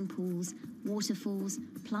 reflecting pools, waterfalls,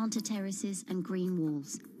 planter terraces and green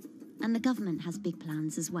walls. And the government has big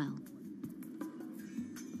plans as well.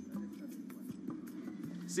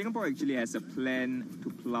 Singapore actually has a plan to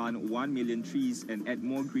plant 1 million trees and add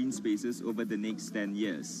more green spaces over the next 10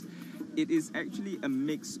 years. It is actually a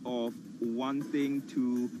mix of wanting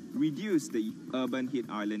to reduce the urban heat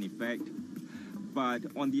island effect, but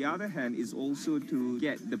on the other hand is also to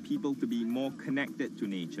get the people to be more connected to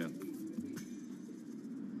nature.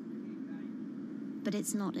 But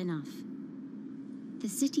it's not enough. The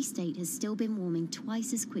city-state has still been warming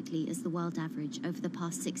twice as quickly as the world average over the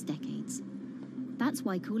past 6 decades. That's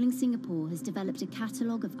why Cooling Singapore has developed a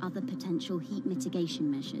catalogue of other potential heat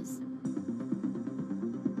mitigation measures.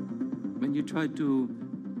 When you try to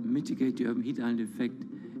mitigate the urban heat island effect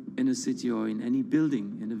in a city or in any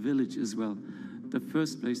building, in a village as well, the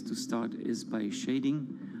first place to start is by shading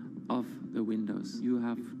of the windows. You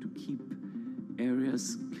have to keep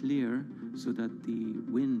areas clear so that the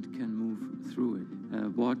wind can move through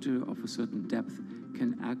it. Water of a certain depth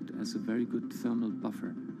can act as a very good thermal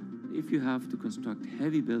buffer. If you have to construct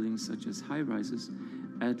heavy buildings such as high-rises,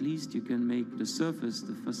 at least you can make the surface,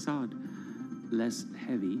 the facade, less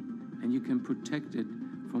heavy, and you can protect it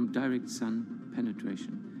from direct sun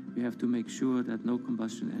penetration. We have to make sure that no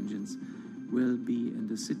combustion engines will be in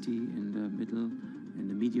the city in the middle, in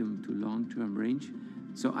the medium to long-term range.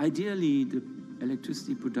 So ideally, the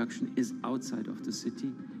electricity production is outside of the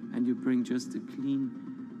city, and you bring just the clean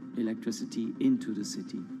electricity into the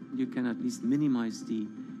city. You can at least minimize the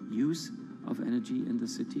use of energy in the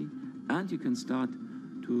city, and you can start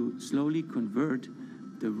to slowly convert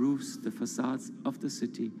the roofs, the facades of the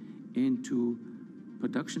city into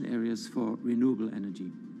production areas for renewable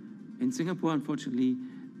energy. In Singapore, unfortunately,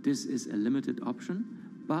 this is a limited option,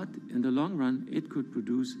 but in the long run, it could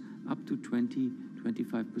produce up to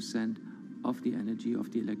 20-25% of the energy,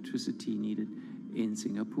 of the electricity needed in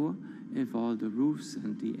Singapore, if all the roofs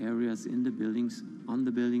and the areas in the buildings, on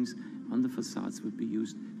the facades would be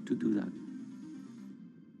used to do that.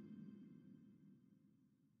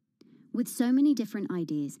 With so many different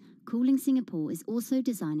ideas, Cooling Singapore is also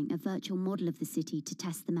designing a virtual model of the city to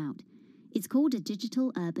test them out. It's called a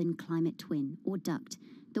Digital Urban Climate Twin, or DUCT,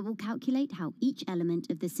 that will calculate how each element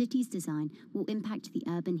of the city's design will impact the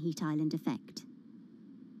urban heat island effect.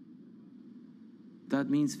 That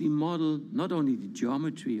means we model not only the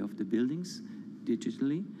geometry of the buildings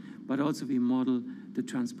digitally, but also we model the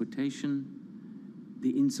transportation,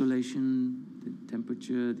 the insulation, the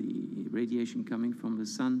temperature, the radiation coming from the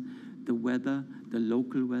sun, the weather, the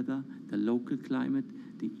local climate,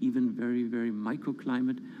 the even very, very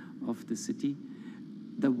microclimate of the city,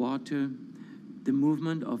 the water, the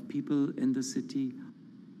movement of people in the city.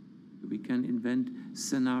 We can invent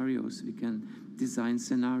scenarios, we can design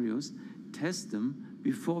scenarios, test them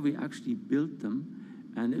before we actually build them,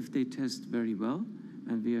 and if they test very well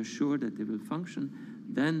and we are sure that they will function,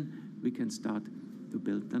 then we can start to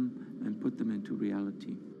build them and put them into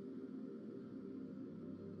reality.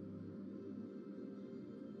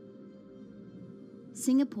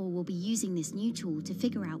 Singapore will be using this new tool to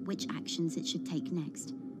figure out which actions it should take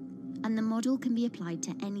next. And the model can be applied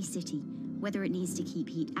to any city, whether it needs to keep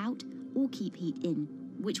heat out or keep heat in,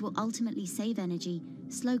 which will ultimately save energy,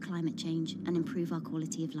 slow climate change, and improve our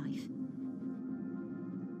quality of life.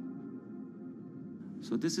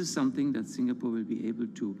 So this is something that Singapore will be able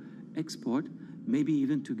to export, maybe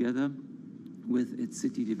even together with its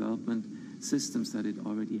city development systems that it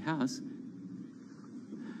already has.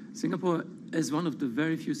 Singapore is one of the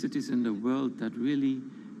very few cities in the world that really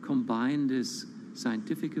combine this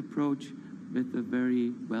scientific approach with a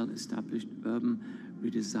very well-established urban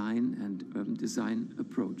redesign and urban design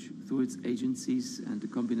approach. Through its agencies and the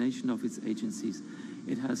combination of its agencies,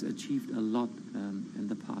 it has achieved a lot in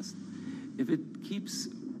the past. If it keeps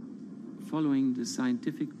following the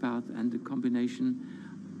scientific path and the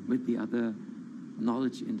combination with the other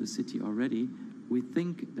knowledge in the city already, we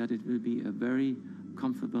think that it will be a very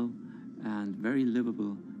comfortable and very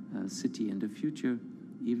livable city in the future,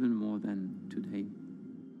 even more than today.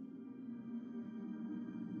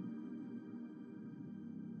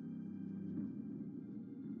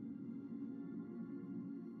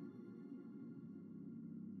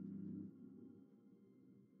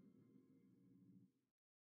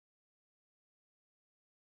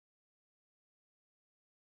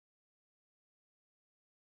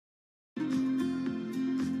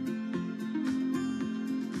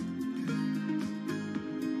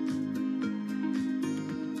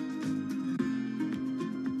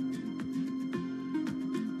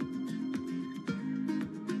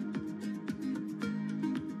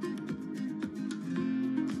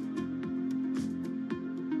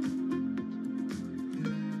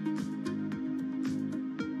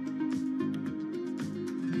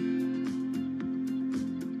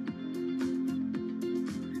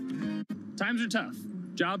 Times are tough.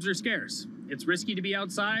 Jobs are scarce. It's risky to be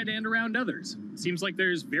outside and around others. Seems like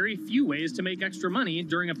there's very few ways to make extra money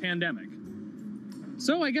during a pandemic.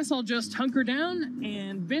 So I guess I'll just hunker down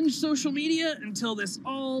and binge social media until this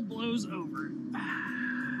all blows over.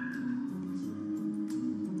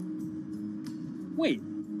 Wait,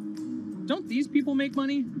 don't these people make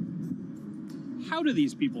money? How do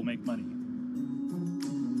these people make money?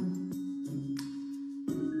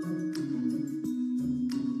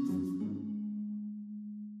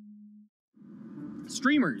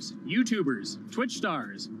 Streamers, YouTubers, Twitch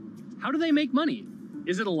stars. How do they make money?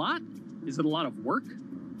 Is it a lot? Is it a lot of work?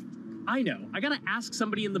 I know, I gotta ask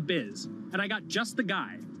somebody in the biz, and I got just the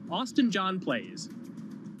guy. Austin John Plays.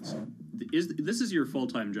 This is your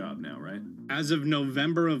full-time job now, right? As of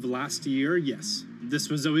November of last year, yes. This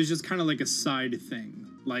was always just kind of like a side thing.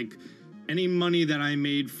 Like, any money that I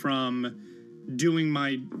made from doing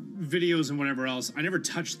my videos and whatever else, I never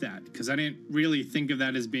touched that because I didn't really think of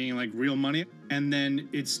that as being like real money. And then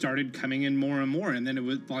it started coming in more and more. And then it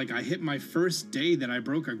was like I hit my first day that I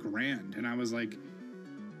broke $1,000 and I was like,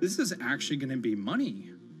 this is actually going to be money.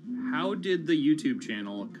 How did the YouTube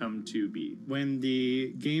channel come to be? When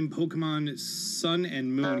the game Pokemon Sun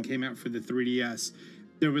and Moon came out for the 3DS,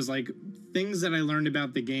 there was like things that I learned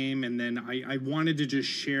about the game, and then I wanted to just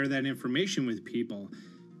share that information with people.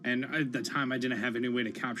 And at the time, I didn't have any way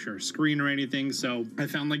to capture a screen or anything, so I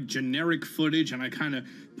found like generic footage, and I kind of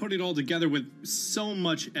put it all together with so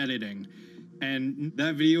much editing. And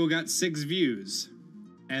that video got 6 views.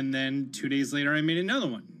 And then 2 days later, I made another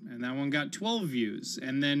one, and that one got 12 views.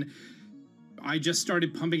 And then I just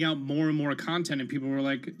started pumping out more and more content, and people were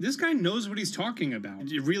like, this guy knows what he's talking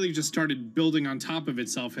about. It really just started building on top of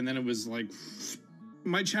itself, and then it was like,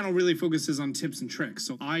 my channel really focuses on tips and tricks.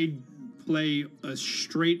 So I play a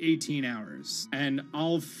straight 18 hours, and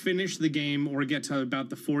I'll finish the game or get to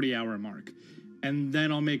about the 40-hour mark, and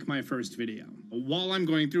then I'll make my first video. While I'm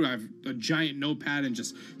going through, I have a giant notepad and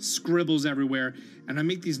just scribbles everywhere, and I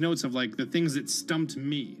make these notes of like the things that stumped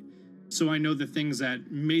me, so I know the things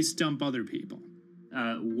that may stump other people.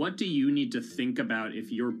 What do you need to think about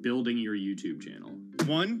if you're building your YouTube channel?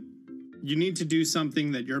 1, You need to do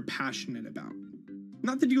something that you're passionate about.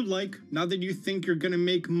 Not that you like, not that you think you're gonna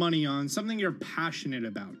make money on, something you're passionate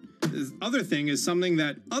about. The other thing is something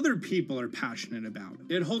that other people are passionate about.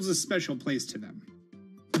 It holds a special place to them.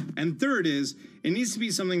 And third is, it needs to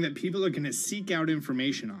be something that people are gonna seek out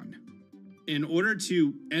information on. In order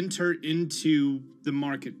to enter into the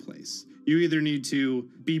marketplace, you either need to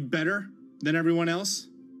be better than everyone else,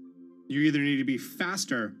 you either need to be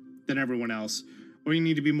faster than everyone else, or you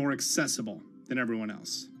need to be more accessible than everyone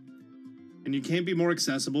else. And you can't be more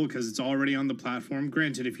accessible because it's already on the platform.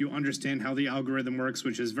 Granted, if you understand how the algorithm works,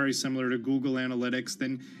 which is very similar to Google Analytics,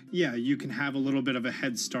 then yeah, you can have a little bit of a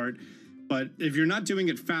head start. But if you're not doing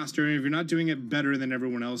it faster, and if you're not doing it better than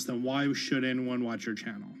everyone else, then why should anyone watch your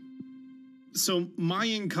channel? So my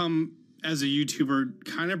income as a YouTuber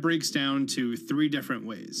kind of breaks down to 3 different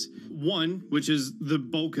ways. 1, which is the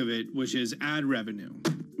bulk of it, which is ad revenue.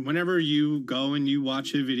 Whenever you go and you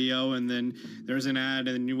watch a video and then there's an ad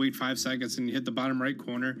and then you wait 5 seconds and you hit the bottom right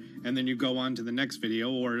corner and then you go on to the next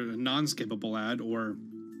video, or a non-skippable ad, or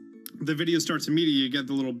the video starts immediately, you get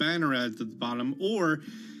the little banner ad at the bottom, or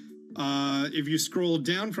if you scroll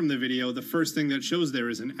down from the video, the first thing that shows there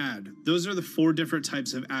is an ad. Those are the 4 different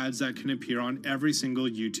types of ads that can appear on every single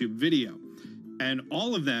YouTube video. And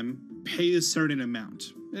all of them pay a certain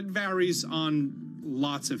amount. It varies on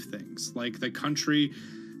lots of things, like the country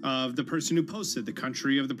of the person who posts it, the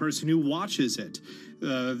country of the person who watches it,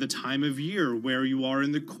 the time of year, where you are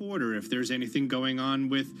in the quarter, if there's anything going on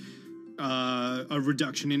with a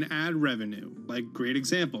reduction in ad revenue. Like, great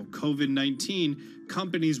example, COVID-19,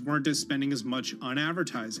 companies weren't spending as much on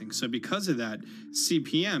advertising. So because of that,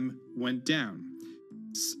 CPM went down.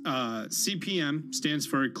 CPM stands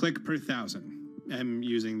for click per thousand. I'm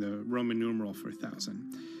using the Roman numeral for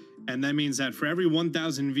 1,000. And that means that for every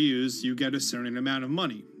 1,000 views, you get a certain amount of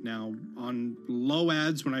money. Now, on low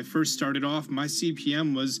ads, when I first started off, my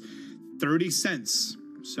CPM was 30 cents.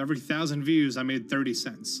 So every 1,000 views, I made 30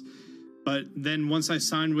 cents. But then once I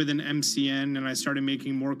signed with an MCN and I started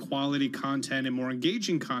making more quality content and more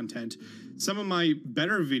engaging content, some of my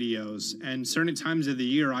better videos and certain times of the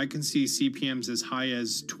year, I can see CPMs as high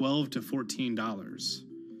as $12 to $14.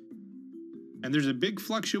 And there's a big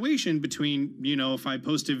fluctuation between, you know, if I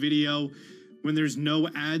post a video when there's no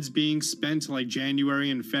ads being spent, like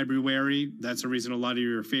January and February, that's the reason a lot of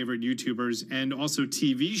your favorite YouTubers and also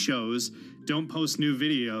TV shows don't post new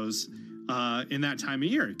videos in that time of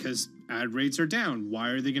year, because ad rates are down. Why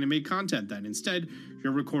are they going to make content then? Instead,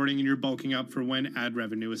 you're recording and you're bulking up for when ad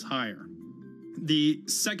revenue is higher. The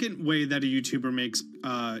second way that a YouTuber makes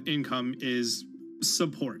income is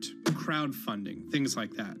support, crowdfunding, things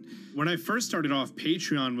like that. When I first started off,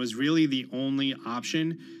 Patreon was really the only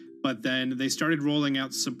option, but then they started rolling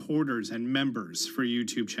out supporters and members for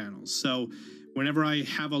YouTube channels. So whenever I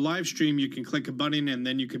have a live stream, you can click a button and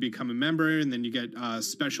then you can become a member, and then you get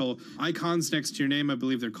special icons next to your name. I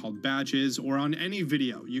believe they're called badges. Or on any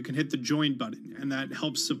video, you can hit the join button, and that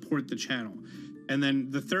helps support the channel. And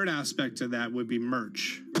then the third aspect of that would be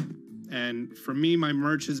merch. And for me, my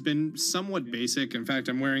merch has been somewhat basic. In fact,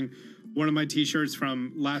 I'm wearing one of my t-shirts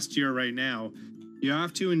from last year right now. You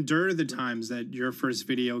have to endure the times that your first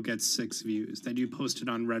video gets 6 views, that you posted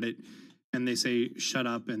on Reddit and they say, shut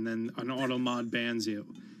up, and then an auto mod bans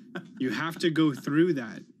you. You have to go through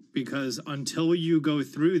that, because until you go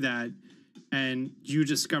through that and you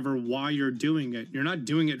discover why you're doing it, you're not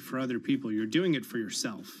doing it for other people, you're doing it for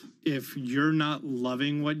yourself. If you're not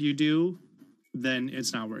loving what you do, then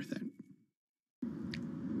it's not worth it.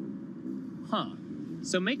 Huh.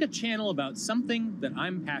 So make a channel about something that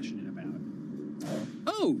I'm passionate about.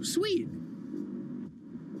 Oh, sweet.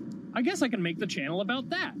 I guess I can make the channel about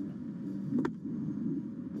that.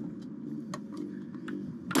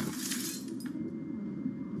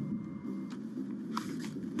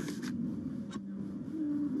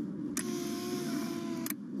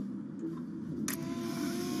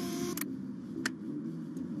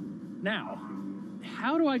 Now,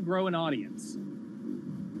 how do I grow an audience?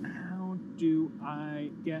 How do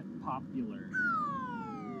I get popular?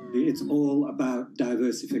 It's all about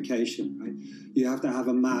diversification, right? You have to have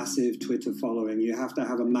a massive Twitter following. You have to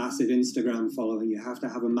have a massive Instagram following. You have to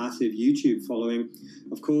have a massive YouTube following.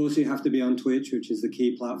 Of course, you have to be on Twitch, which is the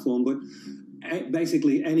key platform. But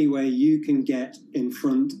basically, any way you can get in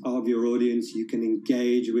front of your audience, you can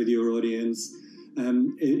engage with your audience,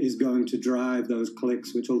 is going to drive those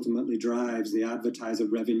clicks, which ultimately drives the advertiser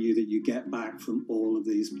revenue that you get back from all of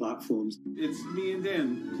these platforms. It's me and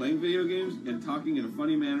Dan playing video games and talking in a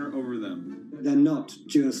funny manner over them. They're not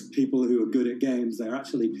just people who are good at games. They're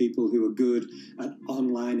actually people who are good at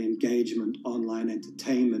online engagement, online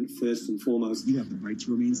entertainment, first and foremost. You have the right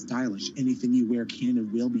to remain stylish. Anything you wear can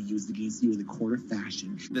and will be used against you in the court of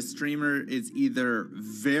fashion. The streamer is either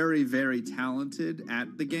very, very talented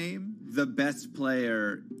at the game. The best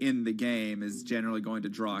player in the game is generally going to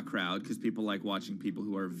draw a crowd because people like watching people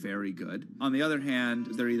who are very good. On the other hand,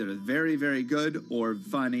 they're either very, very good or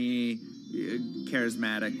funny,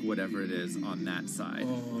 charismatic, whatever it is on that side.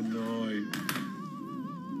 Oh, no.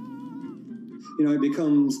 You know, it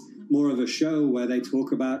becomes more of a show where they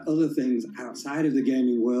talk about other things outside of the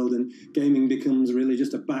gaming world, and gaming becomes really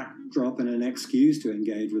just a backdrop and an excuse to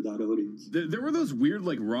engage with that audience. There were those weird,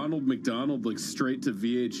 like, Ronald McDonald, like, straight to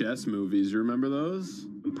VHS movies. You remember those?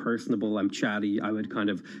 I'm personable, I'm chatty. I would kind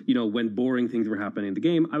of, you know, when boring things were happening in the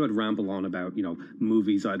game, I would ramble on about, you know,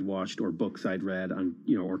 movies I'd watched or books I'd read and,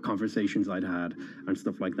 you know, or conversations I'd had and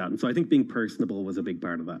stuff like that. And so I think being personable was a big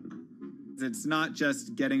part of that. It's not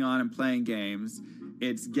just getting on and playing games.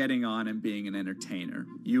 It's getting on and being an entertainer.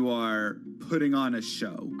 You are putting on a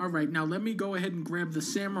show. All right, now let me go ahead and grab the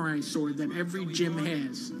samurai sword that every gym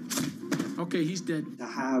has. Okay, he's dead. To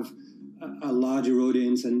have a larger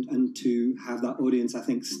audience and to have that audience, I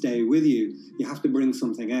think, stay with you, you have to bring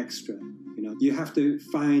something extra. You know, you have to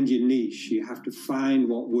find your niche. You have to find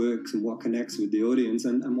what works and what connects with the audience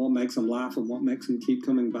and what makes them laugh and what makes them keep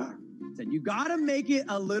coming back. You gotta make it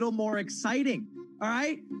a little more exciting, all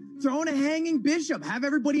right? Throw in a hanging bishop. Have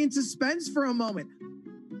everybody in suspense for a moment.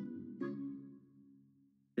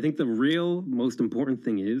 I think the real most important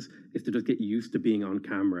thing is to just get used to being on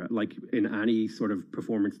camera. Like in any sort of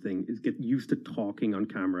performance thing, is get used to talking on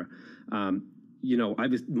camera. You know,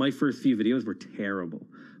 my first few videos were terrible,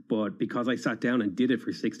 but because I sat down and did it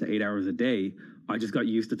for 6 to 8 hours a day, I just got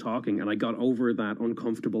used to talking and I got over that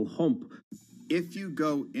uncomfortable hump. If you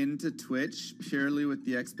go into Twitch purely with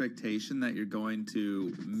the expectation that you're going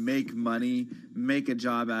to make money, make a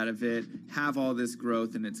job out of it, have all this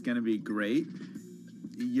growth, and it's going to be great,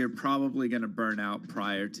 you're probably going to burn out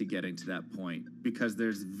prior to getting to that point because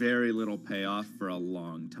there's very little payoff for a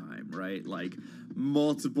long time, right? Like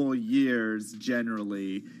multiple years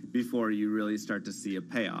generally before you really start to see a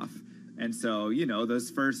payoff. And so, you know,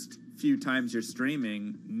 those first few times you're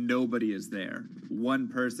streaming, nobody is there. One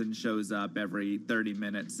person shows up every 30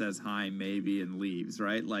 minutes, says hi, maybe, and leaves,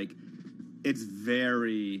 right? Like, it's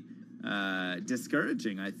very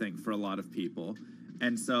discouraging, I think, for a lot of people.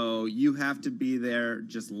 And so you have to be there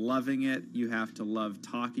just loving it. You have to love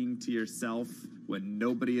talking to yourself when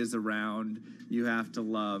nobody is around. You have to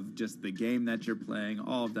love just the game that you're playing,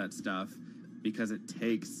 all of that stuff, because it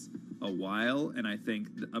takes a while. And I think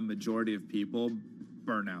a majority of people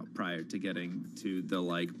burn out prior to getting to the,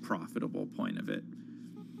 like, profitable point of it.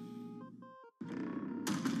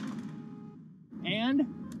 And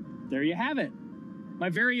there you have it. My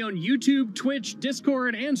very own YouTube, Twitch,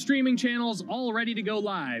 Discord, and streaming channels all ready to go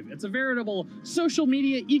live. It's a veritable social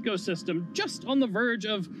media ecosystem just on the verge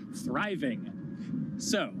of thriving.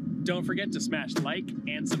 So, don't forget to smash like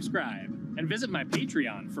and subscribe, and visit my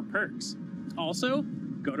Patreon for perks. Also,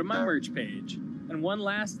 go to my merch page. And one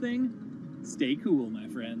last thing, stay cool, my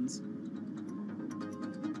friends.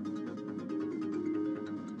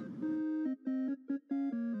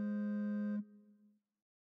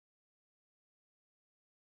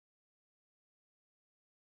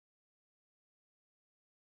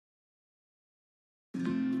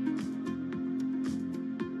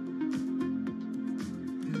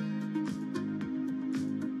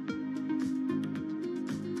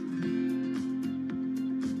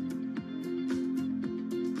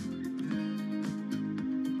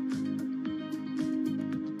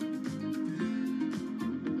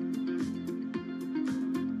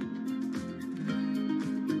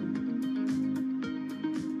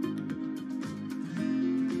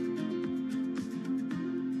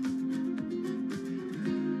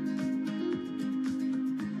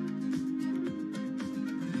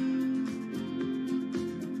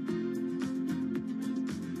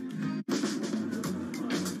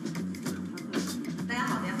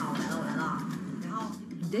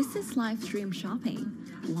 This is live stream shopping,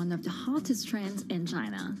 one of the hottest trends in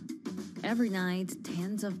China. Every night,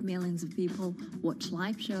 tens of millions of people watch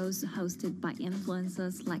live shows hosted by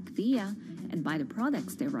influencers like Via and buy the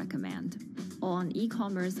products they recommend. All on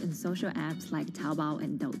e-commerce and social apps like Taobao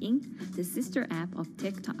and Douyin, the sister app of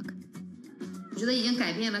TikTok. 我觉得已经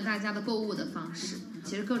改变了大家的购物的方式。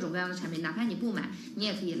其实各种各样的产品，哪怕你不买，你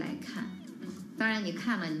也可以来看。当然，你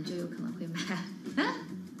看了，你就有可能会买。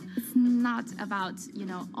It's not about,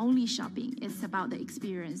 only shopping. It's about the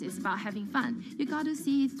experience. It's about having fun. You got to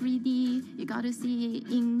see 3D. You got to see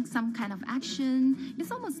in some kind of action.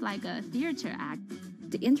 It's almost like a theater act.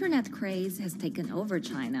 The internet craze has taken over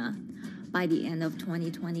China. By the end of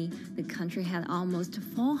 2020, the country had almost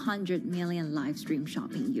 400 million live stream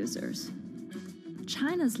shopping users.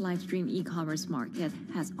 China's live stream e-commerce market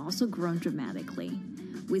has also grown dramatically,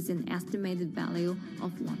 with an estimated value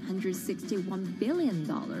of $161 billion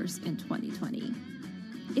in 2020.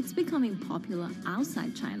 It's becoming popular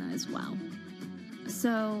outside China as well.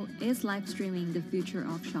 So, is live streaming the future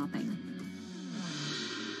of shopping?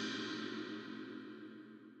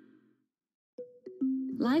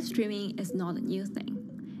 Live streaming is not a new thing.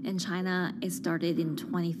 In China, it started in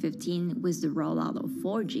 2015 with the rollout of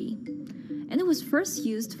 4G. And it was first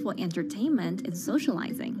used for entertainment and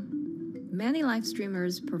socializing. Many live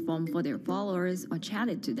streamers performed for their followers or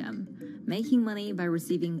chatted to them, making money by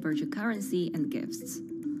receiving virtual currency and gifts.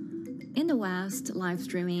 In the West, live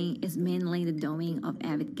streaming is mainly the domain of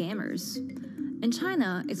avid gamers. In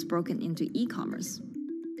China, it's broken into e-commerce.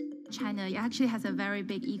 China actually has a very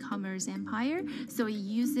big e-commerce empire, so it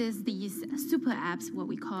uses these super apps, what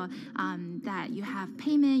we call that you have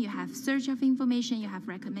payment, you have search of information, you have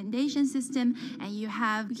recommendation system, and you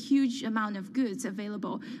have huge amount of goods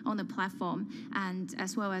available on the platform, and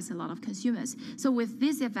as well as a lot of consumers. So with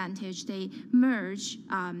this advantage, they merge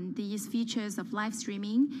these features of live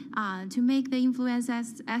streaming to make the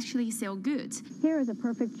influencers actually sell goods. Here is a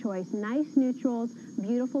perfect choice: nice neutrals,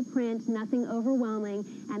 beautiful print, nothing overwhelming,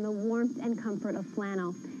 and the warmth and comfort of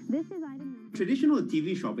flannel. This is item. Traditional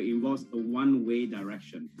TV shopping involves a one-way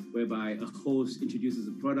direction, whereby a host introduces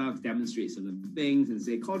a product, demonstrates certain things, and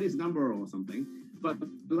say, call this number or something. But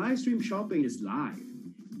live stream shopping is live.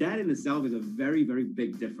 That in itself is a very, very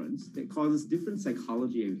big difference. It causes different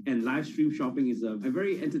psychology. And live stream shopping is a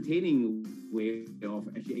very entertaining way of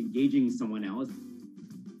actually engaging someone else.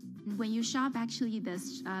 When you shop, actually,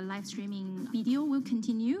 this live streaming video will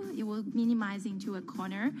continue. It will minimize into a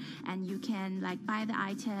corner, and you can buy the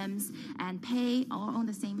items and pay all on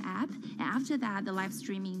the same app. And after that, the live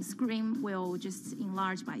streaming screen will just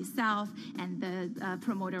enlarge by itself, and the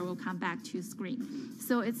promoter will come back to screen.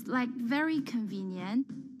 So it's very convenient.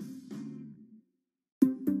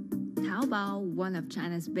 Taobao, one of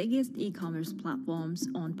China's biggest e-commerce platforms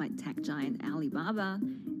owned by tech giant Alibaba,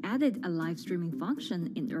 added a live streaming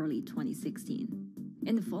function in early 2016.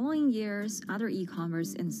 In the following years, other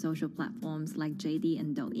e-commerce and social platforms like JD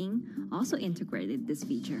and Douyin also integrated this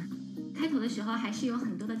feature. 开头的时候还是有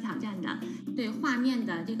很多的挑战的，对画面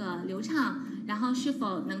的这个流畅，然后是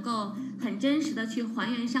否能够很真实的去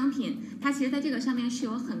还原商品，它其实在这个上面是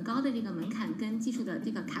有很高的这个门槛跟技术的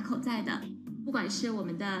这个卡口在的。不管是我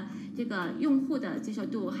们的这个用户的接受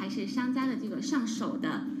度，还是商家的这个上手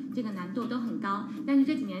的这个难度都很高，但是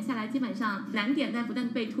这几年下来，基本上难点在不断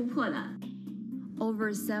被突破的。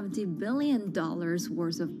Over $70 billion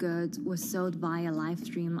worth of goods was sold via live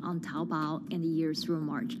stream on Taobao in the year through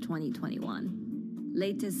March 2021.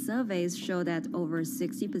 Latest surveys show that over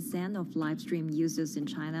 60% of live stream users in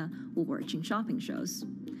China were watching shopping shows,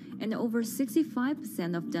 and over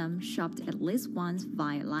 65% of them shopped at least once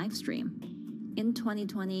via live stream. In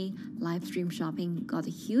 2020, live stream shopping got a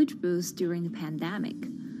huge boost during the pandemic,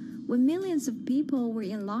 when millions of people were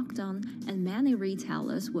in lockdown and many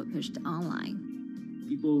retailers were pushed online.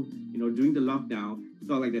 People, during the lockdown,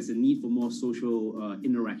 felt like there's a need for more social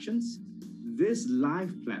interactions. This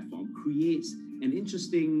live platform creates an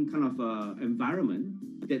interesting kind of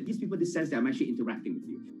environment that gives people the sense that I'm actually interacting with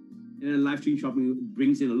you. And then live stream shopping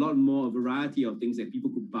brings in a lot more variety of things that people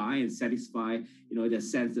could buy and satisfy,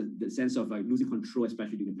 the sense of losing control,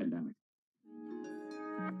 especially during the pandemic.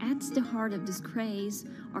 At the heart of this craze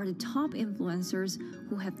are the top influencers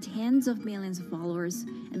who have tens of millions of followers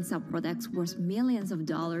and sell products worth millions of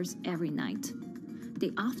dollars every night.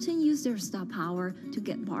 They often use their star power to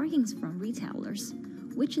get bargains from retailers,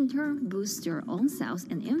 which in turn boosts their own sales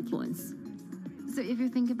and influence. So if you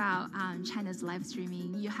think about China's live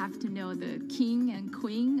streaming, you have to know the king and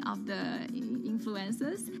queen of the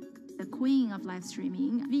influencers. The queen of live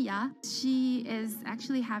streaming, Via, she is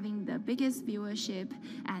actually having the biggest viewership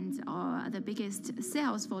and the biggest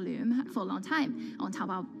sales volume for a long time on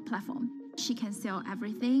Taobao platform. She can sell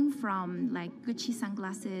everything from like Gucci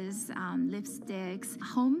sunglasses, lipsticks,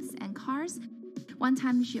 homes, and cars. One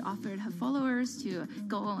time she offered her followers to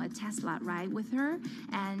go on a Tesla ride with her,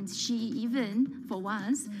 and she even, for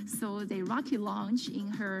once, sold a rocket launch in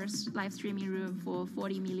her live streaming room for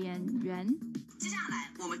 40 million yuan.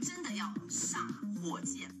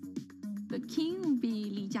 The king will be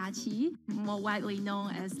Li Jiaqi, more widely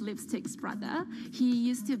known as Lipstick's brother. He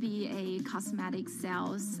used to be a cosmetic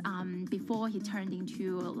sales before he turned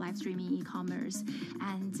into live streaming e-commerce,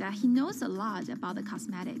 and he knows a lot about the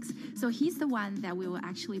cosmetics. So he's the one that will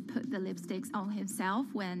actually put the lipsticks on himself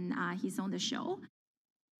when he's on the show.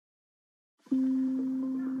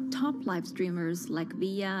 Top live streamers like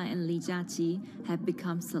Via and Li Jiaqi have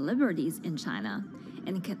become celebrities in China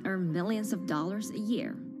and can earn millions of dollars a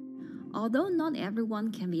year. Although not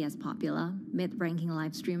everyone can be as popular, mid-ranking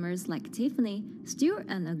live streamers like Tiffany still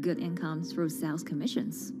earn a good income through sales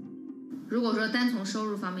commissions. 如果说单从收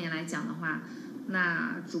入方面来讲的话，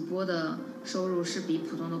那主播的收入是比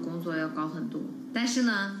普通的工作要高很多。但是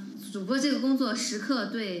呢，主播这个工作时刻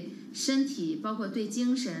对身体，包括对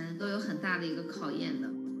精神都有很大的一个考验的。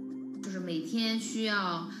就是每天需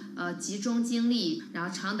要集中精力，然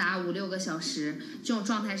后长达5-6个小时，这种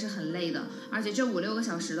状态是很累的。而且这5-6个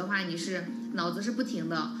小时的话，你是脑子是不停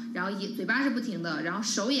的，然后嘴巴是不停的，然后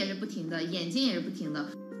手也是不停的，眼睛也是不停的。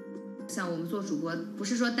像我们做主播，不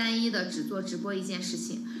是说单一的只做直播一件事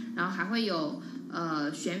情，然后还会有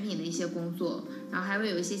选品的一些工作，然后还会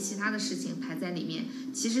有一些其他的事情排在里面，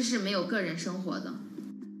其实是没有个人生活的。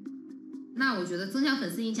那我觉得增强粉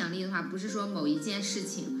丝影响力的话，不是说某一件事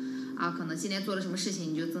情。可能今天做了什么事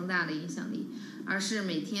情你就增大了影响力，而是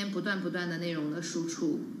每天不断的内容的输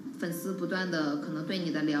出，粉丝不断的可能对你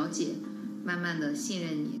的了解，慢慢的信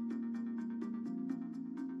任你。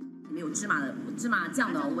里面有芝麻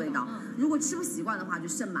酱的味道，如果吃不习惯的话就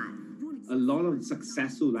慎买。A lot of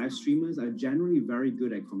successful live streamers are generally very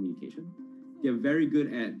good at communication. They're very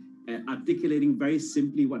good at articulating very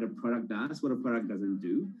simply what a product does, what a product doesn't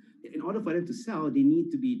do. In order for them to sell, they need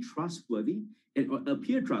to be trustworthy and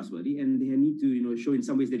appear trustworthy, and they need to, show in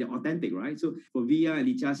some ways that they're authentic, right? So for Via and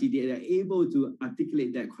Li Jiaqi, they are able to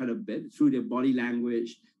articulate that quite a bit through their body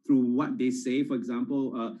language, through what they say. For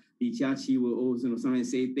example, Li Jiaqi will also sometimes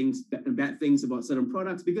say bad things about certain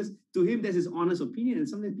products because to him that's his honest opinion, and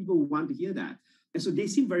sometimes people want to hear that. And so they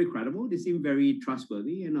seem very credible, they seem very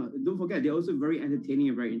trustworthy, and don't forget, they're also very entertaining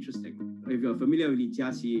and very interesting. If you're familiar with Li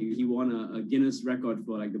Jiaqi, he won a Guinness record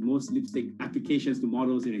for like the most lipstick applications to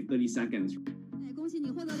models in like 30 seconds.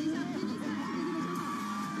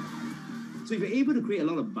 So if you're able to create a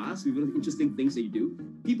lot of buzz with interesting things that you do,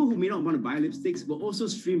 people who may not want to buy lipsticks will also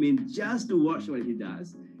stream in just to watch what he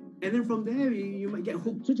does. And then from there, you might get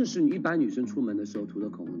hooked. 这就是你一般女生出门的时候涂的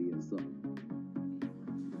口红的颜色。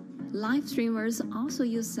Live streamers also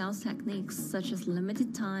use sales techniques such as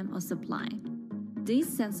limited time or supply. This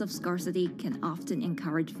sense of scarcity can often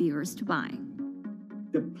encourage viewers to buy.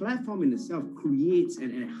 The platform in itself creates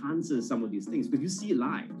and enhances some of these things because you see it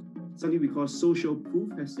live. Something we call social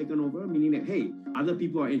proof has taken over, meaning that, hey, other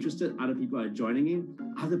people are interested, other people are joining in,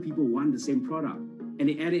 other people want the same product. And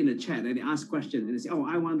they add it in the chat and they ask questions and they say, oh,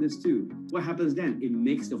 I want this too. What happens then? It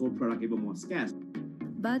makes the whole product even more scarce.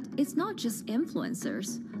 But it's not just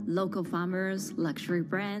influencers. Local farmers, luxury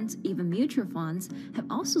brands, even mutual funds have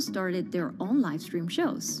also started their own live stream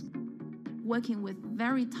shows. Working with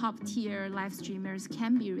very top-tier live streamers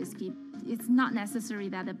can be risky. It's not necessary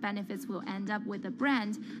that the benefits will end up with the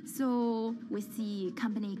brand. So we see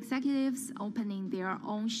company executives opening their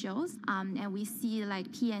own shows. And we see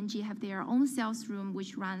like P&G have their own sales room,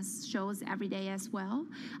 which runs shows every day as well.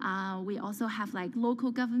 We also have like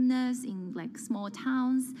local governors in like small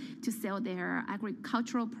towns to sell their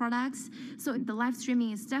agricultural products. So the live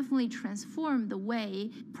streaming is definitely transformed the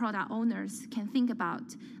way product owners can think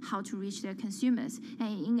about how to reach their consumers,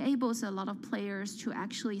 and it enables a lot of players to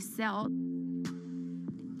actually sell.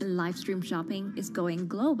 Live stream shopping is going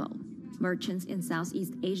global. Merchants in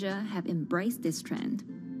Southeast Asia have embraced this trend.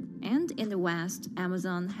 And in the West,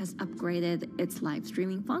 Amazon has upgraded its live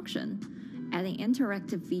streaming function, adding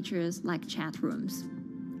interactive features like chat rooms.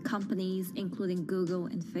 Companies, including Google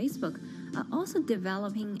and Facebook, are also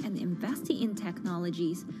developing and investing in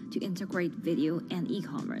technologies to integrate video and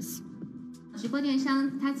e-commerce. 直播电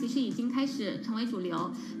商它其实已经开始成为主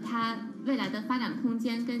流，它未来的发展空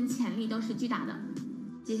间跟潜力都是巨大的。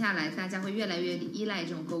接下来大家会越来越依赖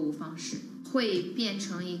这种购物方式，会变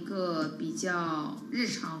成一个比较日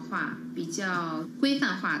常化、比较规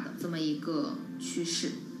范化的这么一个趋势。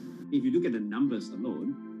If you look at the numbers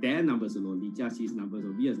alone, their numbers alone, Li Jiaqi's numbers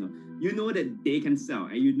or Via's numbers, you know that they can sell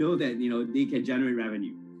and you know that they can generate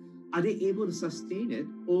revenue. Are they able to sustain it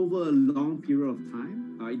over a long period of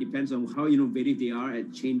time? It depends on how innovative they are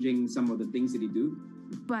at changing some of the things that they do.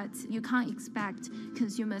 But you can't expect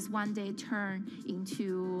consumers one day turn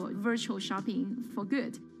into virtual shopping for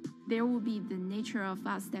good. There will be the nature of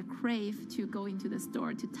us that crave to go into the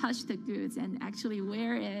store, to touch the goods and actually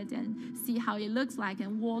wear it and see how it looks like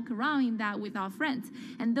and walk around in that with our friends.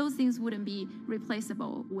 And those things wouldn't be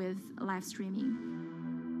replaceable with live streaming.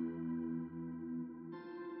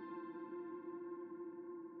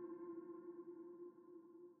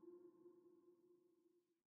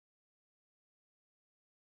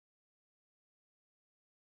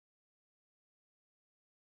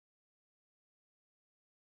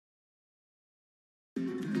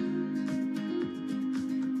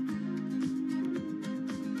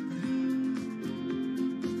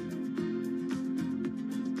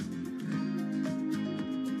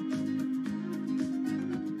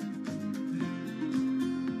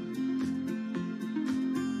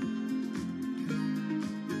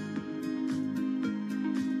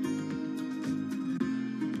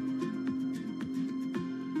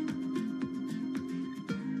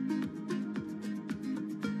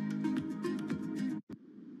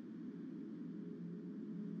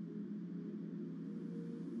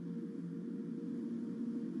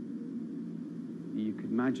 You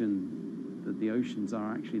could imagine that the oceans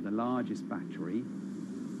are actually the largest battery.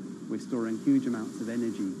 We're storing huge amounts of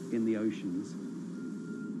energy in the oceans.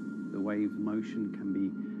 The wave motion can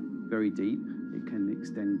be very deep. It can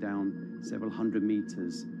extend down several hundred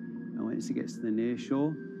meters. And once it gets to the near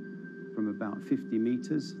shore, from about 50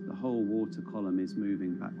 meters, the whole water column is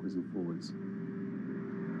moving backwards and forwards.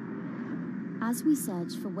 As we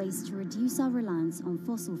search for ways to reduce our reliance on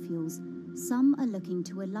fossil fuels, some are looking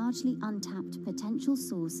to a largely untapped potential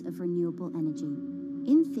source of renewable energy.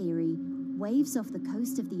 In theory, waves off the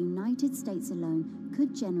coast of the United States alone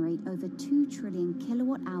could generate over 2 trillion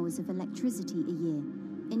kilowatt hours of electricity a year,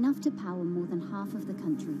 enough to power more than half of the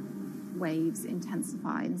country. Waves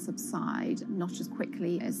intensify and subside not as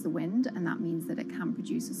quickly as the wind, and that means that it can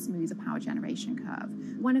produce a smoother power generation curve.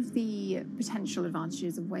 One of the potential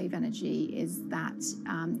advantages of wave energy is that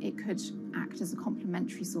it could act as a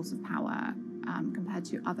complementary source of power compared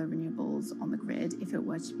to other renewables on the grid if it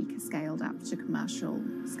were to be scaled up to commercial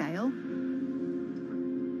scale.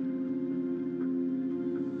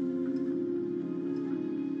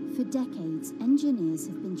 For decades, engineers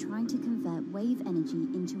have been trying to convert wave energy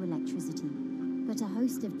into electricity, but a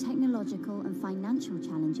host of technological and financial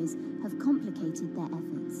challenges have complicated their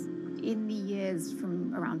efforts. In the years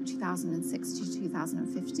from around 2006 to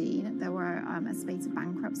 2015, there were a spate of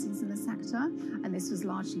bankruptcies in the sector, and this was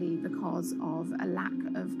largely because of a lack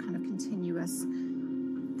of kind of continuous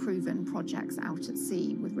proven projects out at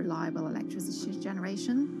sea with reliable electricity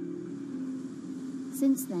generation.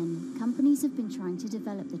 Since then, companies have been trying to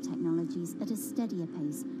develop the technologies at a steadier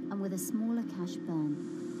pace and with a smaller cash burn.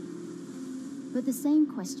 But the same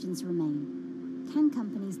questions remain. Can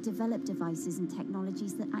companies develop devices and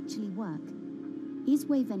technologies that actually work? Is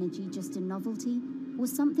wave energy just a novelty or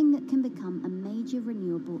something that can become a major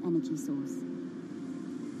renewable energy source?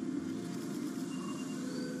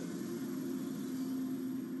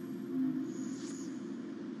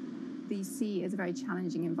 The sea is a very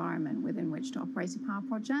challenging environment within which to operate a power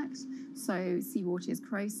project. So seawater is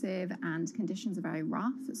corrosive and conditions are very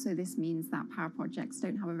rough. So this means that power projects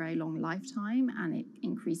don't have a very long lifetime, and it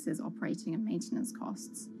increases operating and maintenance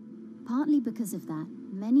costs. Partly because of that,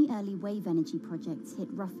 many early wave energy projects hit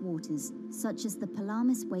rough waters, such as the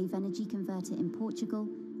Palamas Wave Energy Converter in Portugal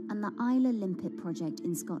and the Isla Limpet project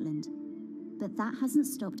in Scotland. But that hasn't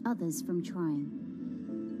stopped others from trying.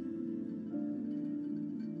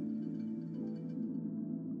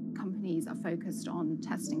 Companies are focused on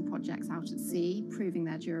testing projects out at sea, proving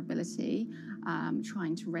their durability,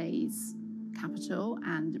 trying to raise capital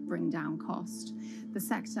and bring down cost. The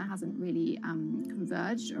sector hasn't really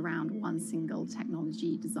converged around one single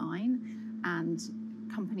technology design, and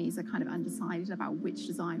companies are kind of undecided about which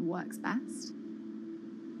design works best.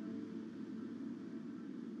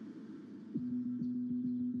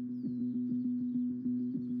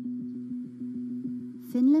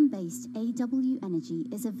 Finland-based AW Energy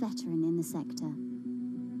is a veteran in the sector.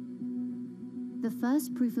 The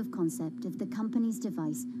first proof of concept of the company's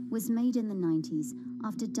device was made in the 90s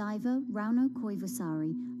after diver Rauno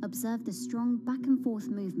Koivusari observed the strong back-and-forth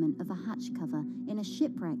movement of a hatch cover in a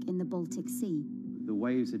shipwreck in the Baltic Sea. The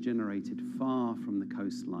waves are generated far from the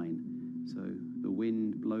coastline, so the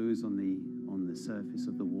wind blows on the surface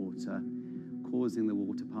of the water, causing the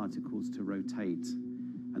water particles to rotate.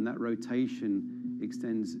 And that rotation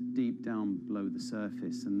extends deep down below the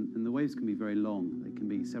surface, and the waves can be very long. They can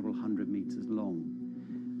be several hundred meters long.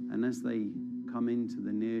 And as they come into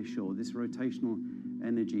the near shore, this rotational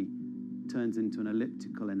energy turns into an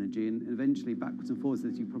elliptical energy, and eventually backwards and forwards,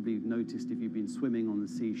 as you probably noticed if you've been swimming on the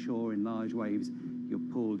seashore in large waves, you're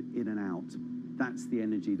pulled in and out. That's the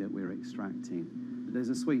energy that we're extracting. There's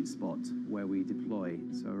a sweet spot where we deploy,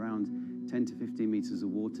 so around 10 to 15 meters of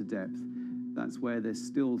water depth. That's where there's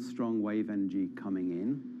still strong wave energy coming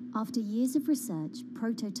in. After years of research,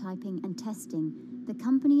 prototyping and testing, the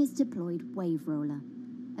company has deployed Wave Roller,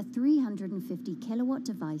 a 350 kilowatt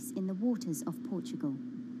device in the waters of Portugal.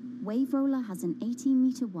 Wave Roller has an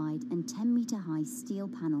 18-meter wide and 10-meter high steel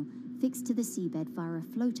panel fixed to the seabed via a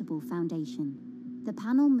floatable foundation. The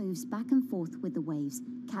panel moves back and forth with the waves,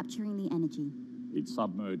 capturing the energy. It's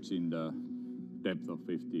submerged in the depth of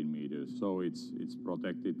 15 meters, so it's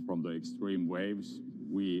protected from the extreme waves.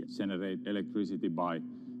 We generate electricity by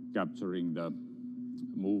capturing the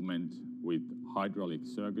movement with hydraulic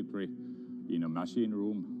circuitry in a machine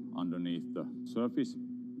room underneath the surface.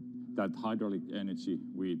 That hydraulic energy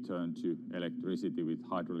we turn to electricity with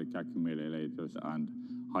hydraulic accumulators and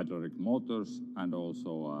hydraulic motors, and also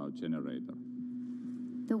a generator.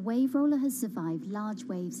 The Wave Roller has survived large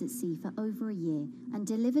waves at sea for over a year and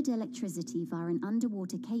delivered electricity via an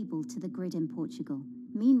underwater cable to the grid in Portugal.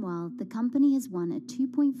 Meanwhile, the company has won a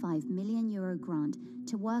 €2.5 million grant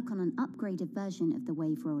to work on an upgraded version of the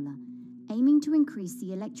Wave Roller, aiming to increase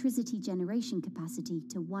the electricity generation capacity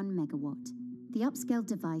to 1 megawatt. The upscaled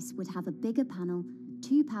device would have a bigger panel,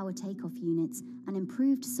 2 power takeoff units, and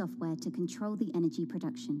improved software to control the energy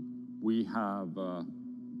production. We have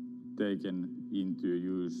taken into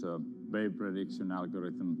use a wave prediction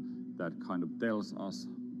algorithm that kind of tells us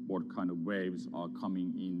what kind of waves are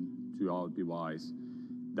coming into our device.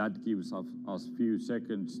 That gives us few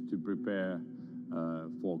seconds to prepare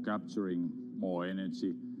for capturing more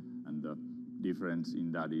energy, and the difference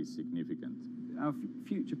in that is significant. Our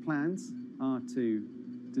future plans are to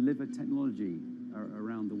deliver technology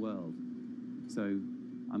around the world. So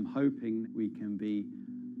I'm hoping we can be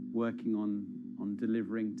working on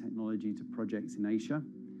delivering technology to projects in Asia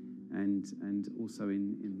and also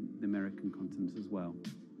in the American continent as well.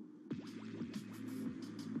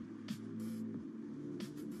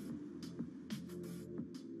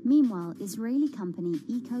 Meanwhile, Israeli company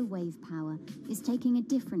Eco Wave Power is taking a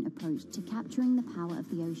different approach to capturing the power of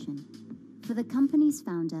the ocean. For the company's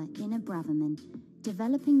founder, Inna Braverman,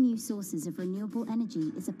 developing new sources of renewable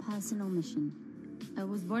energy is a personal mission. I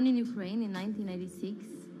was born in Ukraine in 1996,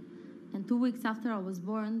 and 2 weeks after I was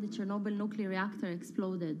born, the Chernobyl nuclear reactor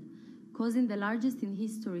exploded, causing the largest in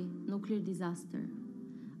history nuclear disaster.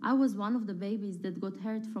 I was one of the babies that got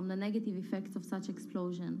hurt from the negative effects of such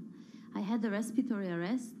explosion. I had a respiratory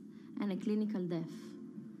arrest and a clinical death.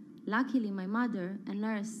 Luckily, my mother, a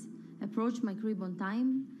nurse, approached my crib on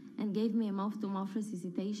time and gave me a mouth-to-mouth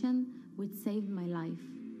resuscitation, which saved my life.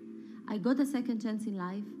 I got a second chance in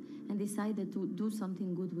life and decided to do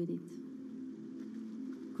something good with it.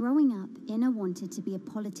 Growing up, Inna wanted to be a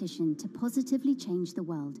politician to positively change the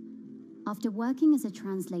world. After working as a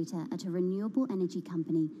translator at a renewable energy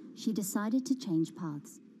company, she decided to change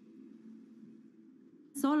paths.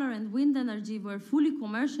 Solar and wind energy were fully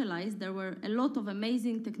commercialized. There were a lot of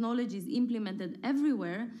amazing technologies implemented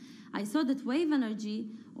everywhere. I saw that wave energy,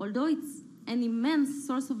 although it's an immense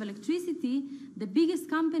source of electricity, the biggest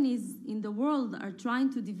companies in the world are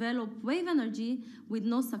trying to develop wave energy with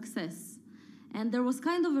no success. And there was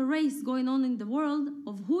kind of a race going on in the world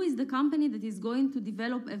of who is the company that is going to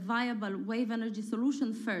develop a viable wave energy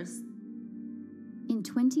solution first. In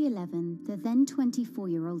 2011, the then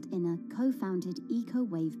 24-year-old Inna co-founded Eco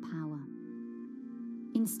Wave Power.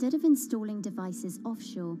 Instead of installing devices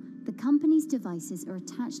offshore, the company's devices are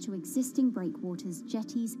attached to existing breakwaters,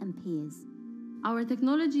 jetties, and piers. Our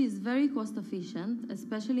technology is very cost efficient,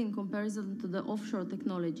 especially in comparison to the offshore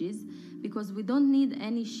technologies, because we don't need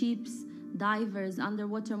any ships, divers,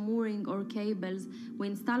 underwater mooring or cables. We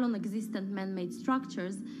install on existing man-made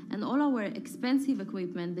structures, and all our expensive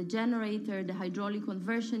equipment, the generator, the hydraulic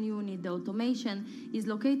conversion unit, the automation, is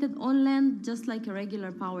located on land just like a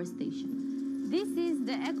regular power station. This is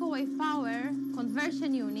the EcoWave Power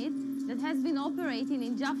conversion unit that has been operating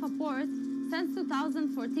in Jaffa Port since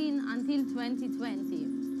 2014 until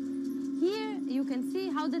 2020. Here you can see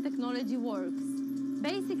how the technology works.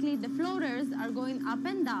 Basically, the floaters are going up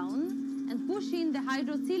and down and pushing the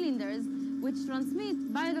hydro cylinders, which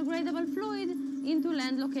transmit biodegradable fluid into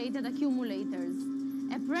land-located accumulators.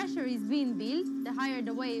 A pressure is being built. The higher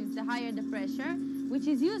the waves, the higher the pressure, which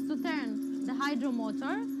is used to turn the hydro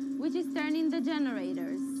motor, which is turning the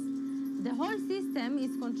generators. The whole system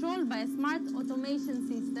is controlled by a smart automation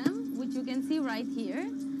system, which you can see right here.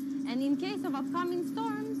 And in case of upcoming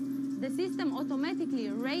storms, the system automatically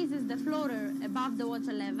raises the floater above the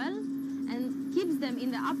water level and keeps them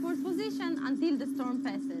in the upward position until the storm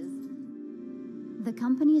passes. The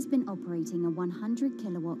company has been operating a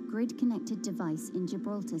 100-kilowatt grid-connected device in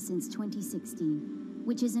Gibraltar since 2016,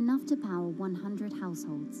 which is enough to power 100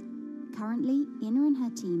 households. Currently, Ina and her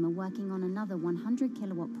team are working on another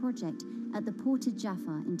 100-kilowatt project at the Port of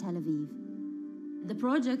Jaffa in Tel Aviv. The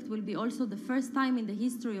project will be also the first time in the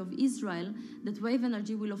history of Israel that wave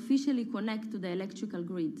energy will officially connect to the electrical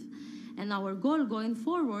grid. And our goal going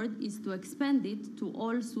forward is to expand it to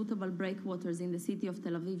all suitable breakwaters in the city of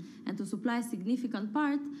Tel Aviv and to supply a significant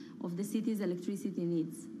part of the city's electricity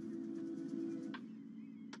needs.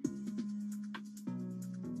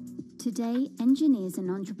 Today, engineers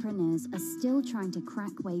and entrepreneurs are still trying to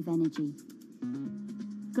crack wave energy.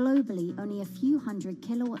 Globally, only a few hundred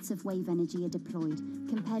kilowatts of wave energy are deployed,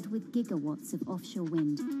 compared with gigawatts of offshore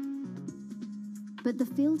wind. But the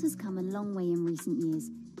field has come a long way in recent years,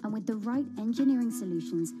 and with the right engineering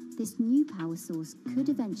solutions, this new power source could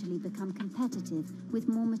eventually become competitive with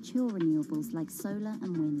more mature renewables like solar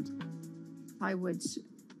and wind. I would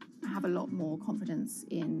have a lot more confidence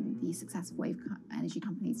in the successful wave energy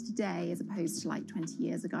companies today as opposed to like 20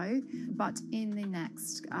 years ago. But in the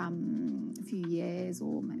next few years,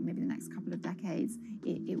 or maybe the next couple of decades,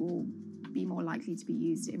 it will be more likely to be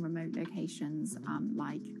used in remote locations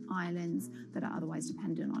like islands that are otherwise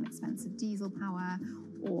dependent on expensive diesel power,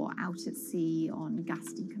 or out at sea on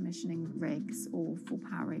gas decommissioning rigs, or for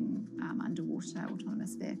powering underwater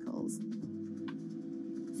autonomous vehicles.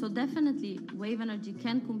 So definitely, wave energy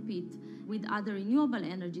can compete with other renewable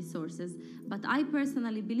energy sources, but I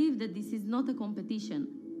personally believe that this is not a competition.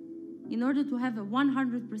 In order to have a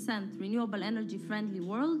 100% renewable energy friendly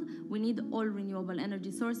world, we need all renewable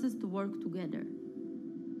energy sources to work together.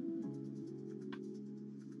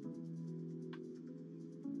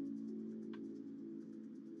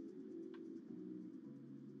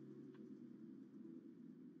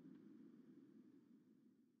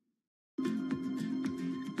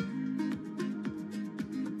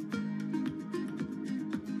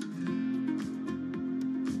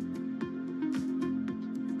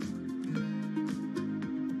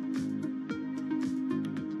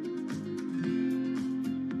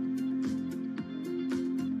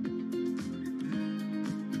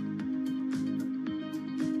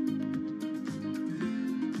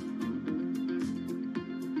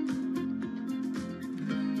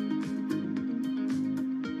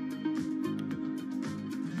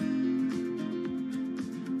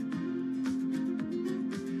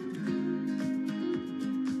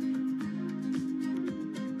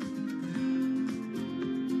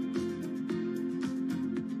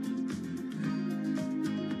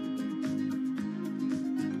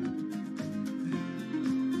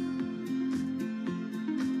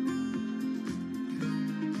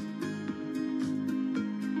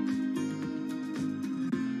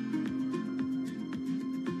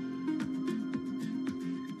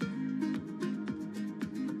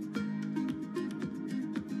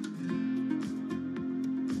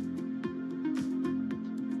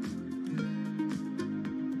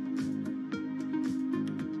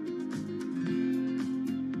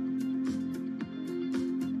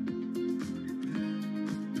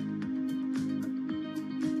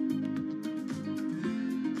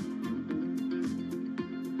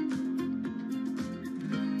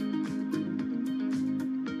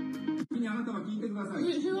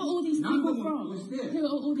 Who are all these people from? Who are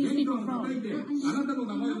all these people from?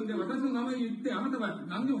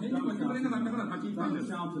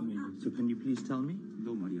 So can you please tell me?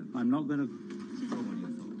 I'm not going to...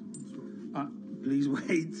 please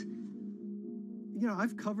wait. You know,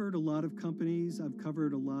 I've covered a lot of companies. I've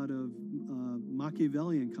covered a lot of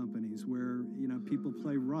Machiavellian companies where, you know, people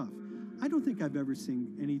play rough. I don't think I've ever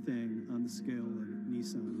seen anything on the scale of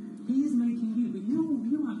Nissan. He is making you, but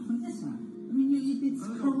you act from this side. I mean, it's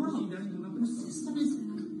corrupt. The system is...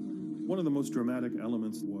 One of the most dramatic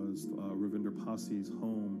elements was Ravinder Pasi's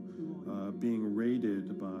home being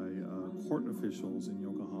raided by court officials in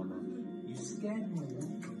Yokohama. You scared my wife.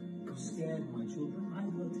 You scared my children. I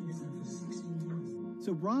worked in this for 16 years.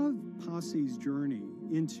 So Rav Pasi's journey,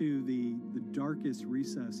 into the darkest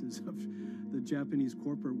recesses of the Japanese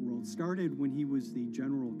corporate world started when he was the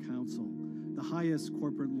general counsel, the highest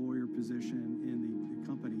corporate lawyer position in the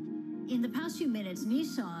company. In the past few minutes,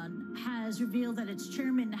 Nissan has revealed that its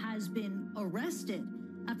chairman has been arrested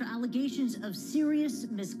after allegations of serious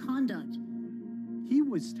misconduct. He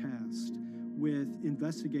was tasked with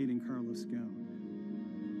investigating Carlos Ghosn.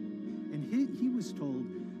 And he was told,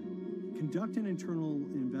 conduct an internal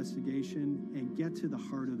investigation and get to the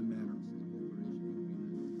heart of the matter.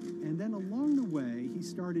 And then along the way, he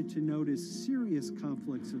started to notice serious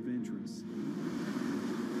conflicts of interest.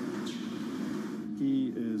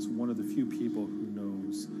 He is one of the few people who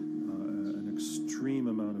knows an extreme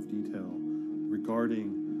amount of detail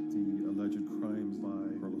regarding the alleged crimes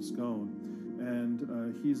by Carlos Ghosn.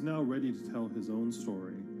 And he's now ready to tell his own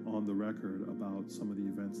story on the record about some of the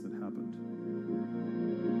events that happened.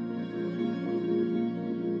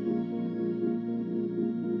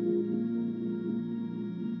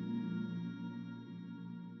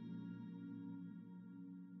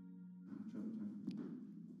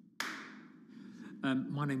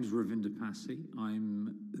 My name is Ravinder Passy.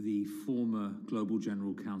 I'm the former Global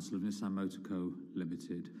General Counsel of Nissan Motor Co.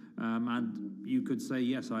 Limited. And you could say,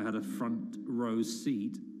 yes, I had a front row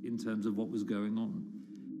seat in terms of what was going on.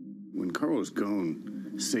 When Carlos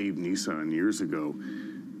Ghosn saved Nissan years ago,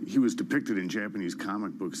 he was depicted in Japanese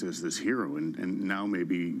comic books as this hero, and now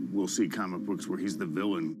maybe we'll see comic books where he's the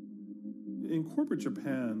villain. In corporate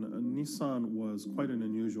Japan, Nissan was quite an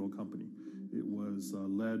unusual company. It was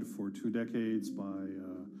led for 2 decades by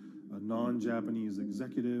a non-Japanese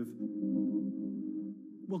executive.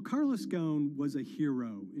 Well, Carlos Ghosn was a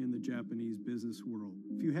hero in the Japanese business world.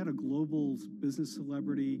 If you had a global business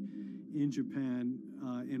celebrity in Japan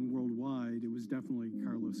and worldwide, it was definitely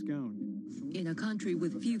Carlos Ghosn. In a country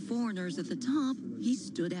with few foreigners at the top, he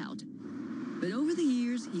stood out. But over the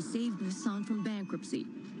years, he saved Nissan from bankruptcy,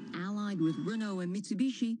 allied with Renault and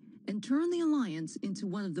Mitsubishi, and turned the alliance into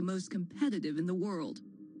one of the most competitive in the world.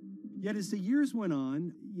 Yet as the years went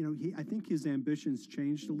on, I think his ambitions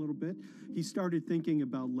changed a little bit. He started thinking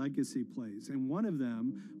about legacy plays, and one of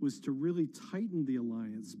them was to really tighten the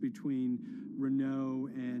alliance between Renault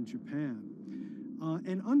and Japan.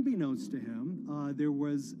 And unbeknownst to him, there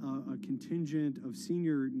was a contingent of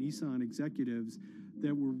senior Nissan executives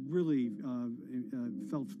that were really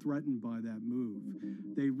felt threatened by that move.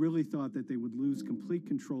 They really thought that they would lose complete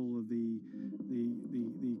control of the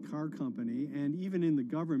car company, and even in the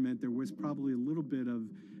government, there was probably a little bit of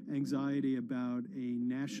anxiety about a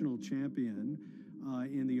national champion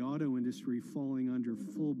in the auto industry falling under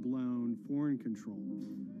full-blown foreign control.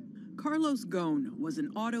 Carlos Ghosn was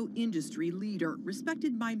an auto industry leader,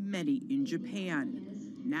 respected by many in Japan.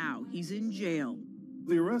 Now he's in jail.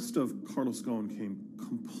 The arrest of Carlos Ghosn came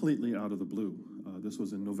completely out of the blue. This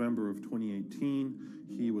was in November of 2018.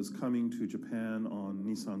 He was coming to Japan on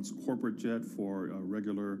Nissan's corporate jet for a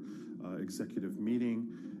regular executive meeting,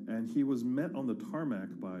 and he was met on the tarmac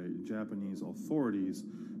by Japanese authorities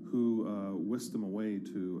who whisked him away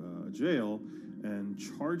to jail and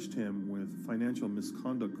charged him with financial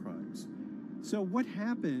misconduct crimes. So what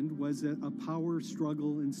happened was that a power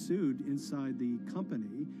struggle ensued inside the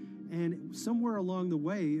company, and somewhere along the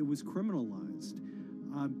way, it was criminalized.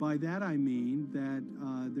 By that I mean that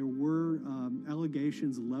there were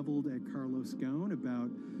allegations leveled at Carlos Ghosn about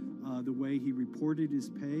the way he reported his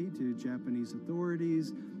pay to Japanese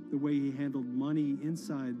authorities, the way he handled money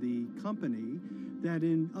inside the company, that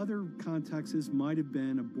in other contexts might have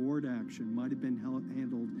been a board action, might have been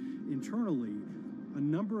handled internally. A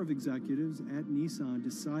number of executives at Nissan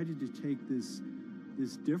decided to take this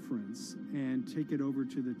difference and take it over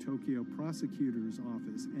to the Tokyo prosecutor's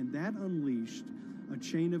office, and that unleashed a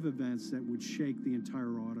chain of events that would shake the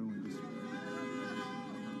entire auto industry.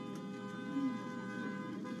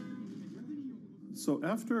 So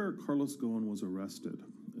after Carlos Ghosn was arrested,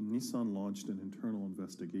 Nissan launched an internal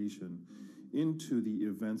investigation into the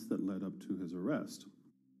events that led up to his arrest.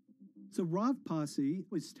 So Rav Passy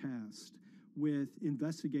was tasked with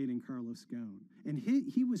investigating Carlos Ghosn, and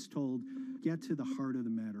he was told, get to the heart of the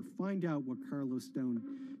matter, find out what Carlos Ghosn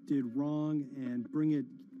did wrong and bring it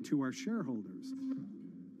to our shareholders.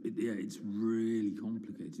 It's really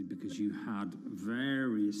complicated because you had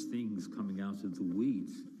various things coming out of the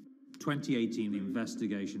weeds. 2018, the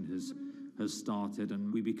investigation has started,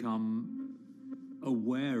 and we become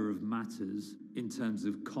aware of matters in terms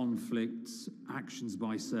of conflicts, actions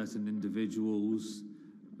by certain individuals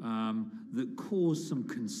that cause some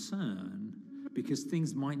concern because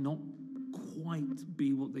things might not quite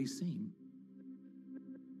be what they seem.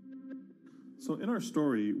 So in our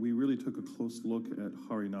story, we really took a close look at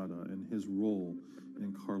Harinada and his role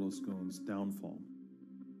in Carlos Ghosn's downfall.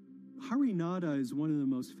 Hari Nada is one of the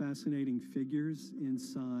most fascinating figures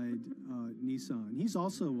inside Nissan. He's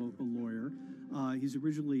also a lawyer. He's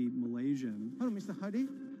originally Malaysian. Hello, Mr. Hari.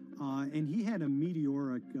 And he had a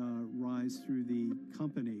meteoric rise through the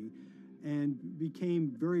company and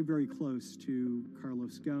became very, very close to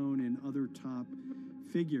Carlos Ghosn and other top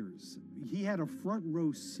figures. He had a front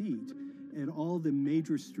row seat at all the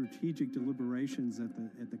major strategic deliberations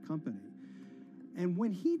at the company. And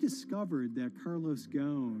when he discovered that Carlos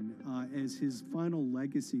Ghosn, as his final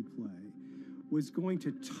legacy play, was going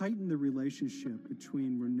to tighten the relationship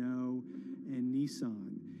between Renault and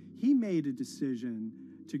Nissan, he made a decision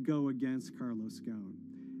to go against Carlos Ghosn.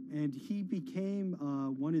 And he became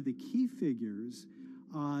one of the key figures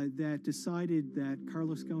that decided that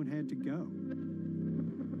Carlos Ghosn had to go.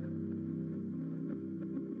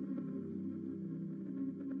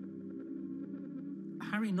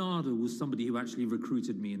 Hari Nada was somebody who actually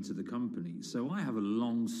recruited me into the company. So I have a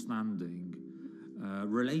long-standing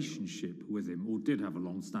relationship with him, or did have a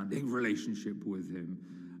long-standing relationship with him.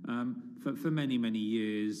 For many, many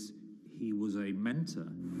years, he was a mentor.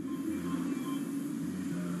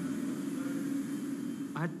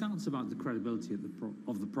 I had doubts about the credibility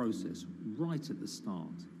of the process right at the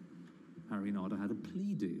start. Hari Nada had a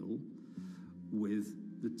plea deal with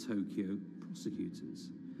the Tokyo prosecutors.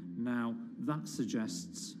 Now, that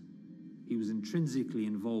suggests he was intrinsically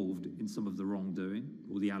involved in some of the wrongdoing,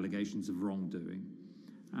 or the allegations of wrongdoing,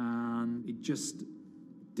 and it just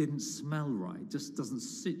didn't smell right, just doesn't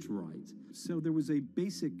sit right. So there was a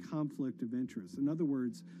basic conflict of interest. In other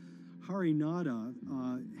words, Hari Nada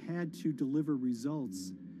had to deliver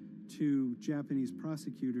results to Japanese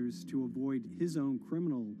prosecutors to avoid his own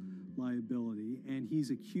criminal liability, and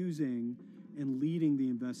he's accusing and leading the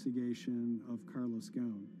investigation of Carlos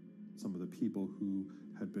Ghosn. Some of the people who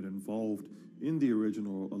had been involved in the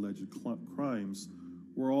original alleged crimes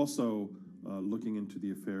were also looking into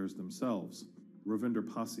the affairs themselves. Ravinder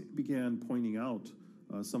Pasi began pointing out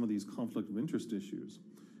some of these conflict of interest issues.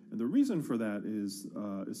 And the reason for that is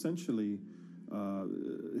essentially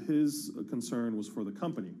his concern was for the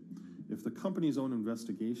company. If the company's own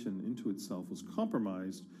investigation into itself was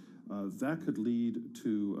compromised, that could lead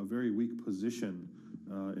to a very weak position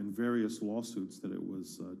in various lawsuits that it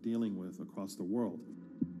was dealing with across the world.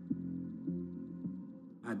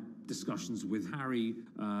 I had discussions with Hari,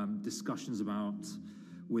 discussions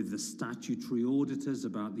with the statutory auditors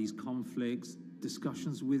about these conflicts,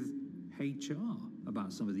 discussions with HR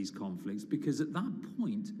about some of these conflicts, because at that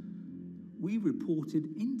point, we reported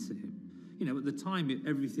into him. You know, at the time,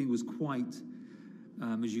 everything was quite,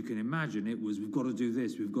 as you can imagine, it was, we've got to do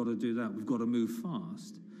this, we've got to do that, we've got to move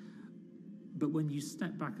fast. But when you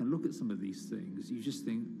step back and look at some of these things, you just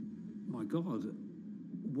think, my God,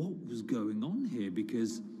 what was going on here?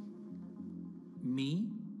 Because me,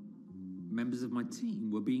 members of my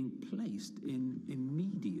team, were being placed in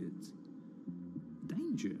immediate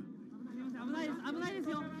danger.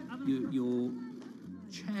 Your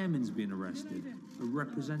chairman's been arrested, a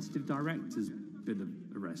representative director's been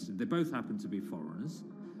arrested. They both happen to be foreigners.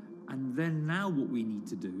 And then now what we need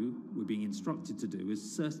to do, we're being instructed to do, is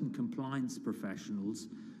certain compliance professionals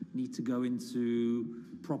need to go into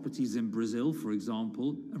properties in Brazil, for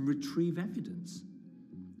example, and retrieve evidence.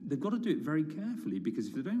 They've got to do it very carefully, because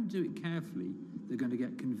if they don't do it carefully, they're going to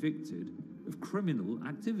get convicted of criminal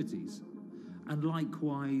activities. And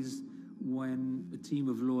likewise, when a team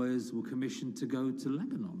of lawyers were commissioned to go to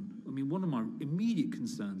Lebanon, I mean, one of my immediate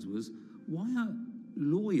concerns was, why are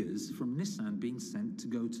lawyers from Nissan being sent to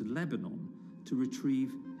go to Lebanon to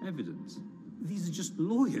retrieve evidence? These are just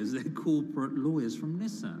lawyers, they're corporate lawyers from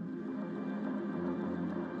Nissan.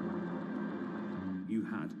 You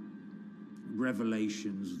had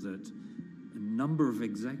revelations that a number of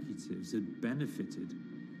executives had benefited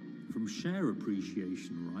from share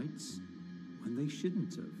appreciation rights when they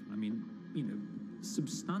shouldn't have. I mean, you know,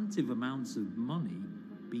 substantive amounts of money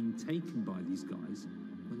being taken by these guys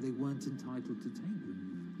when they weren't entitled to take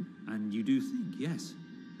them. And you do think, yes,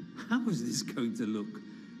 how is this going to look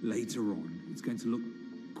later on? It's going to look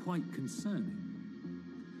quite concerning.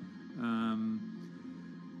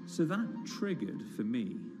 So that triggered, for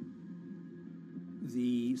me,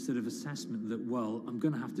 the sort of assessment that, well, I'm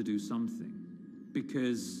going to have to do something,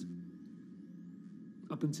 because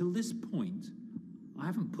up until this point, I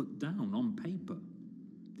haven't put down on paper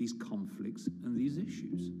these conflicts and these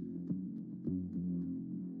issues.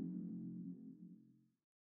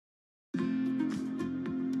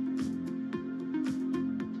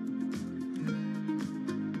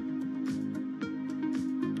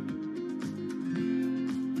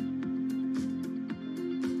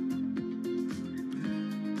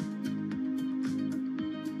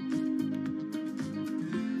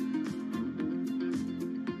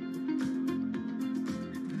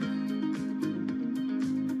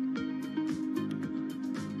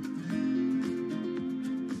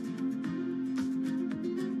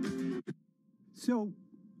 So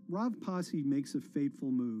Rav Pasi makes a fateful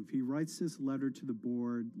move. He writes this letter to the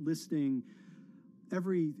board listing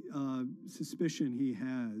every suspicion he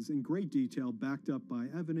has in great detail, backed up by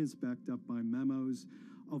evidence, backed up by memos,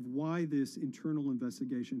 of why this internal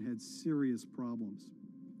investigation had serious problems.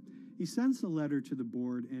 He sends the letter to the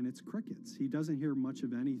board, and it's crickets. He doesn't hear much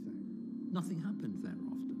of anything. Nothing happened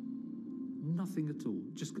thereafter. Nothing at all.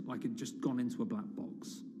 Just like it just gone into a black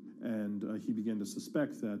box. And he began to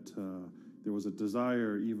suspect that there was a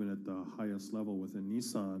desire, even at the highest level within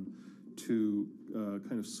Nissan, to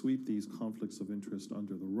kind of sweep these conflicts of interest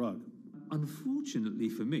under the rug. Unfortunately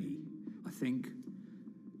for me, I think,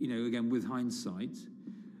 again, with hindsight,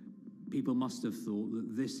 people must have thought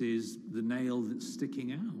that this is the nail that's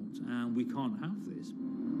sticking out, and we can't have this.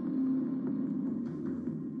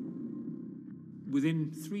 Within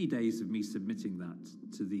 3 days of me submitting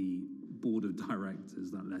that to the board of directors,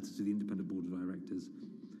 that letter to the independent board of directors,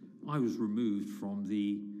 I was removed from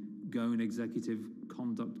the Ghosn Executive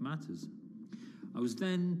Conduct Matters. I was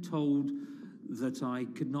then told that I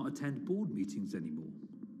could not attend board meetings anymore.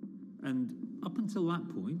 And up until that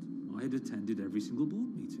point, I had attended every single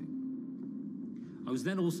board meeting. I was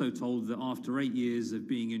then also told that after 8 years of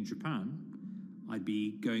being in Japan, I'd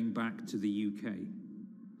be going back to the UK.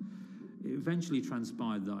 It eventually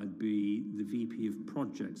transpired that I'd be the VP of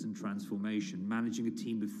Projects and Transformation, managing a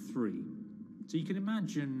team of 3. So you can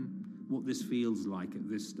imagine what this feels like at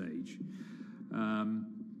this stage.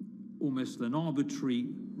 Almost an arbitrary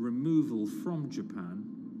removal from Japan,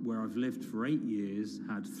 where I've lived for 8 years,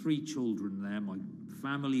 had 3 children there, my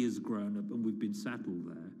family has grown up, and we've been settled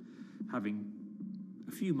there, having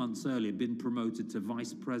a few months earlier been promoted to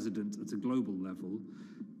vice president at a global level,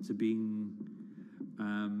 to being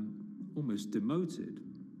almost demoted.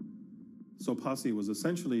 So Pasi was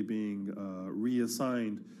essentially being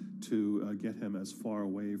reassigned to get him as far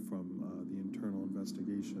away from the internal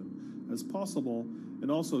investigation as possible,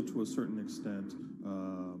 and also to a certain extent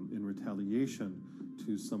in retaliation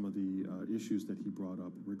to some of the issues that he brought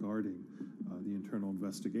up regarding the internal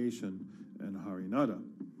investigation and Harinada.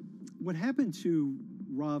 What happened to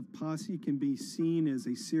Rav Pasi can be seen as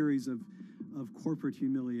a series of corporate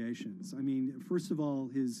humiliations. I mean, first of all,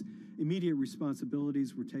 his immediate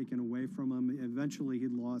responsibilities were taken away from him. Eventually, he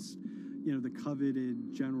lost, the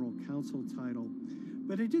coveted general counsel title.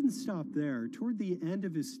 But it didn't stop there. Toward the end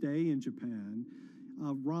of his stay in Japan,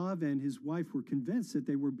 Rav and his wife were convinced that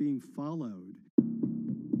they were being followed.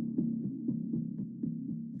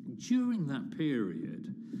 During that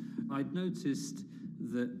period, I'd noticed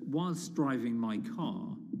that whilst driving my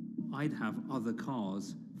car, I'd have other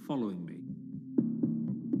cars following me.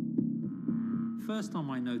 First time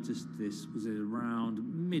I noticed this was around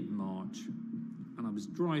mid-March, and I was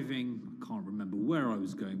driving, I can't remember where I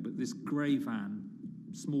was going, but this grey van,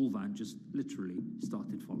 small van, just literally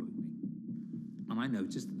started following me. And I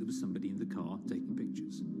noticed that there was somebody in the car taking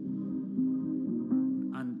pictures.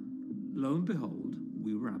 And lo and behold,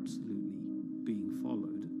 we were absolutely being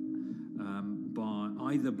followed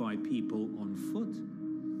either by people on foot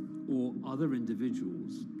or other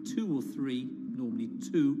individuals, 2 or 3, normally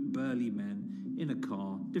 2 burly men in a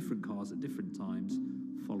car, different cars at different times,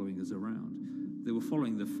 following us around. They were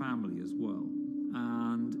following the family as well.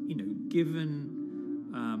 And, given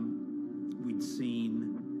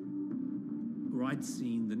I'd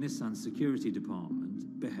seen the Nissan security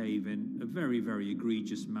department behave in a very, very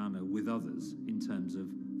egregious manner with others in terms of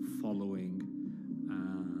following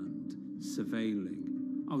and surveilling,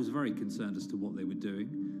 I was very concerned as to what they were doing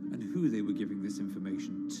and who they were giving this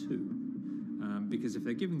information to. Because if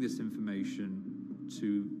they're giving this information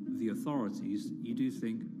to the authorities, you do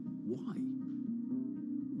think, why?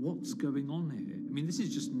 What's going on here? I mean, this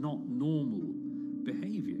is just not normal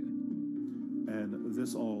behavior. And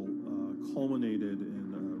this all culminated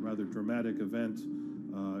in a rather dramatic event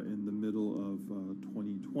in the middle of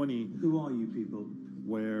 2020. Who are you people?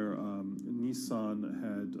 Where Nissan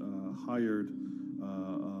had hired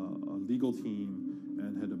a legal team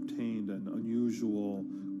and had obtained an unusual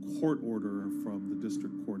court order from the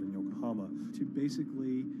district court in Yokohama to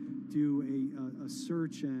basically do a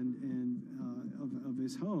search of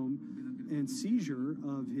his home and seizure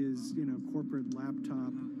of his corporate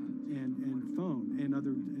laptop and phone and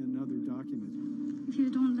other documents. If you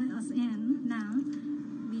don't let us in now,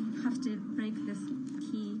 we have to break this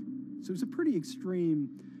key. So it's a pretty extreme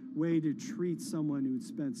way to treat someone who had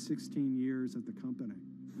spent 16 years at the company.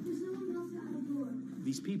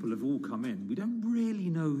 These people have all come in. We don't really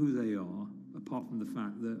know who they are, apart from the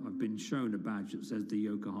fact that I've been shown a badge that says the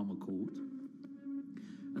Yokohama Court.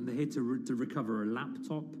 And they're here to recover a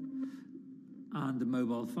laptop and a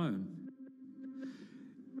mobile phone.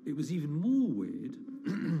 It was even more weird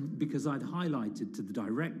because I'd highlighted to the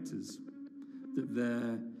directors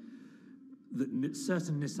that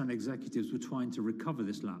certain Nissan executives were trying to recover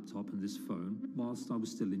this laptop and this phone whilst I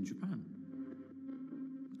was still in Japan.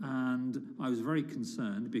 And I was very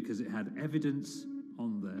concerned because it had evidence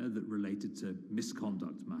on there that related to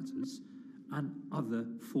misconduct matters and other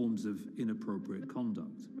forms of inappropriate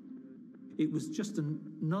conduct. It was just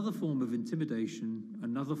another form of intimidation,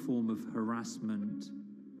 another form of harassment,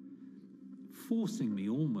 forcing me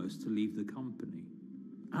almost to leave the company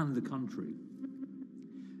and the country.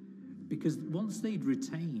 Because once they'd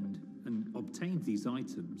retained and obtained these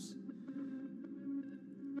items,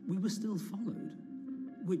 we were still followed,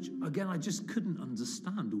 which, again, I just couldn't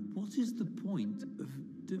understand. What is the point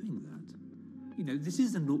of doing that? You know, this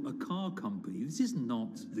isn't a car company. This is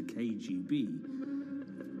not the KGB.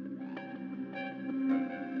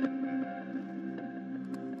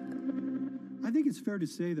 I think it's fair to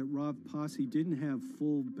say that Rob Posse didn't have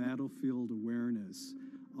full battlefield awareness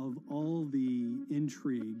of all the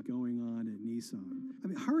intrigue going on at Nissan. I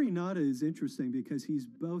mean, Hari Nada is interesting because he's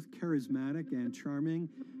both charismatic and charming,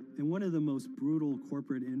 and one of the most brutal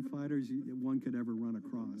corporate infighters one could ever run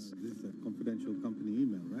across. This is a confidential company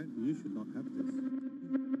email, right? You should not have this.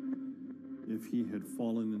 If he had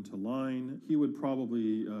fallen into line, he would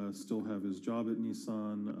probably still have his job at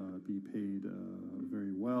Nissan, be paid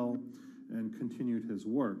very well, and continued his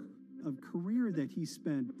work. A career that he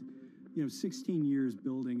spent 16 years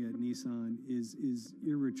building at Nissan is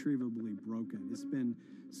irretrievably broken. It's been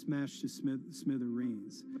smashed to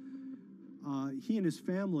smithereens. He and his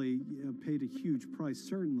family paid a huge price,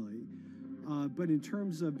 certainly. But in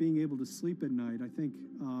terms of being able to sleep at night, I think,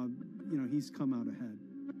 he's come out ahead.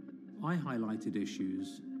 I highlighted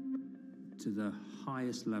issues to the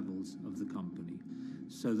highest levels of the company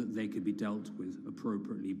so that they could be dealt with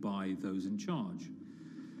appropriately by those in charge.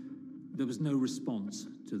 There was no response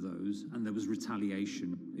to those, and there was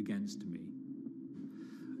retaliation against me.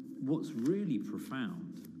 What's really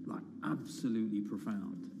profound, like absolutely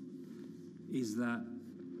profound, is that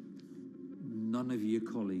none of your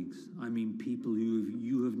colleagues, I mean people who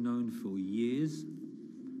you have known for years,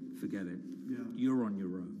 forget it. Yeah. You're on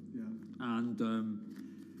your own. Yeah. And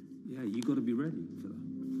you got to be ready for that.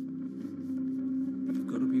 You've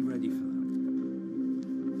got to be ready for that.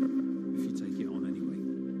 If you take it on anyway.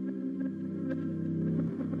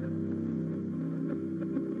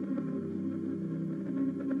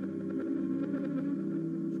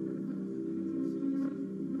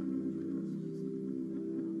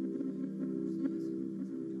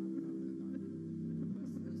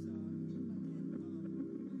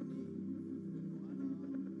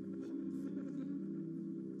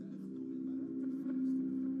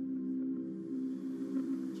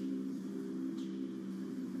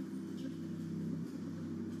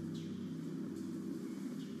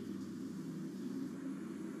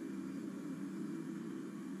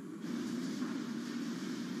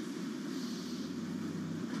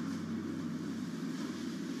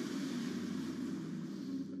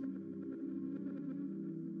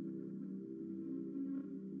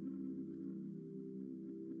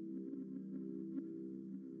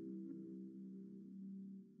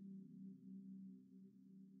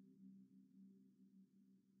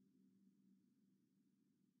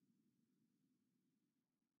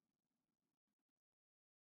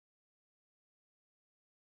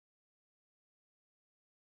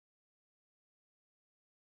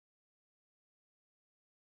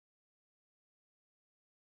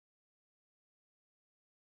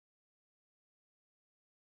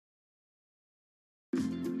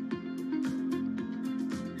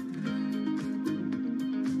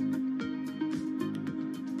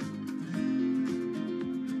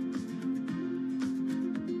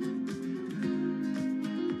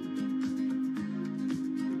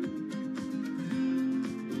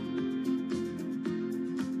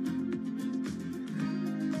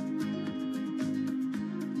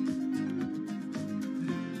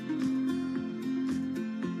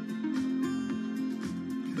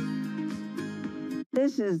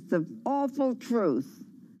 This is the awful truth.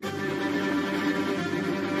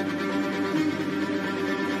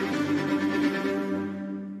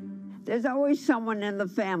 There's always someone in the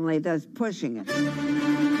family that's pushing it.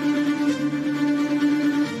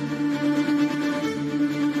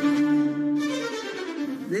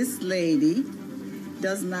 This lady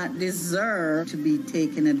does not deserve to be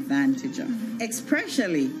taken advantage of,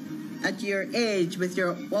 especially at your age with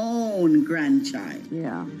your own grandchild.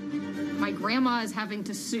 Yeah. My grandma is having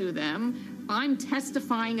to sue them I'm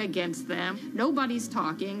testifying against them. Nobody's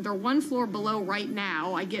talking. They're one floor below right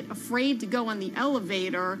now. I get afraid to go on the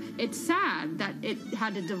elevator. It's sad that it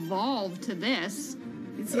had to devolve to this.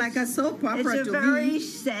 It's like a soap opera It's a to very me.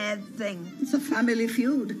 sad thing. It's a family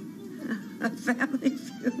feud. A family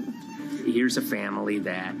feud. Here's a family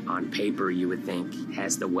that, on paper, you would think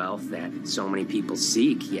has the wealth that so many people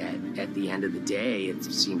seek, yet at the end of the day, it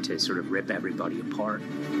seemed to sort of rip everybody apart.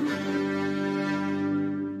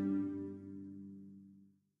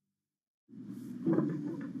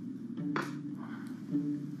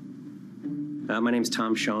 My name's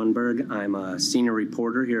Tom Schoenberg. I'm a senior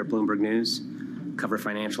reporter here at Bloomberg News, cover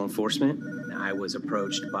financial enforcement. I was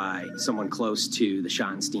approached by someone close to the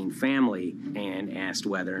Schottenstein family and asked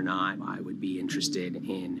whether or not I would be interested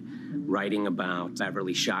in writing about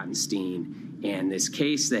Beverly Schottenstein and this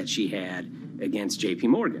case that she had against J.P.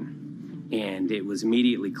 Morgan. And it was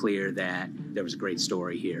immediately clear that there was a great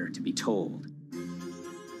story here to be told.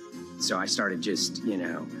 So I started just,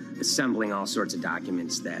 assembling all sorts of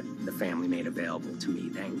documents that the family made available to me.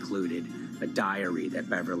 That included a diary that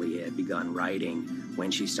Beverly had begun writing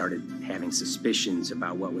when she started having suspicions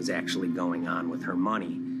about what was actually going on with her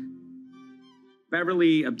money.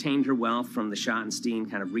 Beverly obtained her wealth from the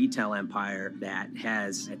Schottenstein kind of retail empire that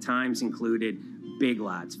has at times included Big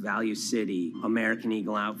Lots, Value City, American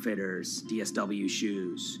Eagle Outfitters, DSW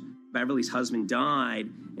Shoes. Beverly's husband died,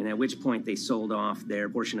 and at which point they sold off their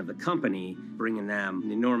portion of the company, bringing them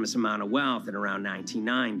an enormous amount of wealth at around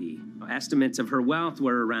 1990. Estimates of her wealth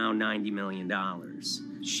were around $90 million.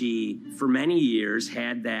 She, for many years,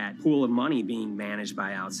 had that pool of money being managed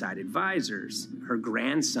by outside advisors. Her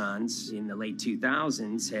grandsons in the late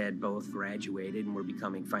 2000s had both graduated and were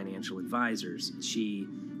becoming financial advisors. She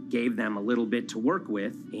gave them a little bit to work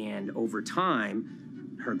with, and over time,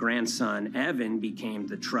 her grandson, Evan, became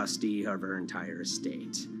the trustee of her entire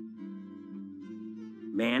estate.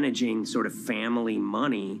 Managing sort of family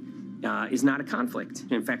money is not a conflict.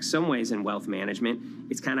 In fact, some ways in wealth management,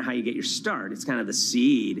 it's kind of how you get your start. It's kind of the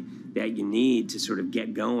seed that you need to sort of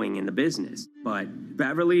get going in the business. But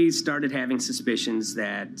Beverly started having suspicions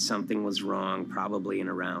that something was wrong probably in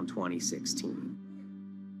around 2016.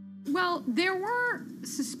 Well, there were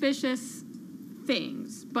suspicious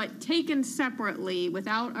things, but taken separately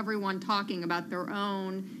without everyone talking about their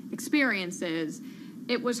own experiences,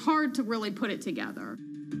 it was hard to really put it together.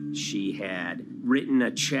 She had written a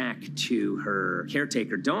check to her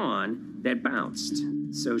caretaker, Dawn, that bounced.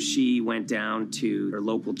 So she went down to her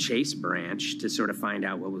local Chase branch to sort of find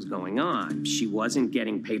out what was going on. She wasn't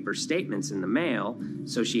getting paper statements in the mail,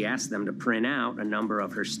 so she asked them to print out a number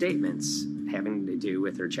of her statements having to do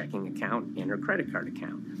with her checking account and her credit card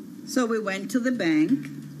account. So we went to the bank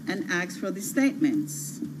and asked for the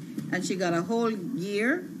statements. And she got a whole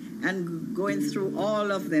year and going through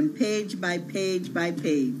all of them, page by page by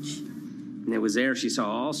page. And it was there she saw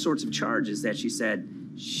all sorts of charges that she said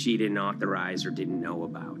she didn't authorize or didn't know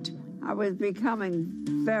about. I was becoming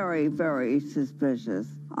very, very suspicious.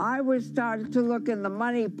 I was starting to look in the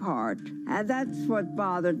money part, and that's what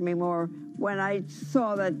bothered me more when I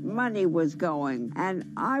saw that money was going.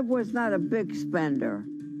 And I was not a big spender.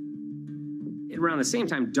 Around the same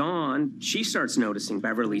time, Dawn, she starts noticing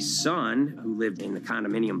Beverly's son, who lived in the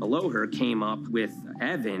condominium below her, came up with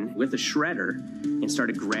Evan with a shredder and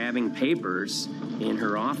started grabbing papers in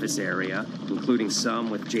her office area, including some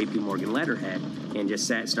with J.P. Morgan letterhead, and just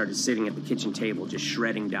started sitting at the kitchen table, just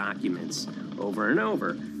shredding documents over and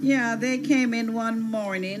over. Yeah, they came in one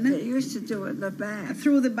morning. They used to do it in the back.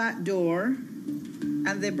 Through the back door,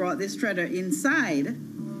 and they brought the shredder inside.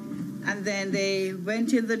 And then they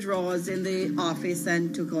went in the drawers in the office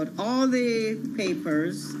and took out all the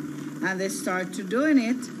papers, and they started doing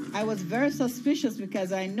it. I was very suspicious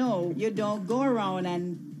because I know you don't go around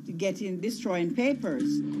and destroying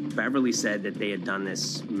papers. Beverly said that they had done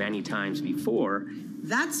this many times before.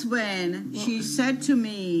 That's when she said to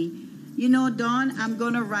me, Dawn, I'm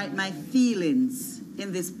going to write my feelings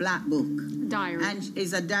in this black book. Diary. And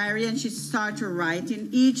it's a diary, and she started writing.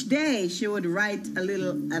 Each day she would write a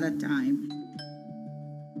little at a time.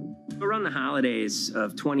 Around the holidays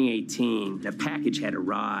of 2018, a package had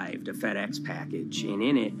arrived, a FedEx package, and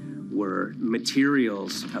in it were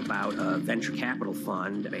materials about a venture capital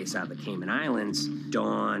fund based out of the Cayman Islands.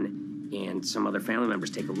 Dawn and some other family members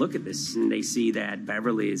take a look at this, and they see that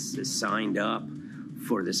Beverly is signed up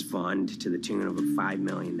for this fund to the tune of $5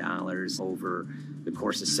 million over the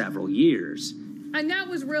course of several years. And that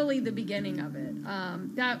was really the beginning of it.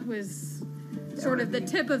 That was sort of the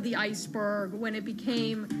tip of the iceberg when it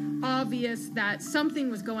became obvious that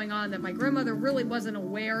something was going on, that my grandmother really wasn't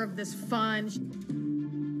aware of this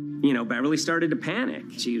fund. Beverly started to panic.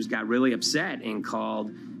 She got really upset and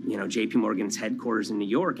called, J.P. Morgan's headquarters in New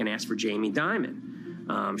York and asked for Jamie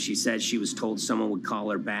Dimon. She said she was told someone would call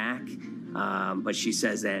her back, but she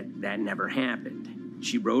says that never happened.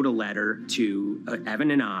 She wrote a letter to Evan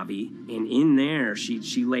and Avi, and in there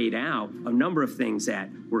she laid out a number of things that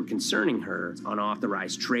were concerning her: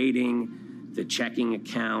 unauthorized trading, the checking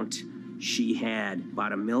account. She had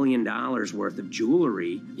about $1 million worth of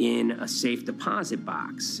jewelry in a safe deposit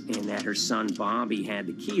box, and that her son Bobby had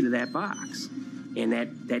the key to that box, and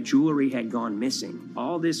that jewelry had gone missing.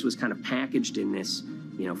 All this was kind of packaged in this,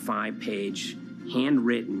 5-page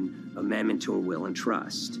handwritten amendment to a will and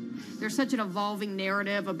trust. There's such an evolving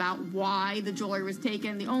narrative about why the jewelry was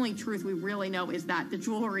taken. The only truth we really know is that the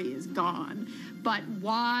jewelry is gone. But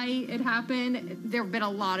why it happened, there have been a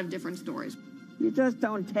lot of different stories. You just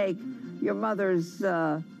don't take your mother's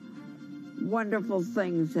wonderful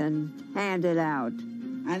things and hand it out.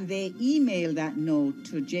 And they emailed that note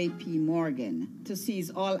to J.P. Morgan to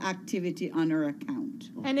seize all activity on her account.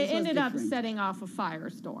 And it ended up setting off a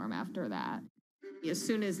firestorm after that. As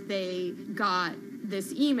soon as they got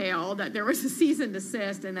this email that there was a cease and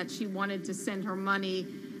desist and that she wanted to send her money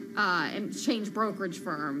and change brokerage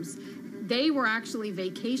firms, they were actually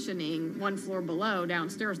vacationing one floor below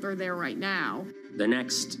downstairs. They're there right now. The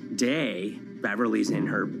next day, Beverly's in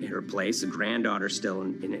her place, the granddaughter's still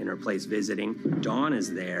in her place visiting. Dawn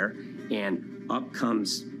is there, and up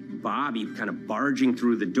comes Bobby kind of barging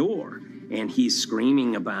through the door. And he's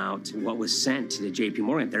screaming about what was sent to the J.P.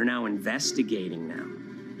 Morgan. They're now investigating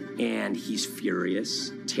them. And he's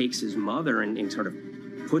furious, takes his mother and sort of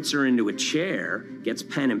puts her into a chair, gets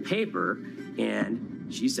pen and paper, and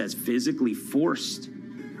she says physically forced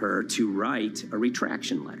her to write a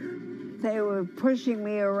retraction letter. They were pushing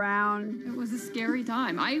me around. It was a scary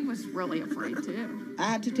time. I was really afraid, too. I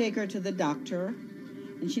had to take her to the doctor,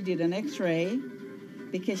 and she did an x-ray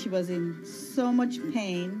because she was in so much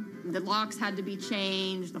pain. The locks had to be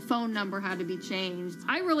changed. The phone number had to be changed.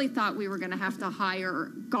 I really thought we were going to have to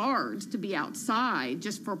hire guards to be outside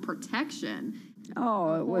just for protection.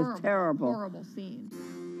 Oh, it was terrible. Horrible scene.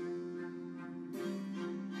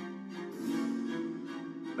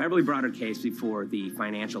 Beverly brought her case before the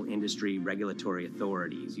Financial Industry Regulatory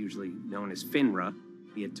Authorities, usually known as FINRA.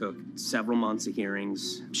 It took several months of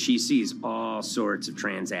hearings. She sees all sorts of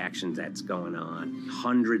transactions that's going on,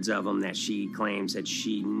 hundreds of them that she claims that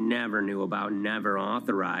she never knew about, never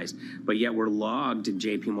authorized, but yet were logged in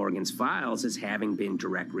J.P. Morgan's files as having been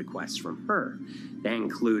direct requests from her. That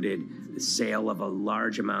included the sale of a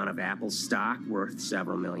large amount of Apple stock worth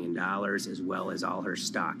several $1 million, as well as all her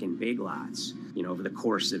stock in Big Lots. Over the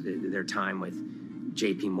course of their time with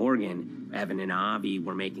J.P. Morgan, Evan and Avi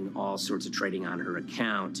were making all sorts of trading on her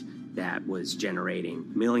account that was generating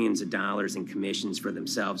millions of dollars in commissions for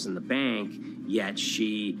themselves and the bank, yet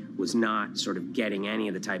she was not sort of getting any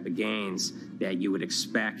of the type of gains that you would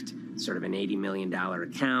expect sort of an $80 million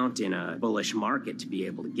account in a bullish market to be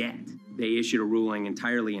able to get. They issued a ruling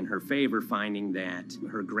entirely in her favor, finding that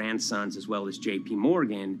her grandsons, as well as J.P.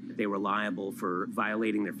 Morgan, they were liable for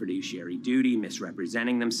violating their fiduciary duty,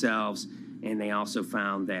 misrepresenting themselves, and they also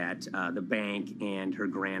found that the bank and her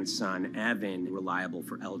grandson, Evan, were liable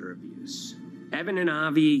for elder abuse. Evan and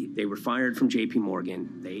Avi, they were fired from J.P.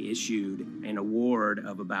 Morgan. They issued an award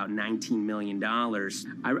of about $19 million.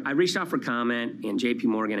 I reached out for comment, and J.P.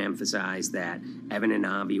 Morgan emphasized that Evan and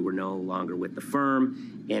Avi were no longer with the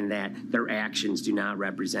firm and that their actions do not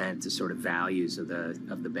represent the sort of values of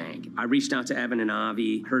the bank. I reached out to Evan and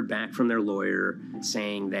Avi, heard back from their lawyer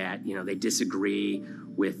saying that, they disagree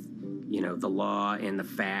with the law and the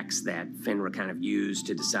facts that FINRA kind of used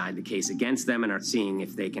to decide the case against them and are seeing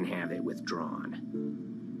if they can have it withdrawn.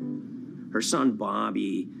 Her son,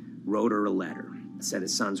 Bobby, wrote her a letter, said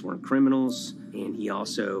his sons weren't criminals, and he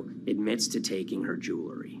also admits to taking her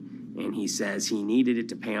jewelry. And he says he needed it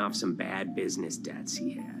to pay off some bad business debts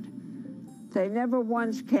he had. They never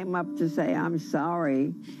once came up to say, I'm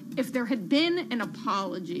sorry. If there had been an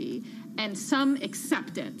apology and some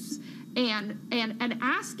acceptance, and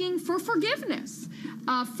asking for forgiveness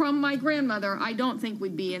from my grandmother, I don't think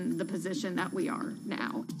we'd be in the position that we are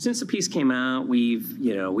now. Since the piece came out, we've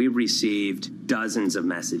received dozens of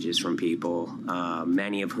messages from people,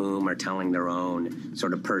 many of whom are telling their own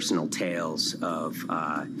sort of personal tales of,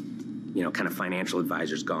 kind of financial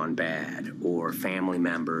advisors gone bad, or family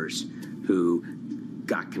members who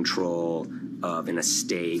got control of an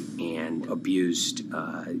estate and abused,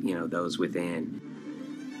 those within.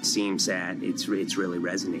 Seems that it's really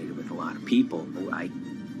resonated with a lot of people. I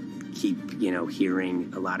keep,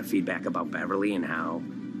 hearing a lot of feedback about Beverly and how,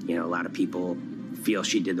 a lot of people feel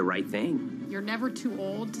she did the right thing. You're never too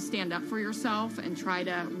old to stand up for yourself and try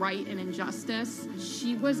to right an injustice.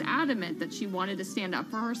 She was adamant that she wanted to stand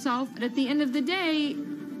up for herself, but at the end of the day,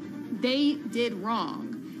 they did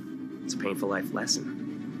wrong. It's a painful life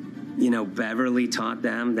lesson. You know, Beverly taught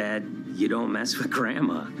them that you don't mess with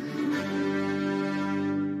grandma.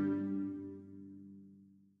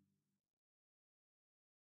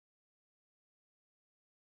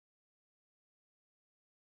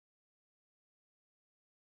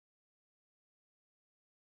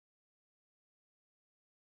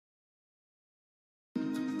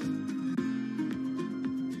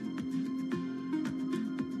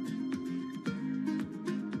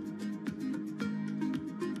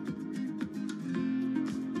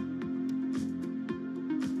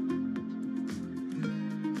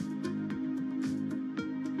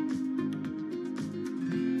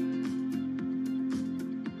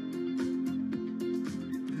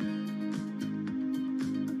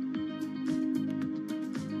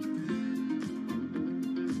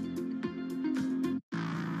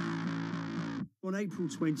 On April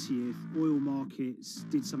 20th, oil markets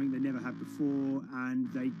did something they never had before, and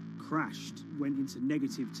they crashed, went into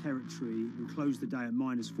negative territory and closed the day at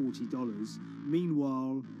minus $40.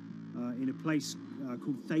 Meanwhile, in a place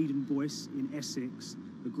called Thaden Boyce in Essex,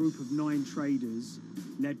 a group of 9 traders,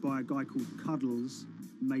 led by a guy called Cuddles,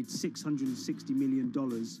 made $660 million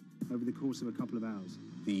over the course of a couple of hours.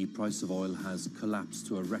 The price of oil has collapsed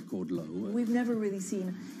to a record low. We've never really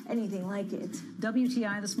seen anything like it.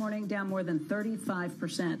 WTI this morning down more than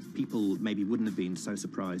 35%. People maybe wouldn't have been so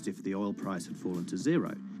surprised if the oil price had fallen to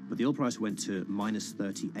zero, but the oil price went to minus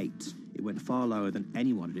 38. It went far lower than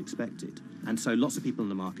anyone had expected. And so lots of people in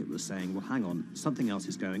the market were saying, well, hang on, something else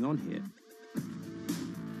is going on here.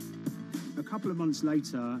 A couple of months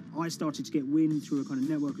later, I started to get wind through a kind of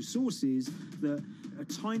network of sources that a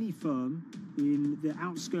tiny firm in the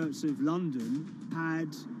outskirts of London had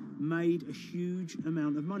made a huge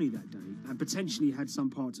amount of money that day and potentially had some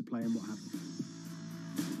part to play in what happened.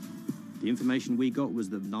 The information we got was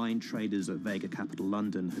that 9 traders at Vega Capital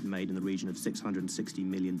London had made in the region of $660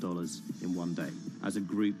 million in one day. As a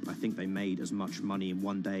group, I think they made as much money in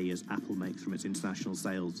one day as Apple makes from its international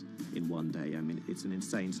sales in one day. I mean, it's an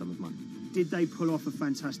insane sum of money. Did they pull off a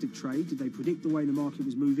fantastic trade? Did they predict the way the market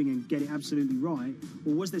was moving and get it absolutely right?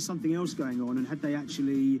 Or was there something else going on, and had they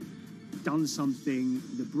actually done something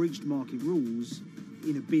that breached market rules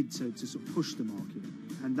in a bid to sort of push the market?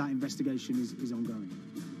 And that investigation is ongoing.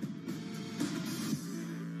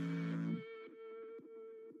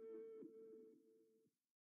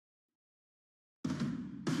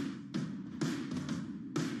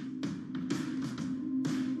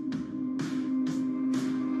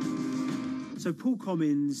 So Paul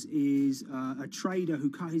Commins is a trader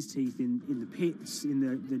who cut his teeth in the pits in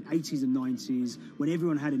the 80s and 90s. When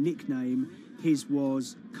everyone had a nickname, his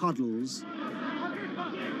was Cuddles.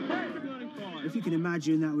 If you can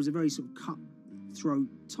imagine, that was a very sort of cutthroat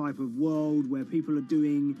type of world where people are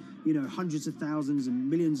doing, you know, hundreds of thousands and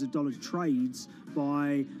millions of dollar trades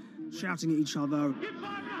by shouting at each other,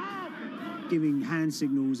 giving hand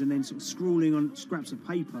signals, and then sort of scrawling on scraps of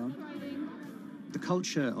paper. The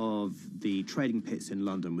culture of the trading pits in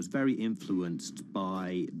London was very influenced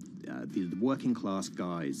by the working class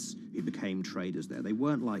guys who became traders there. They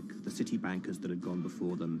weren't like the city bankers that had gone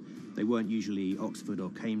before them. They weren't usually Oxford or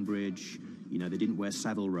Cambridge. You know, they didn't wear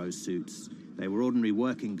Savile Row suits. They were ordinary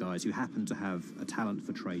working guys who happened to have a talent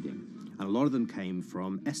for trading. And a lot of them came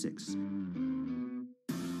from Essex.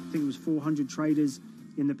 I think it was 400 traders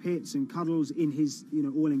in the pits, and Cuddles in his, you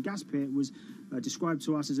know, oil and gas pit was described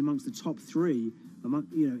to us as amongst the top 3.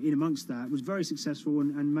 In amongst that, was very successful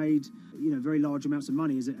and made, you know, very large amounts of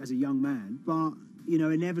money as a young man. But, you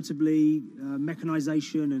know, inevitably,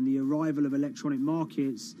 mechanization and the arrival of electronic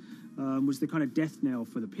markets was the kind of death knell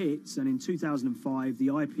for the pits. And in 2005, the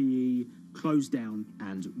IPE closed down.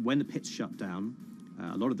 And when the pits shut down,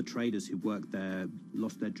 a lot of the traders who worked there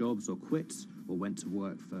lost their jobs or quit or went to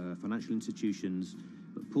work for financial institutions.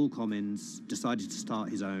 But Paul Commins decided to start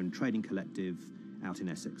his own trading collective out in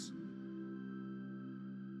Essex.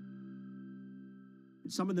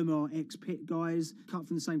 Some of them are ex-pit guys, cut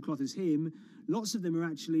from the same cloth as him. Lots of them are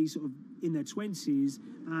actually sort of in their 20s,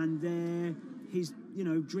 and they're his, you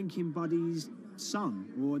know, drinking buddy's son,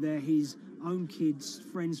 or they're his own kids'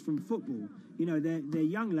 friends from football. You know, they're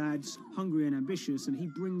young lads, hungry and ambitious, and he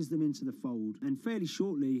brings them into the fold. And fairly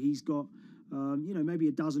shortly, he's got, you know, maybe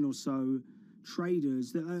a dozen or so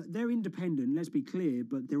traders that they're independent, let's be clear,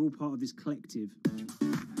 but they're all part of this collective.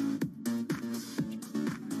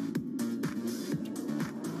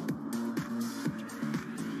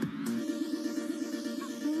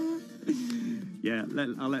 Yeah,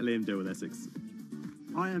 I'll let Liam deal with Essex.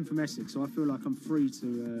 I am from Essex, so I feel like I'm free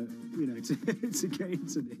to, to get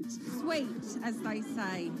into this. Sweet, as they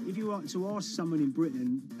say. If you were to ask someone in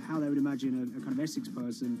Britain how they would imagine a kind of Essex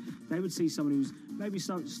person, they would see someone who's maybe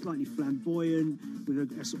slightly flamboyant,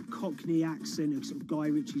 with a sort of Cockney accent, a sort of Guy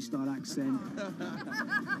Ritchie-style accent.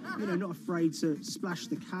 Not afraid to splash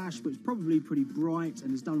the cash, but it's probably pretty bright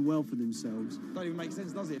and has done well for themselves. Don't even make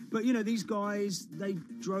sense, does it? But, these guys, they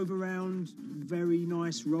drove around very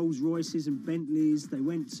nice Rolls Royces and Bentleys. They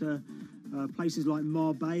went to places like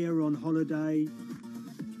Marbella on holiday.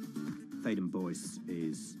 Thaden Boyce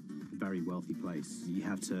is a very wealthy place. You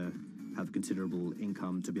have to have considerable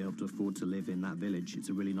income to be able to afford to live in that village. It's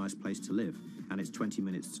a really nice place to live, and it's 20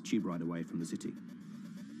 minutes tube ride away from the city.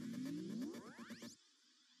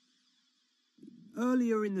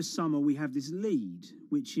 Earlier in the summer, we have this lead,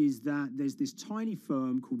 which is that there's this tiny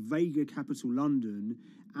firm called Vega Capital London,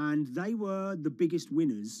 and they were the biggest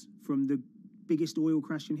winners from the biggest oil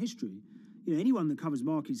crash in history. Anyone that covers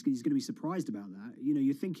markets is going to be surprised about that.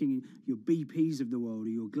 You're thinking your BPs of the world or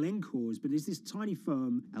your Glencores, but there's this tiny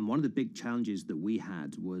firm. And one of the big challenges that we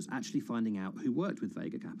had was actually finding out who worked with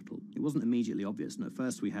Vega Capital. It wasn't immediately obvious, and at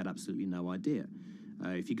first we had absolutely no idea.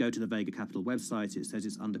 If you go to the Vega Capital website, it says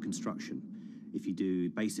it's under construction. If you do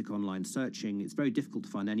basic online searching, it's very difficult to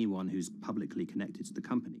find anyone who's publicly connected to the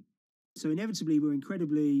company. So inevitably, we're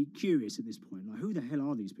incredibly curious at this point. Like, who the hell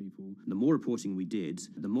are these people? The more reporting we did,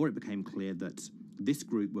 the more it became clear that this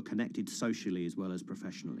group were connected socially as well as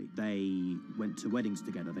professionally. They went to weddings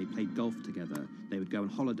together, they played golf together, they would go on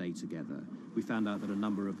holiday together. We found out that a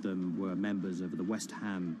number of them were members of the West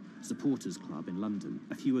Ham Supporters Club in London.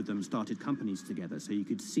 A few of them started companies together, so you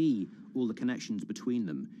could see all the connections between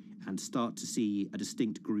them and start to see a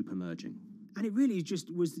distinct group emerging. And it really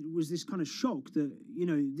just was this kind of shock that,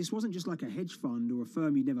 this wasn't just like a hedge fund or a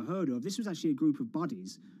firm you'd never heard of. This was actually a group of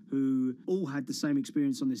buddies who all had the same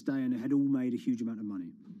experience on this day and had all made a huge amount of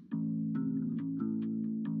money.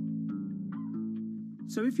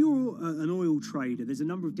 So if you're an oil trader, there's a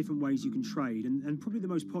number of different ways you can trade, and probably the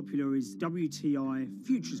most popular is WTI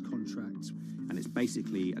futures contracts. And it's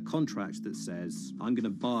basically a contract that says, I'm going to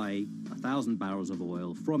buy 1,000 barrels of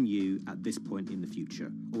oil from you at this point in the future,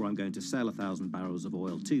 or I'm going to sell 1,000 barrels of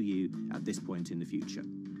oil to you at this point in the future.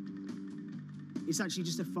 It's actually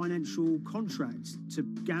just a financial contract to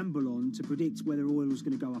gamble on to predict whether oil is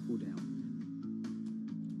going to go up or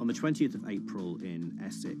down. On the 20th of April in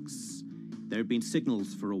Essex, there had been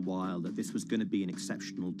signals for a while that this was going to be an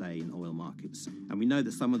exceptional day in oil markets. And we know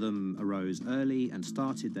that some of them arose early and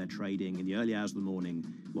started their trading in the early hours of the morning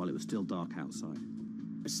while it was still dark outside.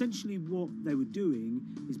 Essentially what they were doing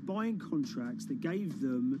is buying contracts that gave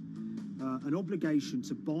them an obligation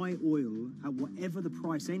to buy oil at whatever the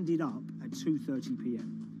price ended up at 2:30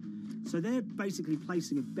 p.m. So they're basically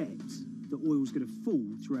placing a bet that oil was going to fall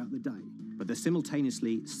throughout the day. But they're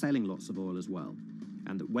simultaneously selling lots of oil as well.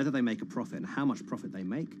 And that whether they make a profit and how much profit they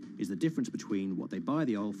make is the difference between what they buy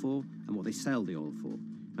the oil for and what they sell the oil for.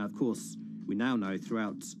 Now, of course, we now know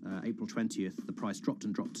throughout April 20th, the price dropped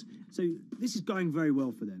and dropped. So this is going very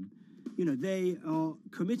well for them. They are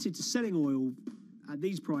committed to selling oil at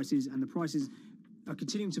these prices, and the prices are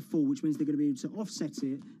continuing to fall, which means they're going to be able to offset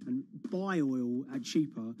it and buy oil at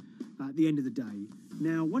cheaper at the end of the day.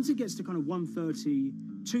 Now, once it gets to kind of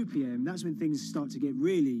 1:30, 2 p.m., that's when things start to get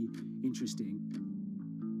really interesting.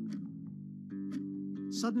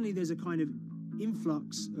 Suddenly there's a kind of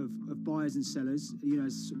influx of buyers and sellers,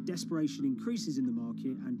 as sort of desperation increases in the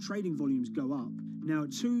market and trading volumes go up. Now at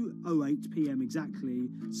 2:08 p.m. exactly,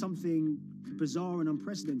 something bizarre and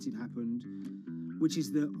unprecedented happened, which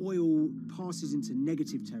is that oil passes into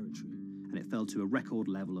negative territory. And it fell to a record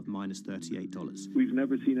level of minus $38. We've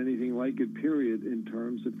never seen anything like it, period, in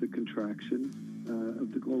terms of the contraction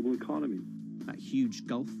of the global economy. That huge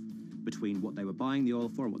gulf between what they were buying the oil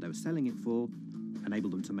for and what they were selling it for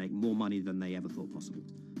enabled them to make more money than they ever thought possible.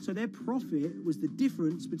 So their profit was the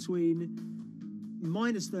difference between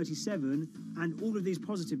minus 37 and all of these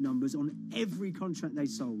positive numbers on every contract they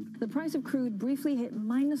sold. The price of crude briefly hit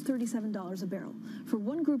minus $37 a barrel. For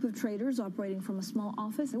one group of traders operating from a small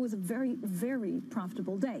office, it was a very, very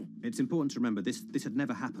profitable day. It's important to remember this had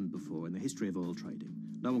never happened before in the history of oil trading.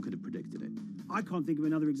 No one could have predicted it. I can't think of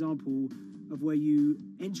another example of where you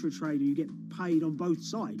enter a trade and you get paid on both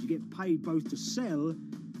sides. You get paid both to sell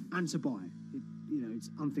and to buy. It's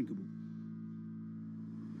unthinkable.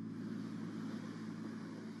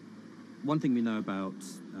 One thing we know about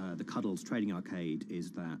the Cuddles Trading Arcade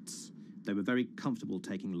is that they were very comfortable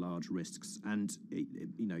taking large risks. And,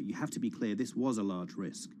 you have to be clear, this was a large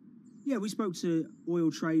risk. Yeah, we spoke to oil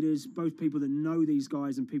traders, both people that know these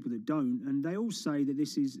guys and people that don't, and they all say that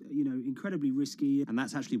this is, incredibly risky. And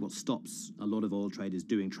that's actually what stops a lot of oil traders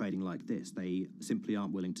doing trading like this. They simply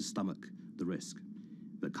aren't willing to stomach the risk.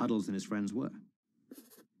 But Cuddles and his friends were.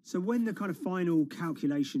 So when the kind of final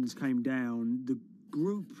calculations came down, the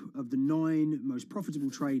group of the 9 most profitable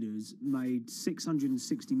traders made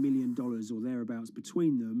 $660 million or thereabouts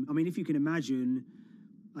between them. I mean, if you can imagine,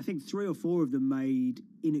 I think 3 or 4 of them made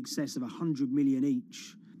in excess of 100 million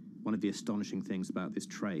each. One of the astonishing things about this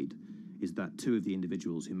trade is that 2 of the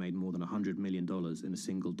individuals who made more than $100 million in a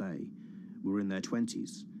single day were in their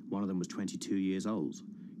 20s. One of them was 22 years old.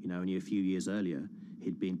 Only a few years earlier,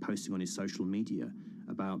 he'd been posting on his social media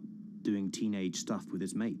about doing teenage stuff with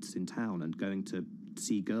his mates in town and going to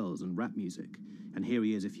see girls and rap music. And here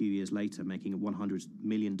he is a few years later making $100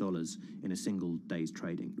 million in a single day's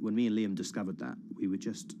trading. When me and Liam discovered that, we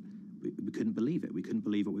couldn't believe it. We couldn't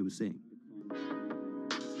believe what we were seeing.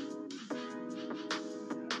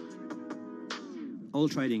 Oil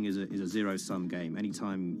trading is a zero-sum game.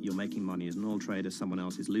 Anytime you're making money as an oil trader, someone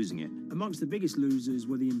else is losing it. Amongst the biggest losers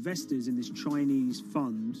were the investors in this Chinese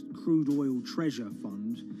fund, Crude Oil Treasure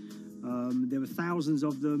Fund. There were thousands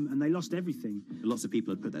of them, and they lost everything. Lots of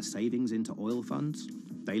people had put their savings into oil funds.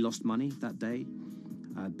 They lost money that day.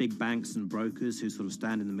 Big banks and brokers who sort of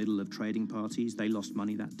stand in the middle of trading parties, they lost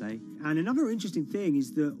money that day. And another interesting thing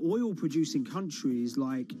is that oil-producing countries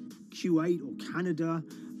like Kuwait or Canada,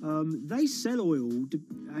 they sell oil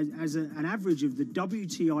as an average of the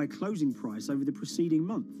WTI closing price over the preceding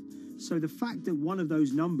month. So the fact that one of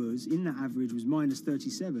those numbers in that average was minus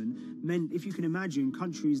 37 meant, if you can imagine,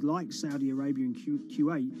 countries like Saudi Arabia and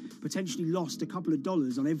Kuwait potentially lost a couple of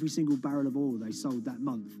dollars on every single barrel of oil they sold that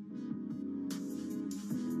month.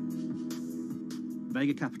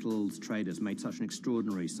 Vega Capital's traders made such an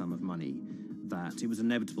extraordinary sum of money that it was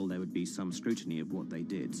inevitable there would be some scrutiny of what they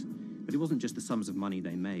did. But it wasn't just the sums of money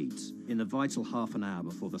they made. In the vital half an hour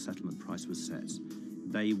before the settlement price was set,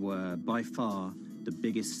 they were by far the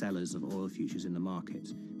biggest sellers of oil futures in the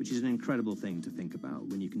market, which is an incredible thing to think about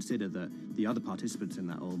when you consider that the other participants in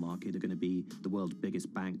that oil market are going to be the world's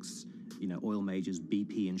biggest banks, oil majors,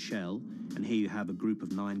 BP and Shell, and here you have a group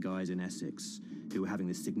of 9 guys in Essex who are having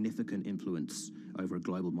this significant influence over a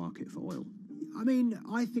global market for oil. I mean,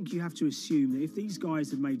 I think you have to assume that if these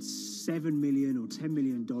guys had made $7 million or $10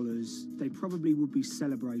 million, they probably would be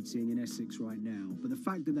celebrating in Essex right now. But the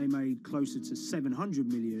fact that they made closer to $700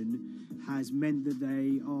 million has meant that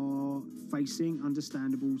they are facing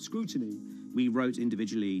understandable scrutiny. We wrote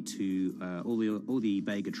individually to all the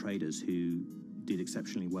Vega traders who did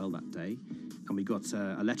exceptionally well that day, and we got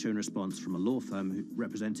a letter in response from a law firm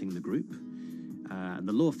representing the group.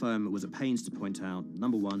 The law firm was at pains to point out,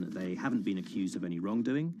 number one, that they haven't been accused of any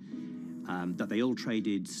wrongdoing, that they all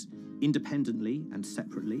traded independently and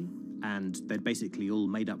separately, and they'd basically all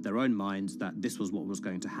made up their own minds that this was what was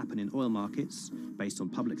going to happen in oil markets based on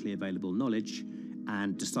publicly available knowledge,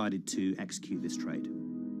 and decided to execute this trade.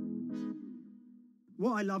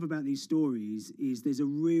 What I love about these stories is there's a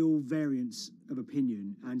real variance of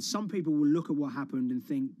opinion, and some people will look at what happened and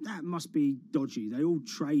think that must be dodgy. They all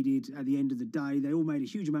traded at the end of the day. They all made a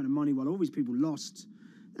huge amount of money while all these people lost.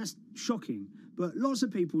 That's shocking. But lots of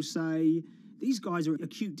people say these guys are at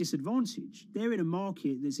acute disadvantage. They're in a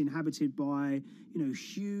market that's inhabited by,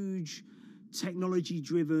 huge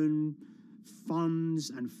technology-driven funds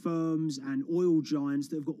and firms and oil giants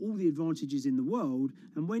that have got all the advantages in the world,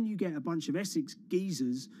 and when you get a bunch of Essex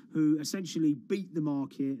geezers who essentially beat the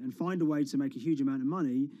market and find a way to make a huge amount of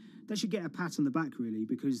money, they should get a pat on the back, really,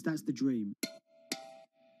 because that's the dream.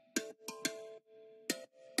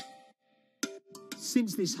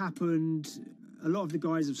 Since this happened, a lot of the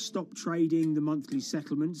guys have stopped trading the monthly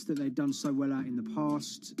settlements that they'd done so well at in the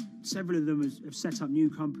past. Several of them have set up new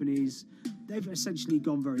companies. They've essentially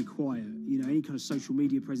gone very quiet. Any kind of social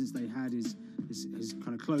media presence they had is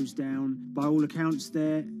kind of closed down. By all accounts,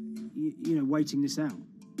 they're, waiting this out.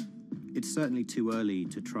 It's certainly too early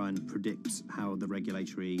to try and predict how the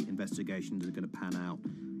regulatory investigations are going to pan out.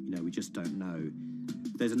 We just don't know.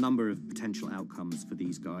 There's a number of potential outcomes for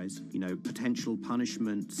these guys. Potential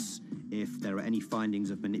punishments if there are any findings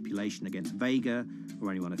of manipulation against Vega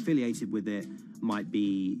or anyone affiliated with it. Might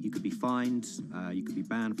be you could be fined, you could be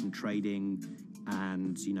banned from trading,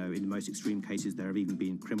 and in the most extreme cases there have even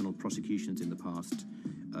been criminal prosecutions in the past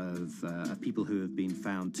of people who have been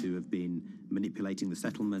found to have been manipulating the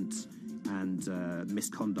settlement and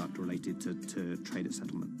misconduct related to trade at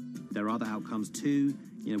settlement. There are other outcomes too.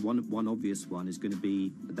 You know, one obvious one is going to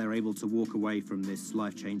be they're able to walk away from this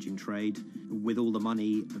life-changing trade with all the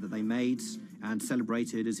money that they made and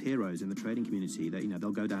celebrated as heroes in the trading community. That, you know,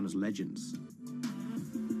 they'll go down as legends.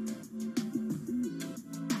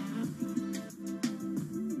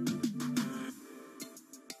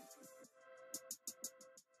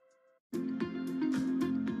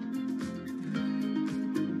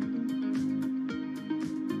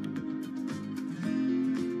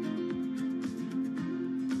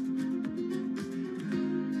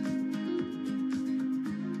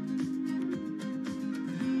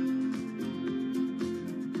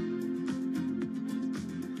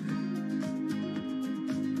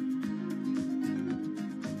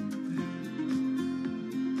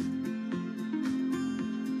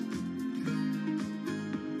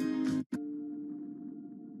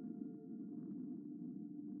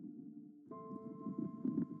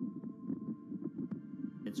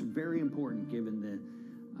 It's very important, given the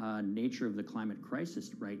nature of the climate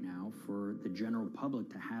crisis right now, for the general public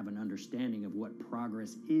to have an understanding of what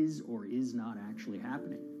progress is or is not actually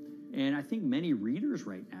happening. And I think many readers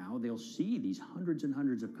right now, they'll see these hundreds and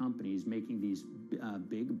hundreds of companies making these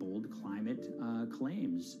big, bold climate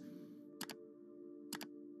claims.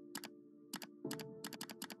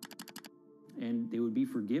 And they would be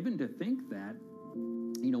forgiven to think that,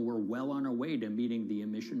 you know, we're well on our way to meeting the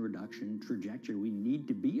emission reduction trajectory we need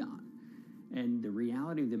to be on. And the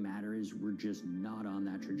reality of the matter is we're just not on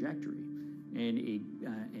that trajectory. And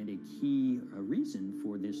a key reason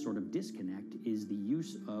for this sort of disconnect is the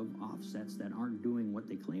use of offsets that aren't doing what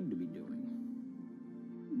they claim to be doing.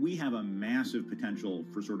 We have a massive potential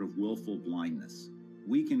for sort of willful blindness.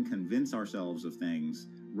 We can convince ourselves of things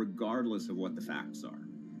regardless of what the facts are.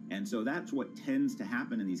 And so that's what tends to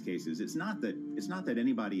happen in these cases. It's not that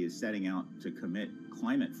anybody is setting out to commit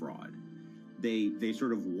climate fraud. They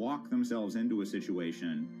sort of walk themselves into a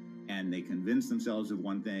situation and they convince themselves of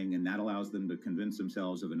one thing, and that allows them to convince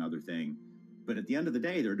themselves of another thing. But at the end of the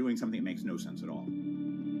day, they're doing something that makes no sense at all.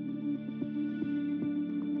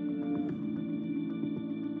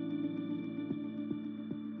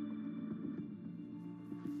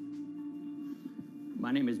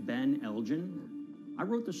 My name is Ben Elgin. I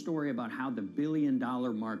wrote the story about how the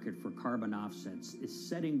billion-dollar market for carbon offsets is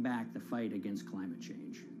setting back the fight against climate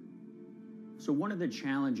change. So one of the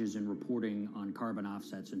challenges in reporting on carbon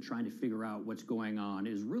offsets and trying to figure out what's going on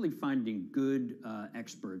is really finding good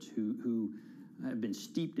experts who have been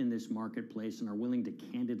steeped in this marketplace and are willing to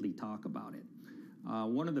candidly talk about it.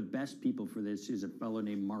 One of the best people for this is a fellow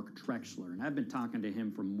named Mark Trexler, and I've been talking to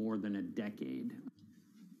him for more than a decade.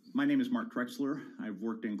 My name is Mark Trexler. I've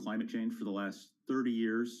worked in climate change for the last 30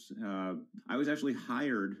 years. I was actually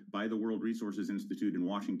hired by the World Resources Institute in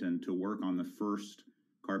Washington to work on the first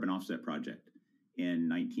carbon offset project in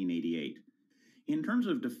 1988. In terms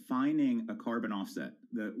of defining a carbon offset,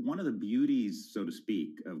 one of the beauties, so to speak,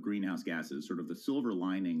 of greenhouse gases, sort of the silver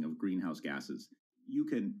lining of greenhouse gases,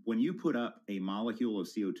 when you put up a molecule of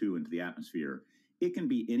CO2 into the atmosphere, it can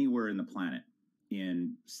be anywhere in the planet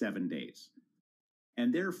in 7 days.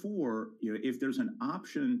 And therefore, you know, if there's an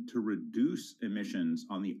option to reduce emissions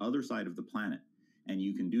on the other side of the planet, and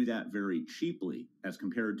you can do that very cheaply as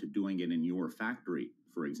compared to doing it in your factory,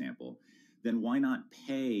 for example, then why not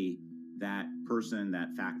pay that person, that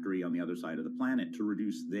factory on the other side of the planet to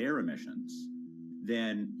reduce their emissions?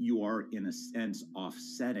 Then you are, in a sense,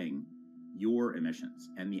 offsetting your emissions,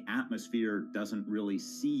 and the atmosphere doesn't really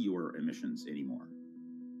see your emissions anymore.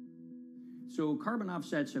 So carbon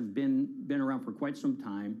offsets have been around for quite some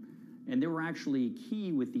time, and they were actually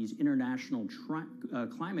key with these international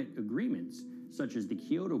climate agreements, such as the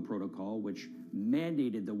Kyoto Protocol, which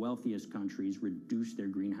mandated the wealthiest countries reduce their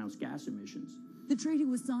greenhouse gas emissions. The treaty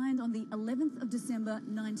was signed on the 11th of December,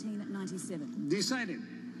 1997. Decided.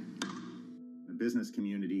 The business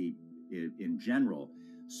community in general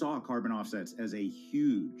saw carbon offsets as a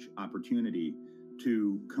huge opportunity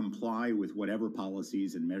to comply with whatever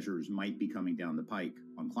policies and measures might be coming down the pike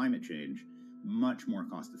on climate change much more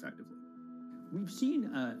cost effectively. We've seen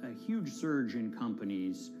a huge surge in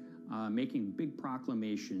companies making big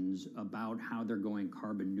proclamations about how they're going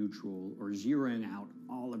carbon neutral or zeroing out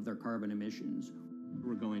all of their carbon emissions.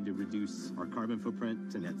 We're going to reduce our carbon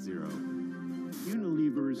footprint to net zero.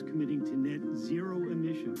 Unilever is committing to net zero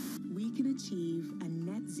emissions. We can achieve a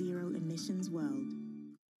net zero emissions world.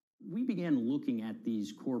 We began looking at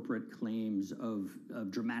these corporate claims of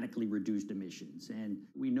dramatically reduced emissions, and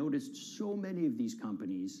we noticed so many of these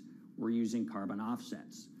companies were using carbon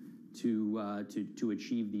offsets to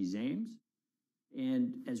achieve these aims.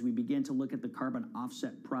 And as we began to look at the carbon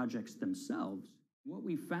offset projects themselves, What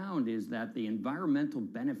we found is that the environmental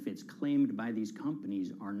benefits claimed by these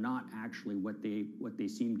companies are not actually what they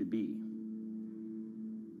seem to be.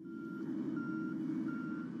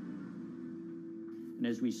 And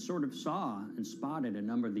as we sort of saw and spotted a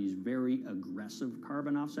number of these very aggressive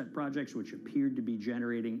carbon offset projects, which appeared to be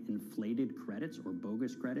generating inflated credits or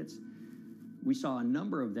bogus credits, we saw a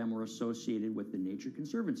number of them were associated with the Nature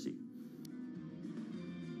Conservancy.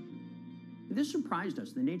 This surprised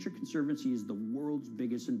us. The Nature Conservancy is the world's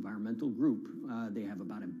biggest environmental group. They have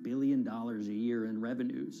about $1 billion a year in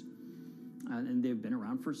revenues, and they've been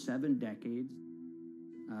around for 7 decades.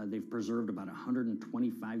 They've preserved about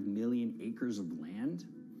 125 million acres of land,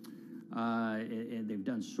 and they've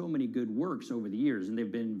done so many good works over the years, and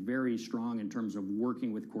they've been very strong in terms of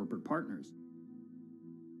working with corporate partners.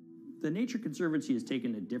 The Nature Conservancy has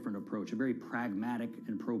taken a different approach, a very pragmatic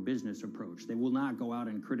and pro-business approach. They will not go out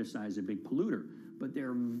and criticize a big polluter, but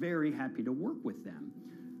they're very happy to work with them.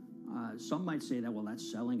 Some might say that, well,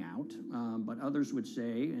 that's selling out, but others would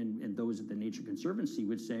say, and those at the Nature Conservancy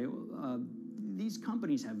would say, these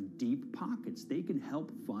companies have deep pockets. They can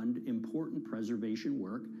help fund important preservation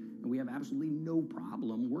work, and we have absolutely no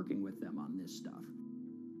problem working with them on this stuff.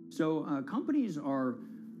 So companies are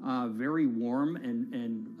very warm,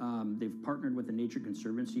 and they've partnered with the Nature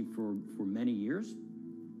Conservancy for many years.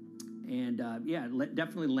 And yeah, it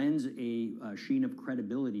definitely lends a sheen of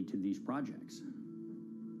credibility to these projects.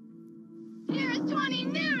 Here's 20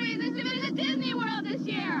 new reasons to visit Disney World this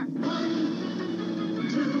year. 1,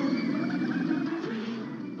 2,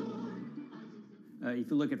 if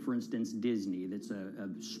you look at, for instance, Disney, that's a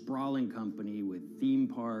sprawling company with theme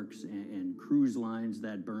parks and cruise lines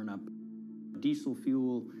that burn up diesel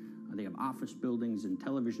fuel. They have office buildings and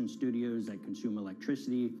television studios that consume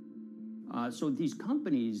electricity. So these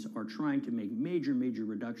companies are trying to make major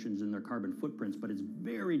reductions in their carbon footprints, but it's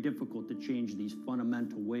very difficult to change these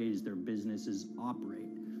fundamental ways their businesses operate.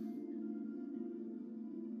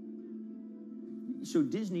 So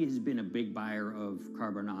Disney has been a big buyer of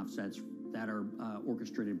carbon offsets that are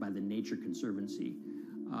orchestrated by the Nature Conservancy.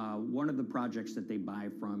 One of the projects that they buy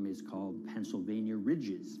from is called Pennsylvania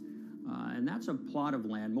Ridges. And that's a plot of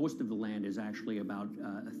land. Most of the land is actually about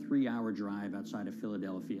a 3-hour drive outside of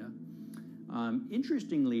Philadelphia.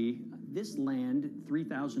 Interestingly, this land,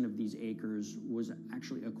 3,000 of these acres, was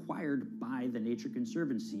actually acquired by the Nature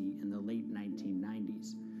Conservancy in the late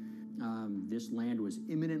 1990s. This land was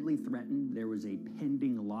imminently threatened. There was a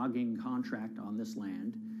pending logging contract on this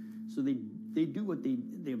land. So they do what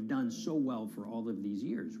they've done so well for all of these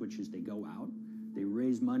years, which is they go out, they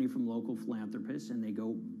raise money from local philanthropists, and they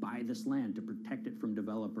go buy this land to protect it from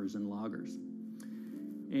developers and loggers.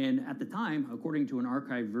 And at the time, according to an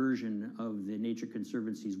archived version of the Nature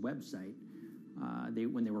Conservancy's website,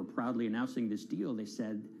 when they were proudly announcing this deal, they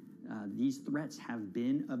said, these threats have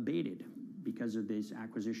been abated because of this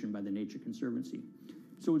acquisition by the Nature Conservancy.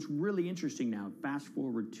 So it's really interesting now, fast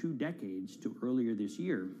forward 2 decades to earlier this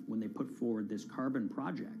year when they put forward this carbon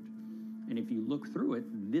project. And if you look through it,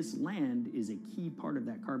 this land is a key part of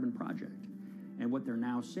that carbon project. And what they're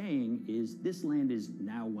now saying is this land is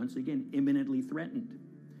now, once again, imminently threatened.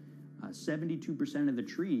 72% of the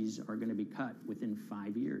trees are going to be cut within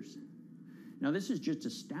 5 years. Now, this is just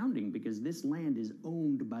astounding because this land is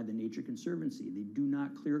owned by the Nature Conservancy. They do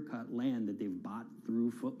not clear-cut land that they've bought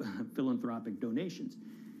through philanthropic donations.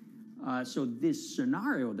 So this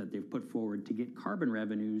scenario that they've put forward to get carbon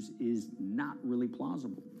revenues is not really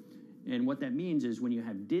plausible. And what that means is when you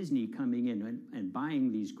have Disney coming in and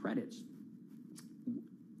buying these credits,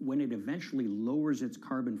 when it eventually lowers its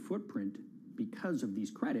carbon footprint because of these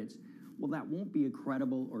credits, well, that won't be a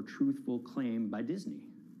credible or truthful claim by Disney.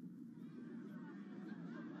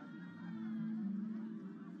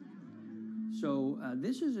 So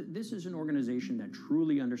this is an organization that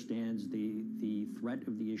truly understands the threat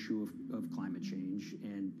of the issue of climate change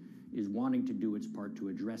and is wanting to do its part to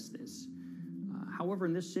address this. However,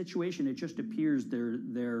 in this situation, it just appears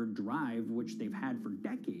their drive, which they've had for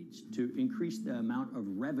decades, to increase the amount of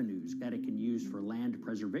revenues that it can use for land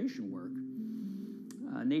preservation work.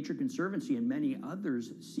 Nature Conservancy and many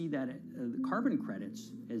others see that carbon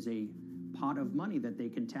credits as a pot of money that they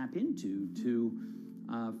can tap into to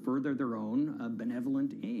further their own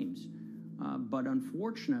benevolent aims. But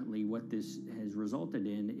unfortunately, what this has resulted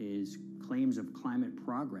in is claims of climate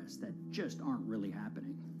progress that just aren't really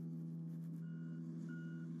happening.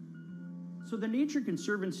 So the Nature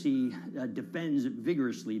Conservancy defends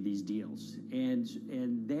vigorously these deals, and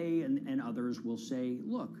they and others will say,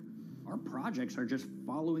 look, our projects are just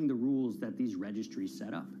following the rules that these registries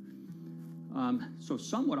set up. So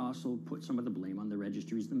some would also put some of the blame on the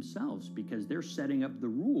registries themselves because they're setting up the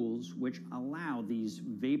rules which allow these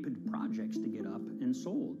vapid projects to get up and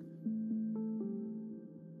sold.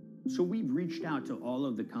 So we've reached out to all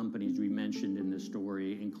of the companies we mentioned in this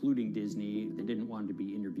story, including Disney. They didn't want to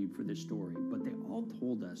be interviewed for this story, but they all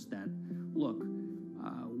told us that, look,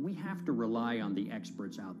 we have to rely on the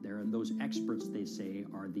experts out there, and those experts, they say,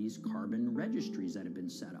 are these carbon registries that have been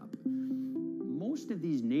set up. Most of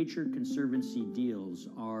these Nature Conservancy deals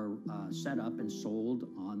are set up and sold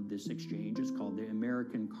on this exchange. It's called the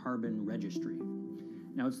American Carbon Registry.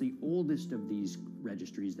 Now, it's the oldest of these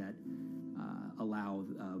registries that allow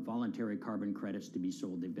voluntary carbon credits to be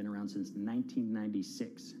sold. They've been around since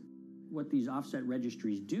 1996. What these offset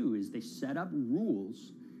registries do is they set up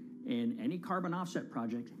rules, and any carbon offset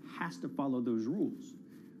project has to follow those rules.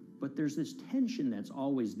 But there's this tension that's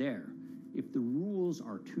always there. If the rules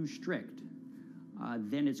are too strict,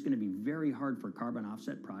 then it's going to be very hard for carbon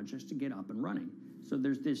offset projects to get up and running. So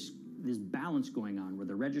there's this balance going on where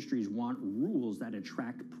the registries want rules that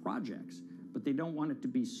attract projects, but they don't want it to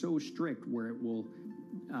be so strict where it will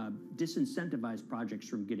disincentivize projects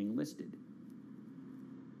from getting listed.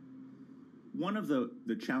 One of the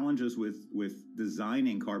challenges with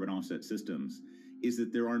designing carbon offset systems is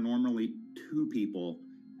that there are normally two people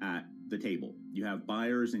at the table. You have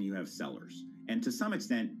buyers and you have sellers. And to some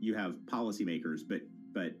extent, you have policymakers,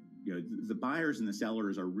 but you know, the buyers and the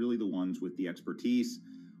sellers are really the ones with the expertise,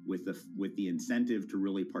 with the incentive to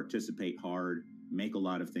really participate hard, make a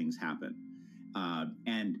lot of things happen.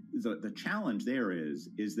 And the challenge there is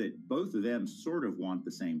that both of them sort of want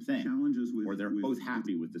the same thing, or they're both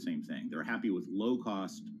happy with the same thing. They're happy with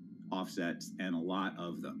low-cost offsets and a lot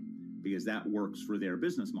of them, because that works for their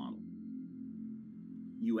business model.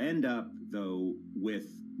 You end up, though, with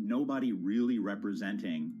nobody really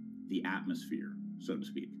representing the atmosphere, so to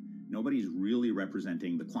speak. Nobody's really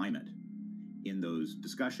representing the climate in those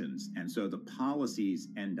discussions. And so the policies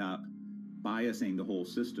end up biasing the whole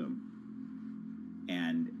system,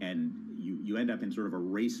 and you end up in sort of a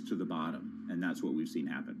race to the bottom, and that's what we've seen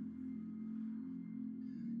happen.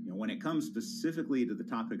 You know, when it comes specifically to the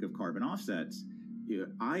topic of carbon offsets, you know,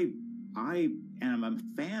 I am a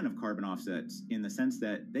fan of carbon offsets in the sense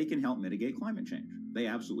that they can help mitigate climate change. They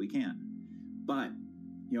absolutely can. But,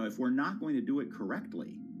 you know, if we're not going to do it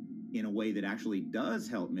correctly in a way that actually does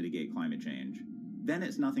help mitigate climate change, then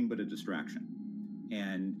it's nothing but a distraction.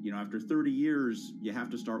 And, you know, after 30 years, you have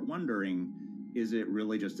to start wondering, is it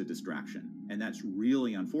really just a distraction? And that's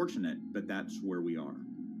really unfortunate, but that's where we are.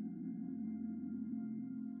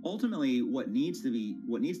 Ultimately, what needs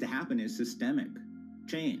to happen is systemic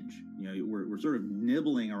change. You know, we're sort of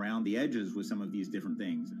nibbling around the edges with some of these different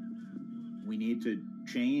things. We need to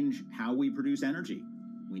change how we produce energy.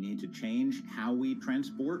 We need to change how we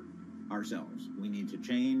transport ourselves. We need to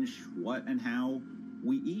change what and how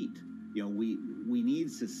we eat. You know, we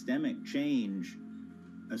need systemic change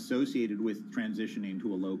associated with transitioning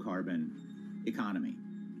to a low carbon economy.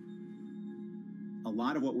 A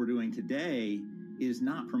lot of what we're doing today is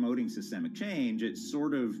not promoting systemic change. It's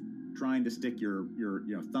sort of trying to stick your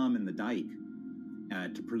thumb in the dike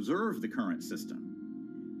to preserve the current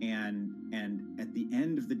system. And at the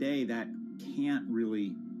end of the day, that can't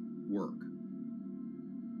really work.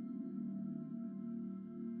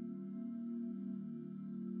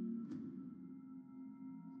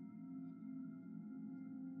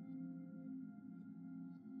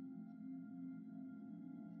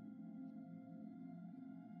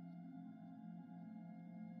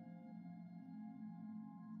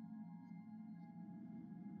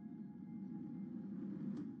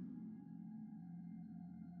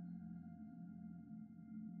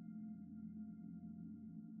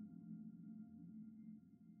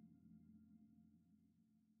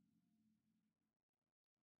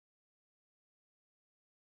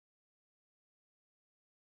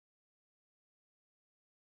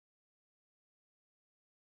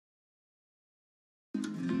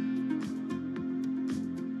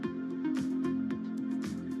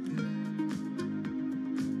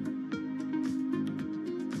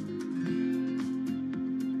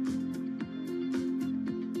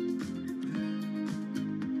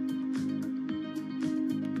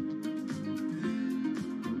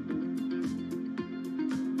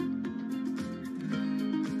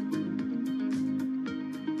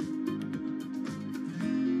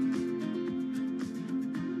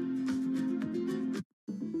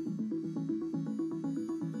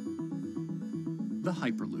 The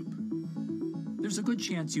Hyperloop. There's a good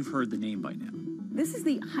chance you've heard the name by now. This is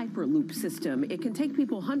the Hyperloop system. It can take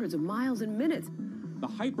people hundreds of miles in minutes. The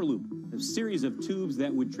Hyperloop, a series of tubes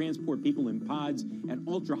that would transport people in pods at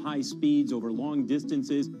ultra-high speeds over long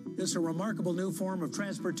distances. It's a remarkable new form of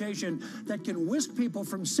transportation that can whisk people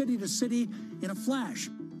from city to city in a flash.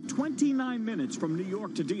 29 minutes from New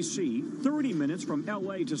York to D.C., 30 minutes from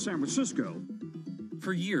L.A. to San Francisco.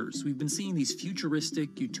 For years, we've been seeing these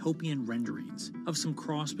futuristic, utopian renderings of some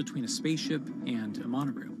cross between a spaceship and a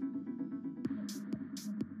monorail.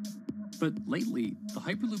 But lately, the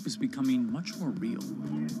Hyperloop is becoming much more real.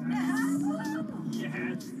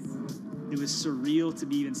 Yes. It was surreal to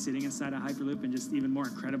be even sitting inside a Hyperloop, and just even more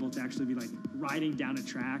incredible to actually be like riding down a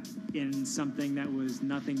track in something that was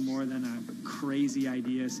nothing more than a crazy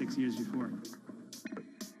idea 6 years before.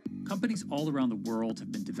 Companies all around the world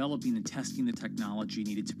have been developing and testing the technology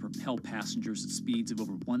needed to propel passengers at speeds of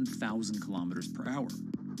over 1,000 kilometers per hour.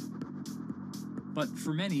 But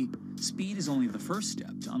for many, speed is only the first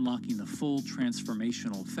step to unlocking the full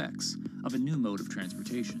transformational effects of a new mode of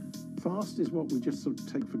transportation. Fast is what we just sort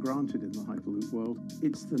of take for granted in the Hyperloop world.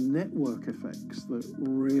 It's the network effects that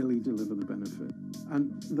really deliver the benefit.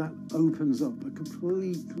 And that opens up a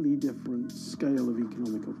completely different scale of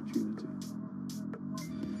economic opportunity.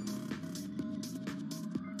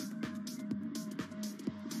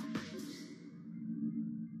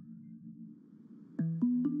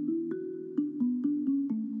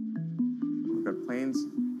 We've got planes,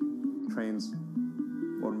 trains,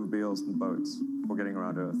 automobiles, and boats for getting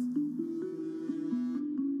around Earth.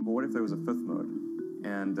 But what if there was a fifth mode?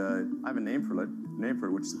 And I have a name for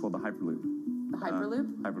it, which is called the Hyperloop. The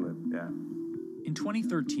Hyperloop? Hyperloop, yeah. In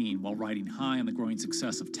 2013, while riding high on the growing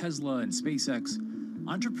success of Tesla and SpaceX,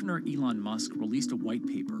 entrepreneur Elon Musk released a white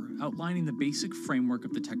paper outlining the basic framework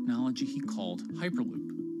of the technology he called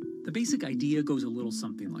Hyperloop. The basic idea goes a little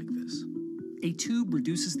something like this. A tube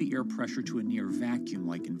reduces the air pressure to a near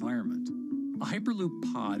vacuum-like environment. A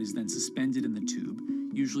Hyperloop pod is then suspended in the tube,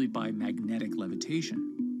 usually by magnetic levitation.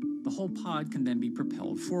 The whole pod can then be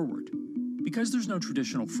propelled forward. Because there's no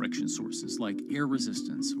traditional friction sources like air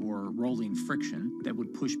resistance or rolling friction that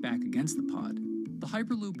would push back against the pod, the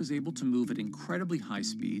Hyperloop is able to move at incredibly high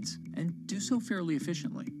speeds and do so fairly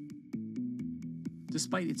efficiently.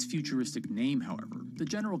 Despite its futuristic name, however, the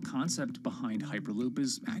general concept behind Hyperloop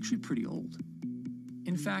is actually pretty old.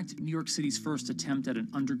 In fact, New York City's first attempt at an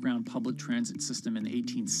underground public transit system in the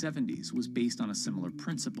 1870s was based on a similar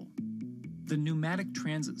principle. The pneumatic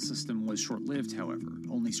transit system was short-lived, however,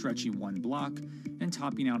 only stretching one block and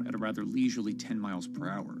topping out at a rather leisurely 10 miles per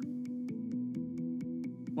hour.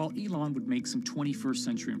 While Elon would make some 21st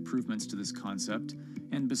century improvements to this concept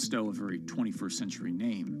and bestow a very 21st century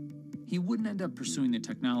name, he wouldn't end up pursuing the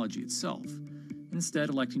technology itself, instead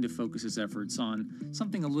electing to focus his efforts on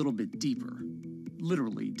something a little bit deeper,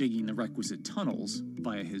 literally digging the requisite tunnels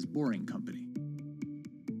via his boring company.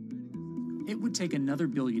 It would take another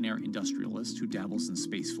billionaire industrialist who dabbles in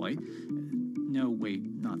spaceflight. No, wait,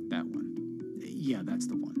 not that one. Yeah, that's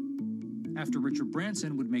the one. After Richard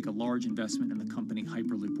Branson would make a large investment in the company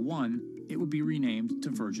Hyperloop One, it would be renamed to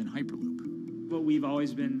Virgin Hyperloop. What we've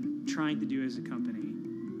always been trying to do as a company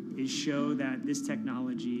is show that this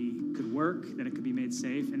technology could work, that it could be made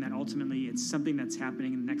safe, and that ultimately it's something that's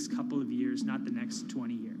happening in the next couple of years, not the next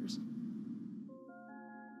 20 years.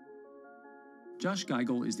 Josh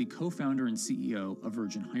Geigel is the co-founder and CEO of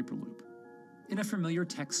Virgin Hyperloop. In a familiar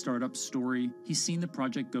tech startup story, he's seen the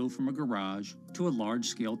project go from a garage to a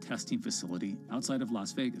large-scale testing facility outside of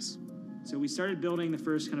Las Vegas. So we started building the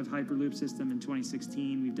first kind of Hyperloop system in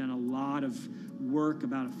 2016. We've done a lot of work,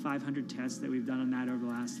 about 500 tests that we've done on that over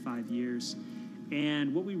the last 5 years.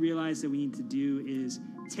 And what we realized that we need to do is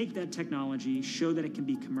take that technology, show that it can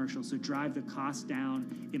be commercial, so drive the cost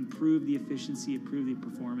down, improve the efficiency, improve the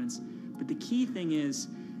performance. But the key thing is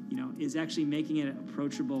actually making it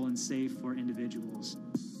approachable and safe for individuals.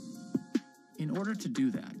 In order to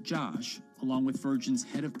do that, Josh, along with Virgin's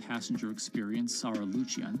head of passenger experience, Sarah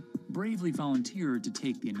Lucian, bravely volunteered to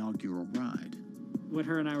take the inaugural ride. What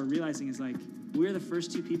her and I were realizing is we're the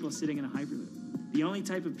first two people sitting in a Hyperloop. The only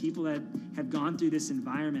type of people that have gone through this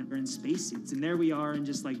environment are in spacesuits, and there we are in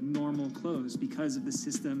just normal clothes because of the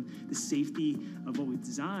system, the safety of what we've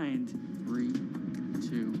designed. 3,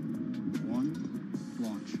 2, 1,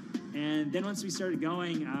 launch. And then once we started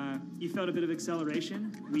going, you felt a bit of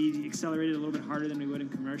acceleration. We accelerated a little bit harder than we would in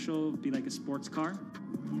commercial. It'd be like a sports car.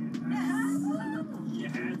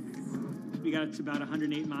 Yes. We got up to about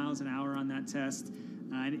 108 miles an hour on that test.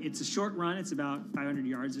 And it's a short run. It's about 500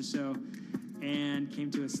 yards or so, and came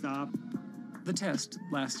to a stop. The test,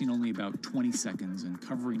 lasting only about 20 seconds and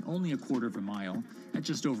covering only a quarter of a mile at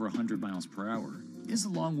just over 100 miles per hour, is a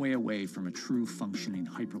long way away from a true functioning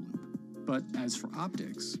Hyperloop. But as for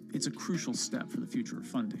optics, it's a crucial step for the future of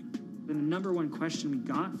funding. The number one question we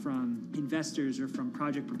got from investors or from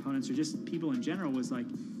project proponents or just people in general was like,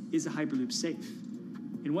 is a Hyperloop safe?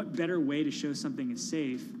 And what better way to show something is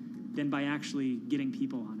safe than by actually getting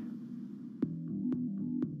people on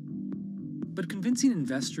it? But convincing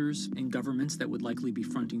investors and governments that would likely be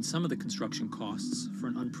fronting some of the construction costs for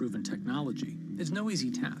an unproven technology is no easy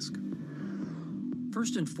task.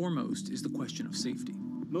 First and foremost is the question of safety.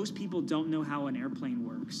 Most people don't know how an airplane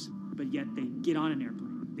works, but yet they get on an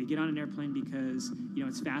airplane. They get on an airplane because,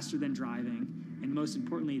 it's faster than driving, and most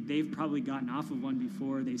importantly, they've probably gotten off of one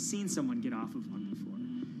before, they've seen someone get off of one before.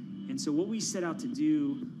 And so what we set out to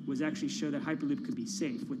do was actually show that Hyperloop could be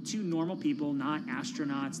safe with two normal people, not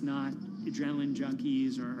astronauts, not adrenaline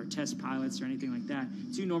junkies or test pilots or anything like that.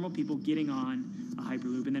 Two normal people getting on a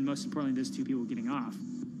Hyperloop, and then most importantly, those two people getting off.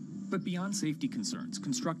 But beyond safety concerns,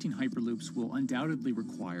 constructing Hyperloops will undoubtedly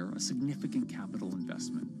require a significant capital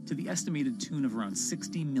investment to the estimated tune of around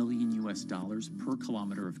 $60 million per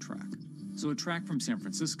kilometer of track. So a track from San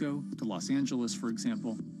Francisco to Los Angeles, for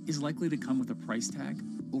example, is likely to come with a price tag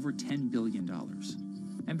over $10 billion.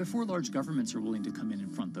 And before large governments are willing to come in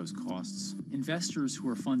and front those costs, investors who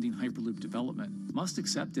are funding Hyperloop development must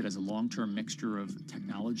accept it as a long-term mixture of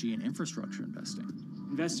technology and infrastructure investing.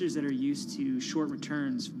 Investors that are used to short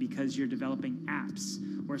returns because you're developing apps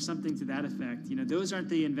or something to that effect, those aren't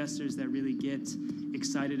the investors that really get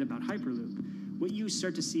excited about Hyperloop. What you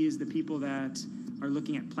start to see is the people that are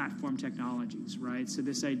looking at platform technologies, right? So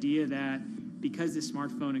this idea that because the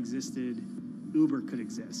smartphone existed, Uber could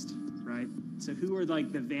exist, right? So who are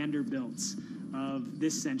like the Vanderbilts of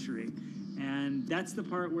this century? And that's the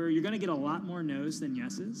part where you're going to get a lot more no's than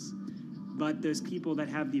yeses. But those people that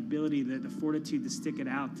have the ability, the fortitude to stick it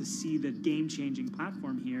out, to see the game-changing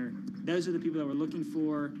platform here, those are the people that we're looking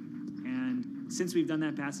for. And since we've done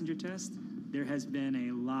that passenger test, there has been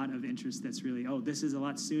a lot of interest that's really, this is a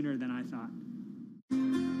lot sooner than I thought.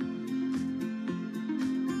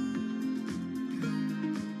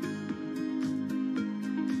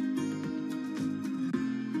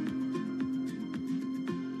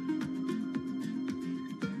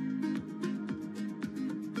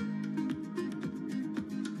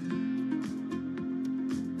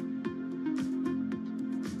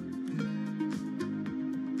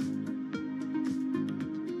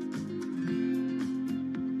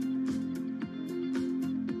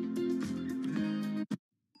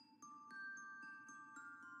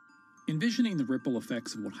 Envisioning the ripple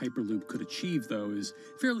effects of what Hyperloop could achieve, though, is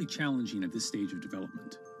fairly challenging at this stage of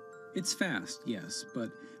development. It's fast, yes,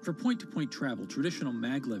 but for point-to-point travel, traditional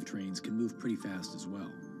maglev trains can move pretty fast as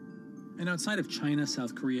well. And outside of China,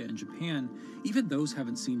 South Korea, and Japan, even those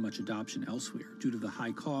haven't seen much adoption elsewhere due to the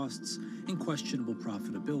high costs and questionable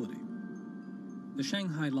profitability. The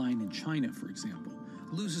Shanghai line in China, for example,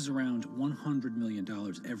 loses around $100 million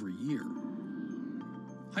every year.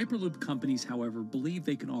 Hyperloop companies, however, believe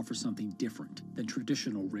they can offer something different than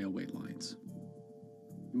traditional railway lines.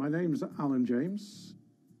 My name's Alan James,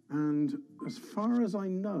 and as far as I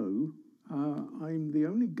know, I'm the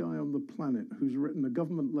only guy on the planet who's written a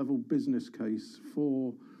government-level business case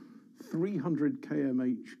for 300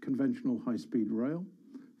 kmh conventional high-speed rail,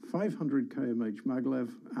 500 kmh maglev,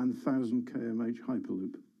 and 1,000 kmh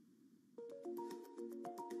Hyperloop.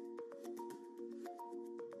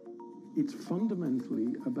 It's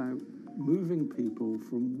fundamentally about moving people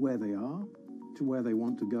from where they are to where they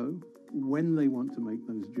want to go, when they want to make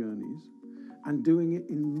those journeys, and doing it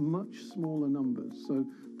in much smaller numbers. So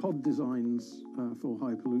pod designs for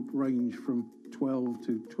Hyperloop range from 12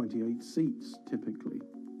 to 28 seats, typically.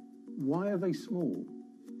 Why are they small?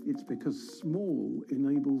 It's because small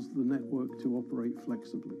enables the network to operate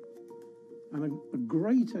flexibly. And a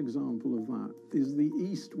great example of that is the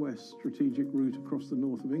east-west strategic route across the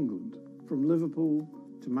north of England, from Liverpool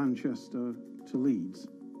to Manchester to Leeds.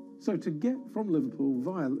 So to get from Liverpool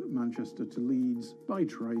via Manchester to Leeds by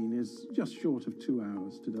train is just short of 2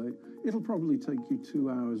 hours today. It'll probably take you 2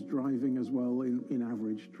 hours driving as well in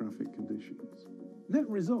average traffic conditions. Net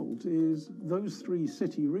result is those three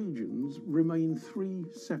city regions remain three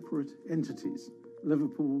separate entities: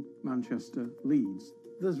 Liverpool, Manchester, Leeds.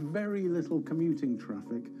 There's very little commuting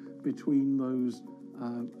traffic between those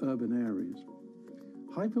urban areas.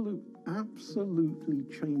 Hyperloop absolutely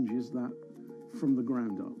changes that from the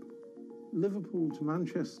ground up. Liverpool to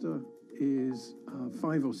Manchester is a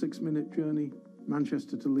 5 or 6 minute journey.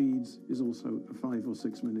 Manchester to Leeds is also a 5 or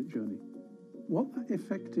 6 minute journey. What that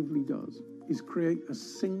effectively does is create a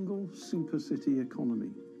single supercity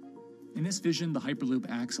economy. In this vision, the Hyperloop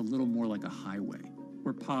acts a little more like a highway,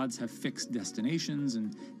 where pods have fixed destinations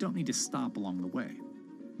and don't need to stop along the way.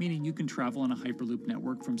 meaning you can travel on a Hyperloop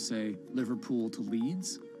network from, say, Liverpool to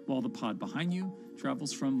Leeds, while the pod behind you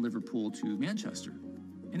travels from Liverpool to Manchester.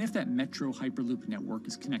 And if that metro Hyperloop network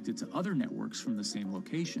is connected to other networks from the same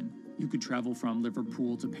location, you could travel from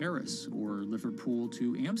Liverpool to Paris or Liverpool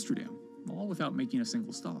to Amsterdam, all without making a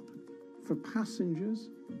single stop. For passengers,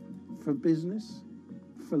 for business,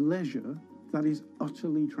 for leisure, that is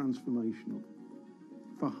utterly transformational.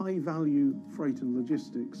 For high-value freight and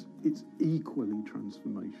logistics, it's equally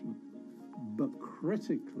transformational. But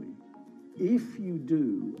critically, if you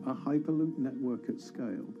do a Hyperloop network at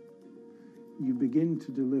scale, you begin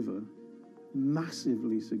to deliver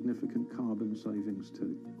massively significant carbon savings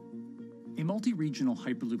too. A multi-regional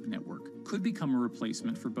Hyperloop network could become a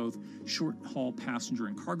replacement for both short-haul passenger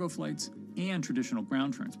and cargo flights and traditional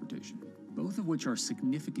ground transportation, both of which are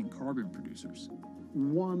significant carbon producers.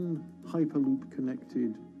 One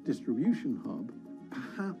Hyperloop-connected distribution hub,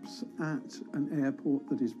 perhaps at an airport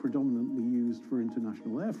that is predominantly used for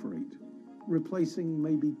international air freight, replacing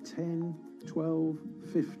maybe 10, 12,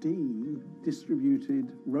 15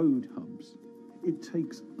 distributed road hubs. It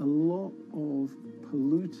takes a lot of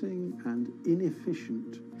polluting and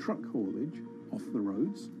inefficient truck haulage off the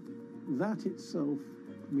roads. That itself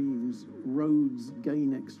means roads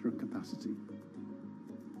gain extra capacity.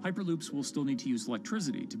 Hyperloops will still need to use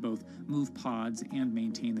electricity to both move pods and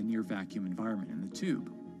maintain the near-vacuum environment in the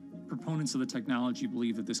tube. Proponents of the technology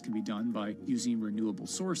believe that this can be done by using renewable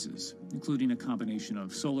sources, including a combination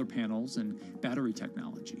of solar panels and battery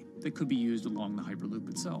technology that could be used along the Hyperloop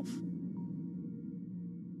itself.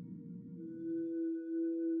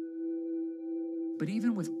 But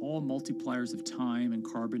even with all multipliers of time and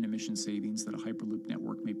carbon emission savings that a Hyperloop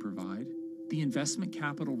network may provide, the investment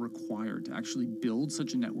capital required to actually build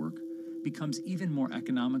such a network becomes even more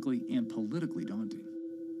economically and politically daunting.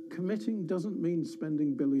 Committing doesn't mean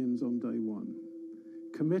spending billions on day one.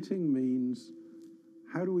 Committing means,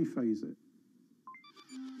 how do we phase it?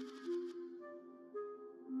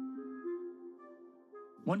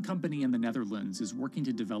 One company in the Netherlands is working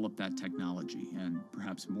to develop that technology, and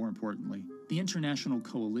perhaps more importantly, the international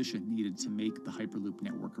coalition needed to make the Hyperloop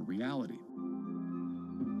network a reality.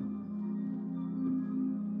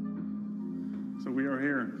 So we are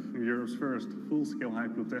here in Europe's first full-scale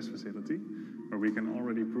Hyperloop test facility, where we can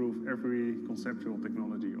already prove every conceptual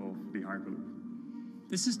technology of the Hyperloop.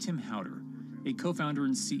 This is Tim Houter, a co-founder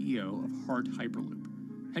and CEO of Hart Hyperloop,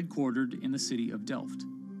 headquartered in the city of Delft.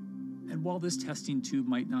 And while this testing tube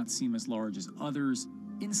might not seem as large as others,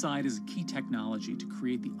 inside is a key technology to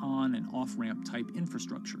create the on- and off-ramp type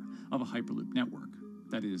infrastructure of a Hyperloop network.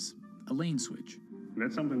 That is, a lane switch.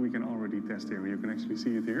 That's something we can already test here. You can actually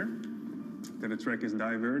see it here, that the track is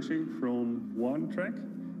diverging from one track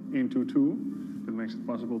into two. That makes it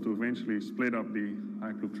possible to eventually split up the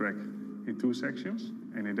Hyperloop track in two sections.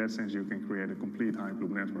 And in that sense, you can create a complete Hyperloop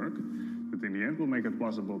network. But in the end, will make it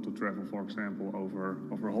possible to travel, for example, over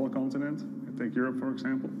a whole continent. Take Europe, for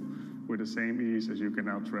example, with the same ease as you can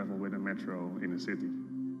now travel with a metro in a city.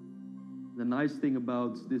 The nice thing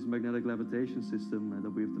about this magnetic levitation system that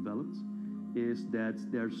we've developed is that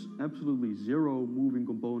there's absolutely zero moving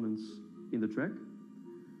components in the track.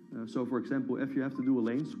 So for example, if you have to do a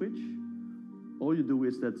lane switch, all you do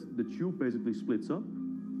is that the tube basically splits up,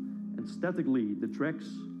 and statically the tracks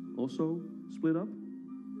also split up.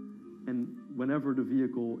 And whenever the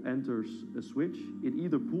vehicle enters a switch, it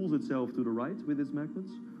either pulls itself to the right with its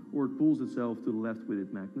magnets, or it pulls itself to the left with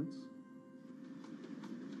its magnets.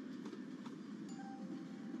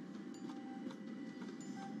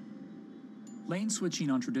 Lane switching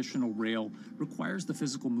on traditional rail requires the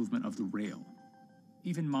physical movement of the rail.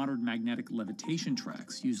 Even modern magnetic levitation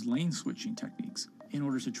tracks use lane switching techniques in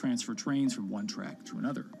order to transfer trains from one track to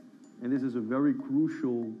another. And this is a very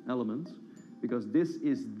crucial element, because this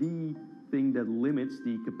is the thing that limits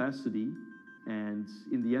the capacity and,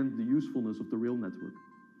 in the end, the usefulness of the rail network.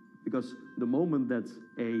 Because the moment that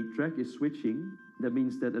a track is switching, that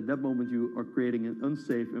means that at that moment you are creating an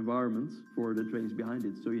unsafe environment for the trains behind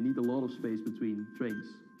it. So you need a lot of space between trains.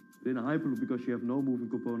 In a Hyperloop, because you have no moving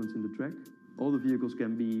components in the track, all the vehicles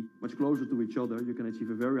can be much closer to each other. You can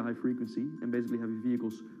achieve a very high frequency and basically have your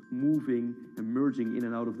vehicles moving and merging in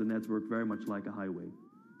and out of the network very much like a highway.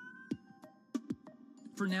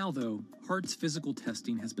 For now, though, Hart's physical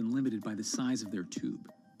testing has been limited by the size of their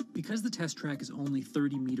tube. Because the test track is only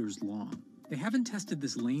 30 meters long, they haven't tested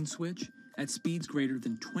this lane switch at speeds greater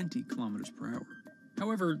than 20 kilometers per hour.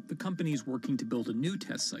 However, the company is working to build a new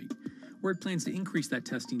test site where it plans to increase that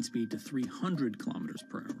testing speed to 300 kilometers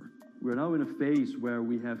per hour. We're now in a phase where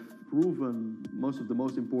we have proven most of the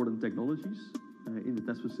most important technologies in the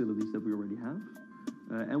test facilities that we already have.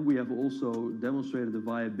 And we have also demonstrated the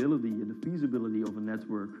viability and the feasibility of a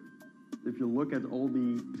network. If you look at all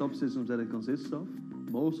the subsystems that it consists of,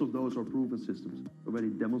 most of those are proven systems, already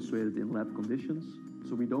demonstrated in lab conditions.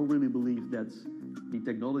 So we don't really believe that the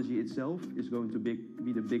technology itself is going to be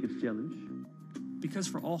the biggest challenge. Because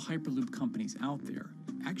for all Hyperloop companies out there,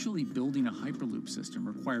 actually building a Hyperloop system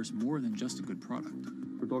requires more than just a good product.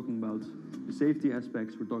 We're talking about the safety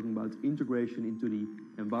aspects, we're talking about integration into the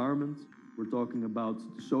environment, we're talking about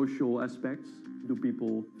the social aspects. Do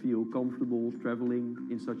people feel comfortable traveling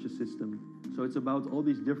in such a system? So it's about all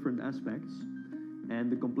these different aspects,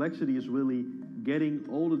 and the complexity is really getting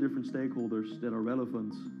all the different stakeholders that are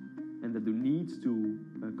relevant and that do need to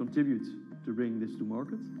contribute to bring this to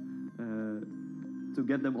market, to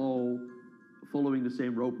get them all following the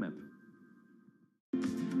same roadmap.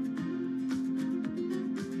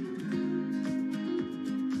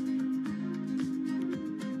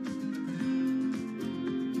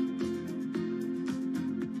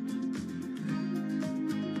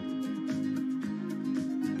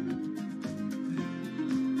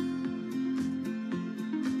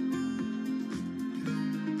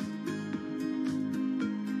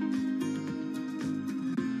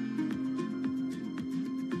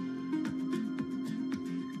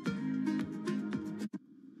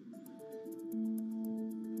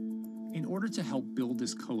 In order to help build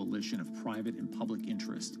this coalition of private and public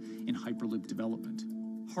interest in Hyperloop development,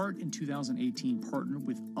 HART in 2018 partnered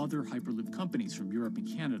with other Hyperloop companies from Europe and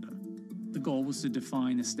Canada. The goal was to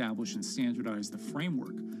define, establish, and standardize the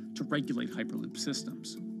framework to regulate Hyperloop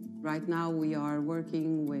systems. Right now we are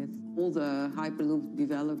working with all the Hyperloop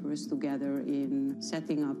developers together in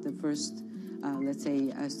setting up the first, let's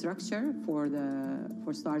say, structure for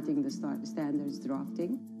starting the standards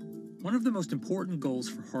drafting. One of the most important goals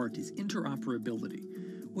for HART is interoperability,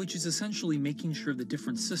 which is essentially making sure the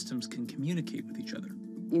different systems can communicate with each other.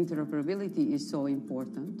 Interoperability is so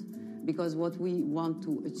important because what we want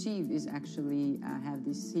to achieve is actually have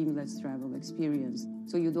this seamless travel experience.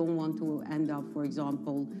 So you don't want to end up, for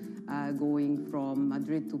example, going from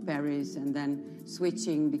Madrid to Paris and then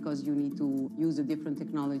switching because you need to use a different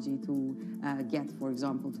technology to get, for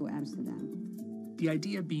example, to Amsterdam. The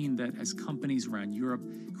idea being that as companies around Europe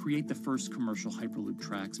create the first commercial Hyperloop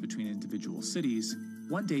tracks between individual cities,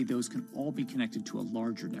 one day those can all be connected to a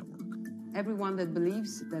larger network. Everyone that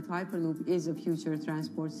believes that Hyperloop is a future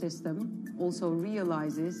transport system also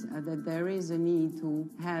realizes that there is a need to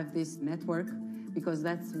have this network because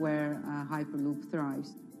that's where Hyperloop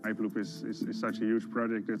thrives. Hyperloop is such a huge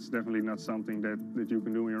project. It's definitely not something that you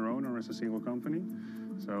can do on your own or as a single company.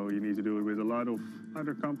 So you need to do it with a lot of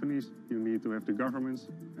other companies. You need to have the governments.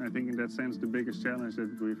 And I think in that sense, the biggest challenge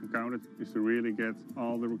that we've encountered is to really get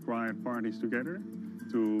all the required parties together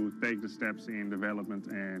to take the steps in development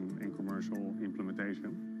and in commercial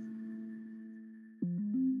implementation.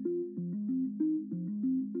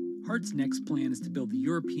 HART's next plan is to build the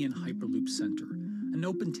European Hyperloop Center, an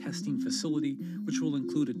open testing facility which will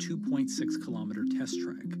include a 2.6-kilometer test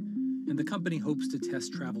track. And the company hopes to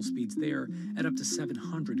test travel speeds there at up to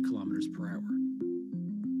 700 kilometers per hour.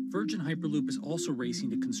 Virgin Hyperloop is also racing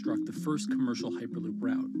to construct the first commercial Hyperloop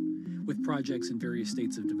route, with projects in various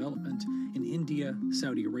states of development in India,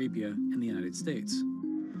 Saudi Arabia, and the United States.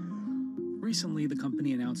 Recently, the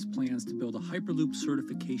company announced plans to build a Hyperloop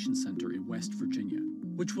certification center in West Virginia,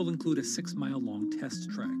 which will include a 6-mile-long test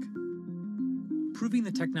track. Proving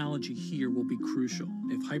the technology here will be crucial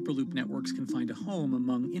if Hyperloop networks can find a home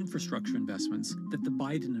among infrastructure investments that the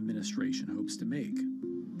Biden administration hopes to make.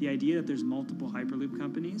 The idea that there's multiple Hyperloop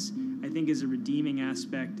companies, I think, is a redeeming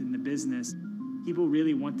aspect in the business. People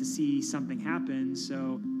really want to see something happen,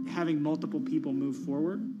 so having multiple people move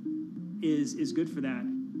forward is good for that.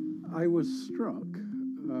 I was struck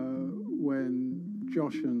when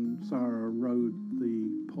Josh and Sarah rode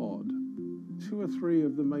the pod. 2 or 3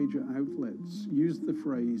 of the major outlets used the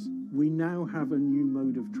phrase, "We now have a new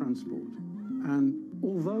mode of transport." And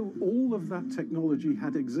although all of that technology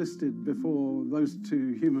had existed before those 2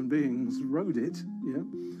 human beings rode it,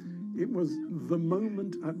 it was the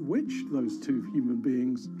moment at which those 2 human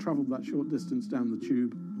beings traveled that short distance down the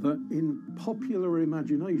tube that in popular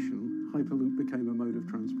imagination, Hyperloop became a mode of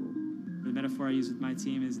transport. The metaphor I use with my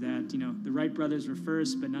team is that, the Wright brothers were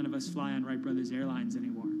first, but none of us fly on Wright brothers airlines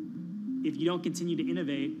anymore. If you don't continue to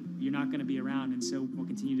innovate, you're not going to be around, and so we'll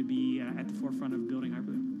continue to be at the forefront of building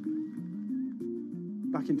Hyperloop.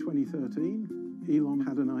 Back in 2013, Elon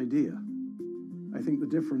had an idea. I think the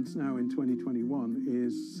difference now in 2021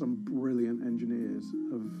 is some brilliant engineers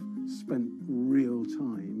have spent real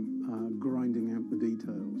time grinding out the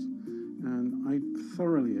details. And I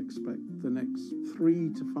thoroughly expect the next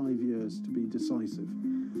 3 to 5 years to be decisive.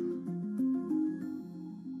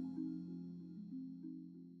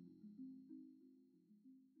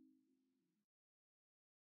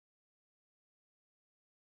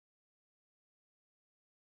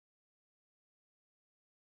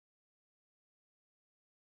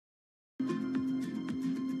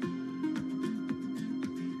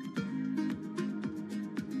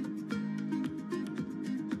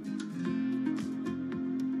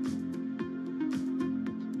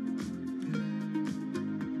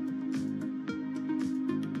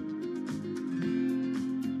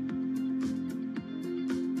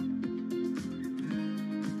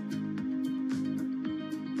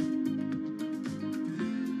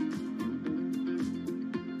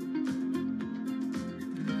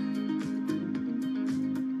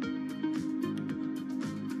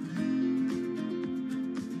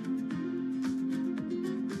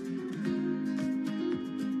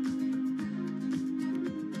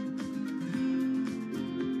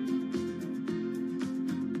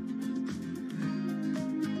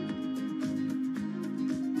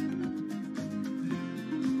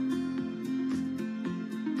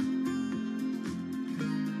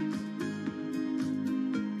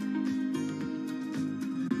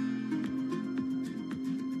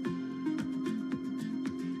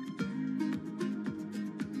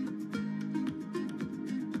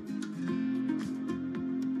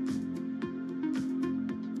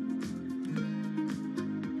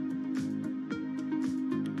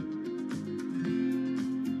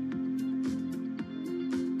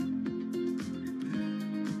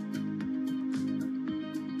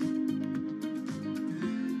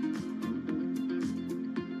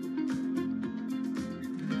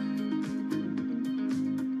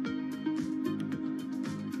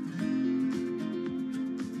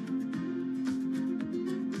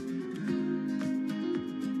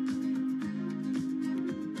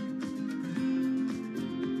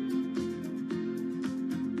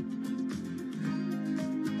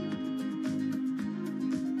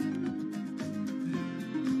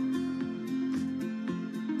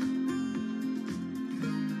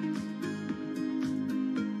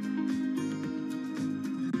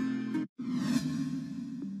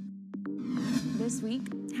 This week,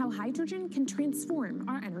 how hydrogen can transform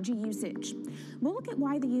our energy usage. We'll look at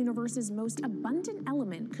why the universe's most abundant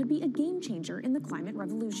element could be a game changer in the climate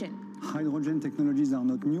revolution. Hydrogen technologies are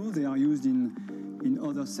not new. They are used in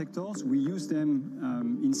other sectors. We use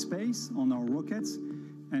them in space, on our rockets,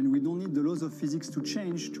 and we don't need the laws of physics to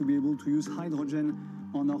change to be able to use hydrogen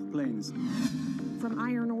on our planes. From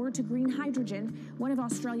iron ore to green hydrogen, one of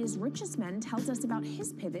Australia's richest men tells us about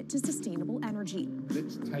his pivot to sustainable energy.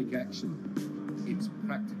 Let's take action. It's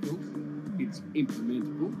practical, it's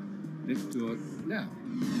implementable. Let's do it now.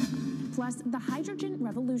 Plus, the hydrogen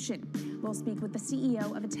revolution. We'll speak with the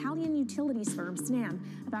CEO of Italian utilities firm Snam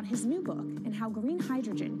about his new book and how green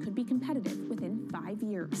hydrogen could be competitive within 5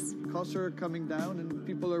 years. Costs are coming down and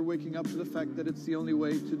people are waking up to the fact that it's the only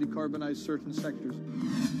way to decarbonize certain sectors.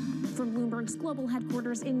 From Bloomberg's global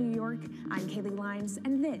headquarters in New York, I'm Kaylee Lyons,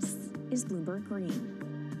 and this is Bloomberg Green.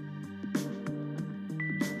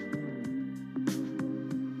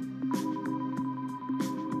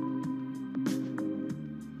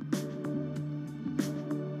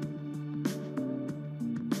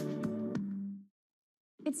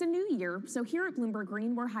 It's a new year, so here at Bloomberg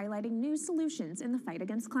Green, we're highlighting new solutions in the fight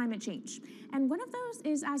against climate change. And one of those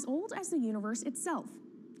is as old as the universe itself,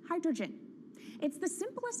 hydrogen. It's the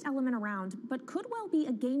simplest element around, but could well be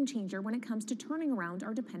a game changer when it comes to turning around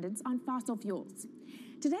our dependence on fossil fuels.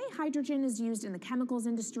 Today, hydrogen is used in the chemicals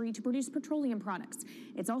industry to produce petroleum products.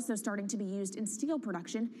 It's also starting to be used in steel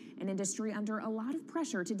production, an industry under a lot of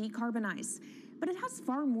pressure to decarbonize. But it has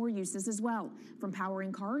far more uses as well, from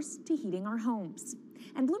powering cars to heating our homes.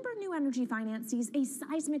 And Bloomberg New Energy Finance sees a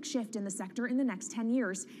seismic shift in the sector in the next 10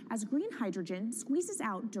 years as green hydrogen squeezes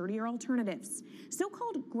out dirtier alternatives.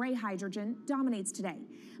 So-called gray hydrogen dominates today.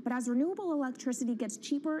 But as renewable electricity gets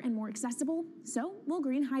cheaper and more accessible, so will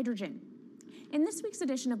green hydrogen. In this week's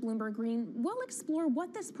edition of Bloomberg Green, we'll explore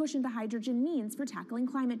what this push into hydrogen means for tackling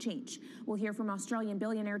climate change. We'll hear from Australian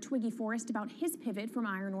billionaire Twiggy Forrest about his pivot from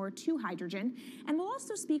iron ore to hydrogen, and we'll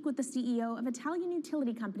also speak with the CEO of Italian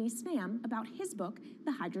utility company Snam about his book,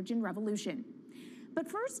 The Hydrogen Revolution. But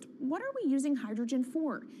first, what are we using hydrogen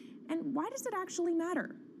for? And why does it actually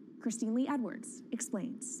matter? Christine Lee Edwards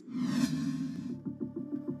explains.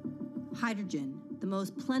 Hydrogen, the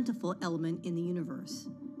most plentiful element in the universe.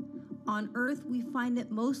 On Earth, we find it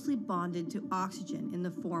mostly bonded to oxygen in the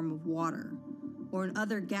form of water. or in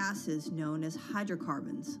other gases known as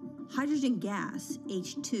hydrocarbons. Hydrogen gas,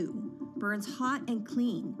 H2, burns hot and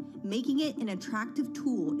clean, making it an attractive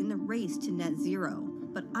tool in the race to net zero.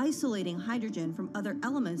 But isolating hydrogen from other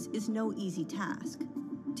elements is no easy task.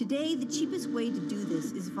 Today, the cheapest way to do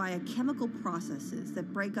this is via chemical processes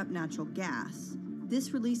that break up natural gas.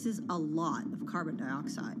 This releases a lot of carbon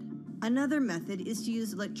dioxide. Another method is to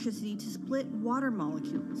use electricity to split water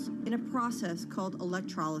molecules in a process called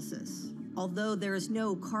electrolysis. Although there is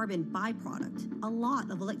no carbon byproduct, a lot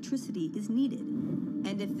of electricity is needed.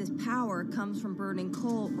 And if this power comes from burning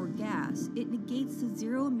coal or gas, it negates the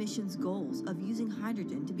zero emissions goals of using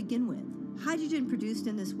hydrogen to begin with. Hydrogen produced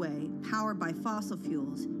in this way, powered by fossil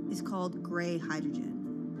fuels, is called gray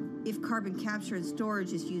hydrogen. If carbon capture and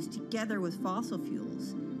storage is used together with fossil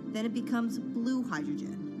fuels, then it becomes blue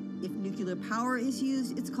hydrogen. If nuclear power is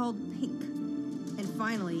used, it's called pink. And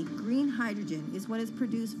finally, green hydrogen is when it's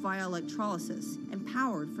produced via electrolysis and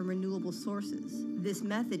powered from renewable sources. This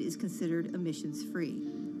method is considered emissions-free.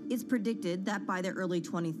 It's predicted that by the early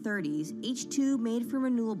 2030s, H2 made from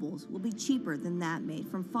renewables will be cheaper than that made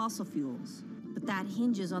from fossil fuels. But that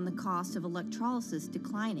hinges on the cost of electrolysis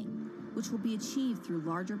declining, which will be achieved through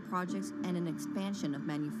larger projects and an expansion of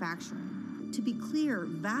manufacturing. To be clear,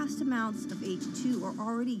 vast amounts of H2 are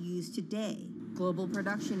already used today. Global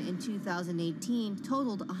production in 2018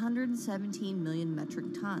 totaled 117 million metric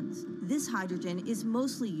tons. This hydrogen is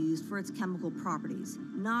mostly used for its chemical properties,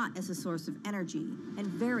 not as a source of energy, and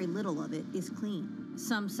very little of it is clean.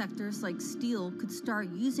 Some sectors like steel could start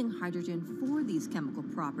using hydrogen for these chemical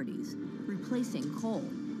properties, replacing coal.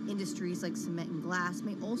 Industries like cement and glass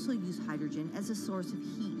may also use hydrogen as a source of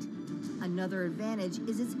heat. Another advantage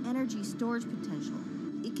is its energy storage potential.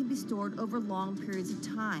 It can be stored over long periods of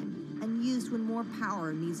time and used when more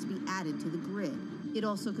power needs to be added to the grid. It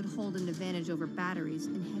also could hold an advantage over batteries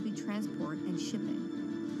in heavy transport and shipping.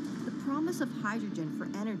 The promise of hydrogen for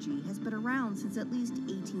energy has been around since at least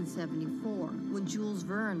 1874, when Jules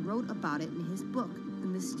Verne wrote about it in his book, The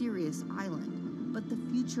Mysterious Island. But the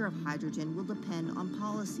future of hydrogen will depend on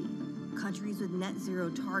policy. Countries with net zero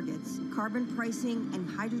targets, carbon pricing, and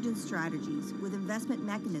hydrogen strategies with investment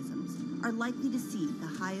mechanisms are likely to see the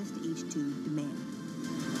highest H2 demand.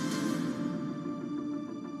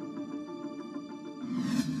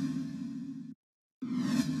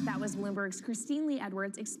 That was Bloomberg's Christine Lee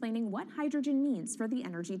Edwards explaining what hydrogen means for the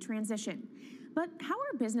energy transition. But how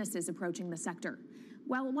are businesses approaching the sector?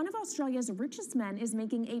 Well, one of Australia's richest men is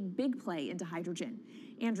making a big play into hydrogen.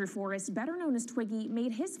 Andrew Forrest, better known as Twiggy,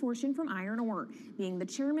 made his fortune from iron ore, being the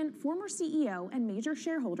chairman, former CEO, and major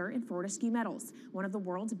shareholder in Fortescue Metals, one of the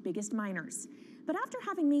world's biggest miners. But after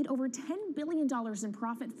having made over $10 billion in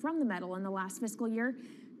profit from the metal in the last fiscal year,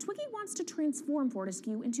 Twiggy wants to transform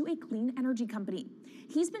Fortescue into a clean energy company.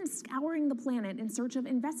 He's been scouring the planet in search of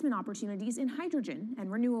investment opportunities in hydrogen and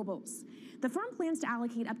renewables. The firm plans to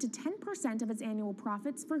allocate up to 10% of its annual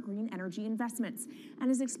profits for green energy investments and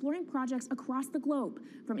is exploring projects across the globe,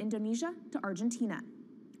 from Indonesia to Argentina.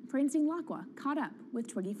 Francine Lacqua caught up with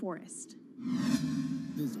Twiggy Forrest.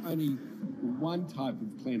 There's only one type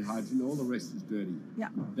of clean hydrogen, all the rest is dirty. Yeah.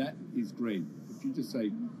 That is green. If you just say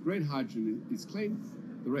green hydrogen is clean,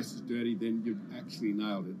 the rest is dirty, then you've actually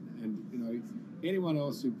nailed it. And, you know, anyone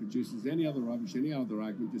else who produces any other rubbish, any other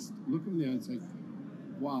argument, just look them in the eye and say,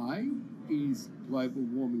 why is global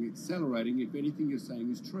warming accelerating if anything you're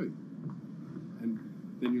saying is true? And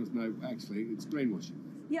then you'll know, actually, it's greenwashing.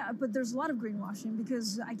 Yeah, but there's a lot of greenwashing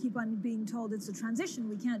because I keep on being told it's a transition.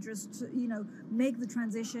 We can't just, make the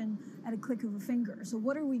transition at a click of a finger. So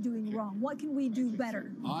what are we doing wrong? What can we do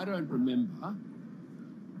better? I don't remember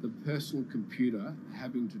the personal computer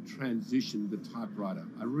having to transition the typewriter.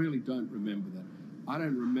 I really don't remember that. I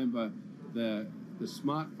don't remember the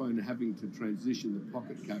smartphone having to transition the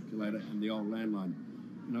pocket calculator and the old landline.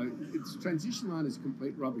 You know, its transition line is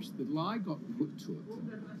complete rubbish. The lie got put to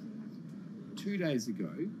it 2 days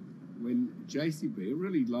ago when JCB, a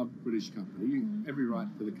really loved British company, every right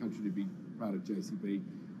for the country to be proud of JCB,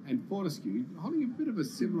 and Fortescue, holding a bit of a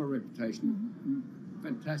similar reputation,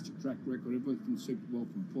 fantastic track record, everyone's been super well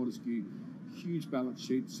from Fortescue, huge balance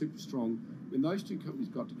sheet, super strong. When those two companies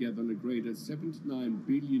got together and agreed a $79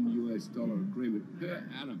 billion US agreement per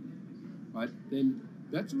annum, right, then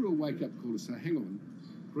that's a real wake-up call to say, hang on,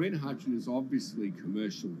 green hydrogen is obviously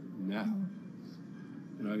commercial now.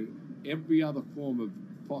 You know, every other form of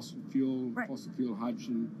fossil fuel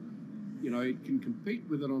hydrogen, you know, it can compete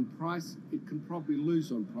with it on price, it can probably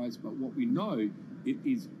lose on price, but what we know, it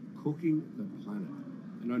is cooking the planet.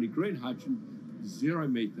 And only green hydrogen zero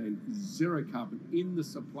methane, zero carbon in the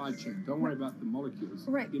supply chain. Don't worry about the molecules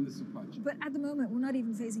in the supply chain. But at the moment, we're not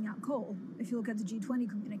even phasing out coal, if you look at the G20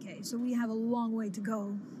 communique. So we have a long way to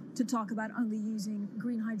go to talk about only using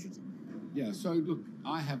green hydrogen. Yeah, so look,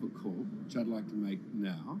 I have a call, which I'd like to make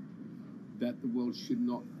now, that the world should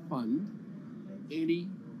not fund any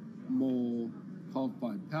more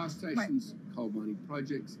coal-fired power stations, coal mining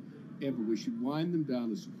projects, ever. We should wind them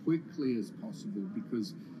down as quickly as possible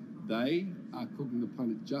because they are cooking the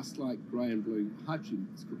planet just like grey and blue hydrogen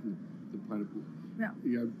is cooking the planet. Yeah.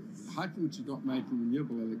 You know, hydrogen, which is not made from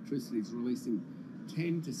renewable electricity, is releasing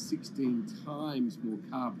 10 to 16 times more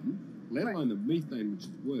carbon, let alone the methane, which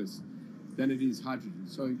is worse, than it is hydrogen.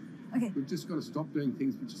 So we've just got to stop doing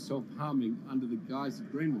things which are self-harming under the guise of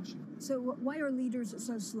greenwashing. So why are leaders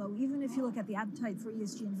so slow? Even if you look at the appetite for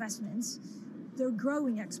ESG investments, they're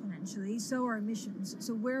growing exponentially, so are emissions.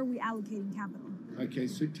 So where are we allocating capital? Okay,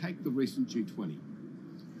 so take the recent G20.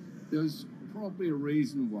 There's probably a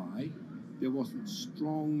reason why there wasn't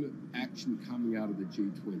strong action coming out of the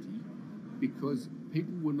G20 because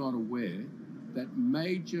people were not aware that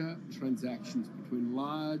major transactions between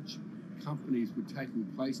large companies were taking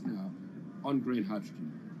place now on green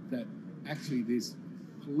hydrogen, that actually this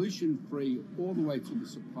pollution-free all the way to the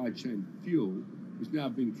supply chain fuel was now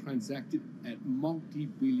being transacted at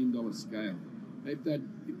multi-billion-dollar scale. If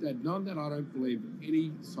they'd known that, I don't believe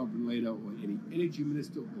any sovereign leader or any energy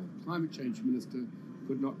minister or climate change minister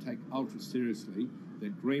could not take ultra seriously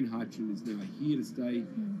that green hydrogen is now here to stay.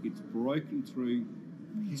 It's broken through.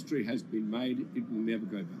 History has been made. It will never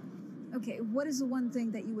go back. Okay, what is the one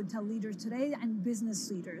thing that you would tell leaders today and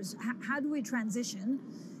business leaders? How do we transition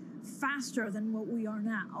faster than what we are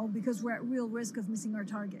now because we're at real risk of missing our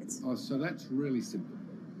targets? Oh, so that's really simple.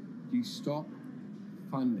 You stop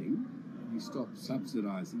funding, you stop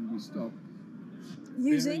subsidizing, you stop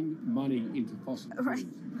using money into fossil fuels.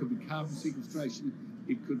 It could be carbon sequestration,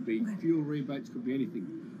 it could be fuel rebates, it could be anything.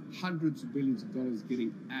 Hundreds of billions of dollars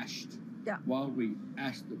getting ashed while we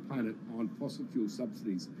ash the planet on fossil fuel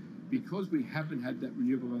subsidies. Because we haven't had that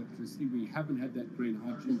renewable electricity, we haven't had that green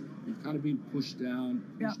hydrogen, we've kind of been pushed down.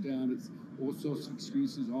 It's all sorts of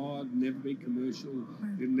excuses. Oh, it'll never be commercial.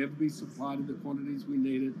 It'll never be supplied in the quantities we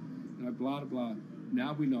need it. You know, blah, blah, blah.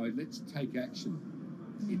 Now we know, let's take action.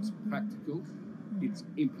 It's practical. It's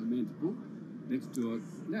implementable. Let's do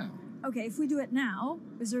it now. Okay, if we do it now,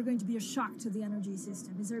 is there going to be a shock to the energy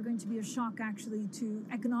system? Is there going to be a shock actually to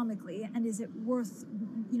economically? And is it worth,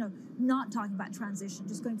 not talking about transition,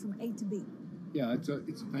 just going from A to B? Yeah, it's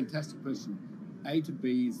a fantastic question. A to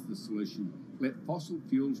B is the solution. Let fossil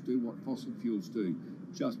fuels do what fossil fuels do.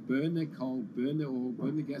 Just burn their coal, burn their oil,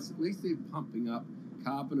 burn the gas. At least they're pumping up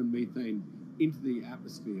carbon and methane into the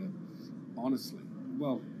atmosphere, honestly.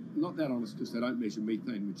 Well, not that honest because they don't measure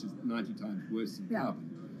methane, which is 90 times worse than carbon.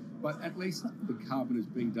 But at least the carbon is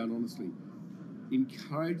being done honestly.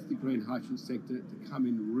 Encourage the green hydrogen sector to come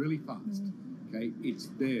in really fast. Okay,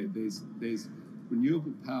 it's there. There's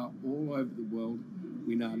renewable power all over the world.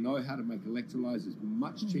 We now know how to make electrolyzers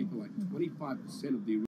much cheaper, like 25% of the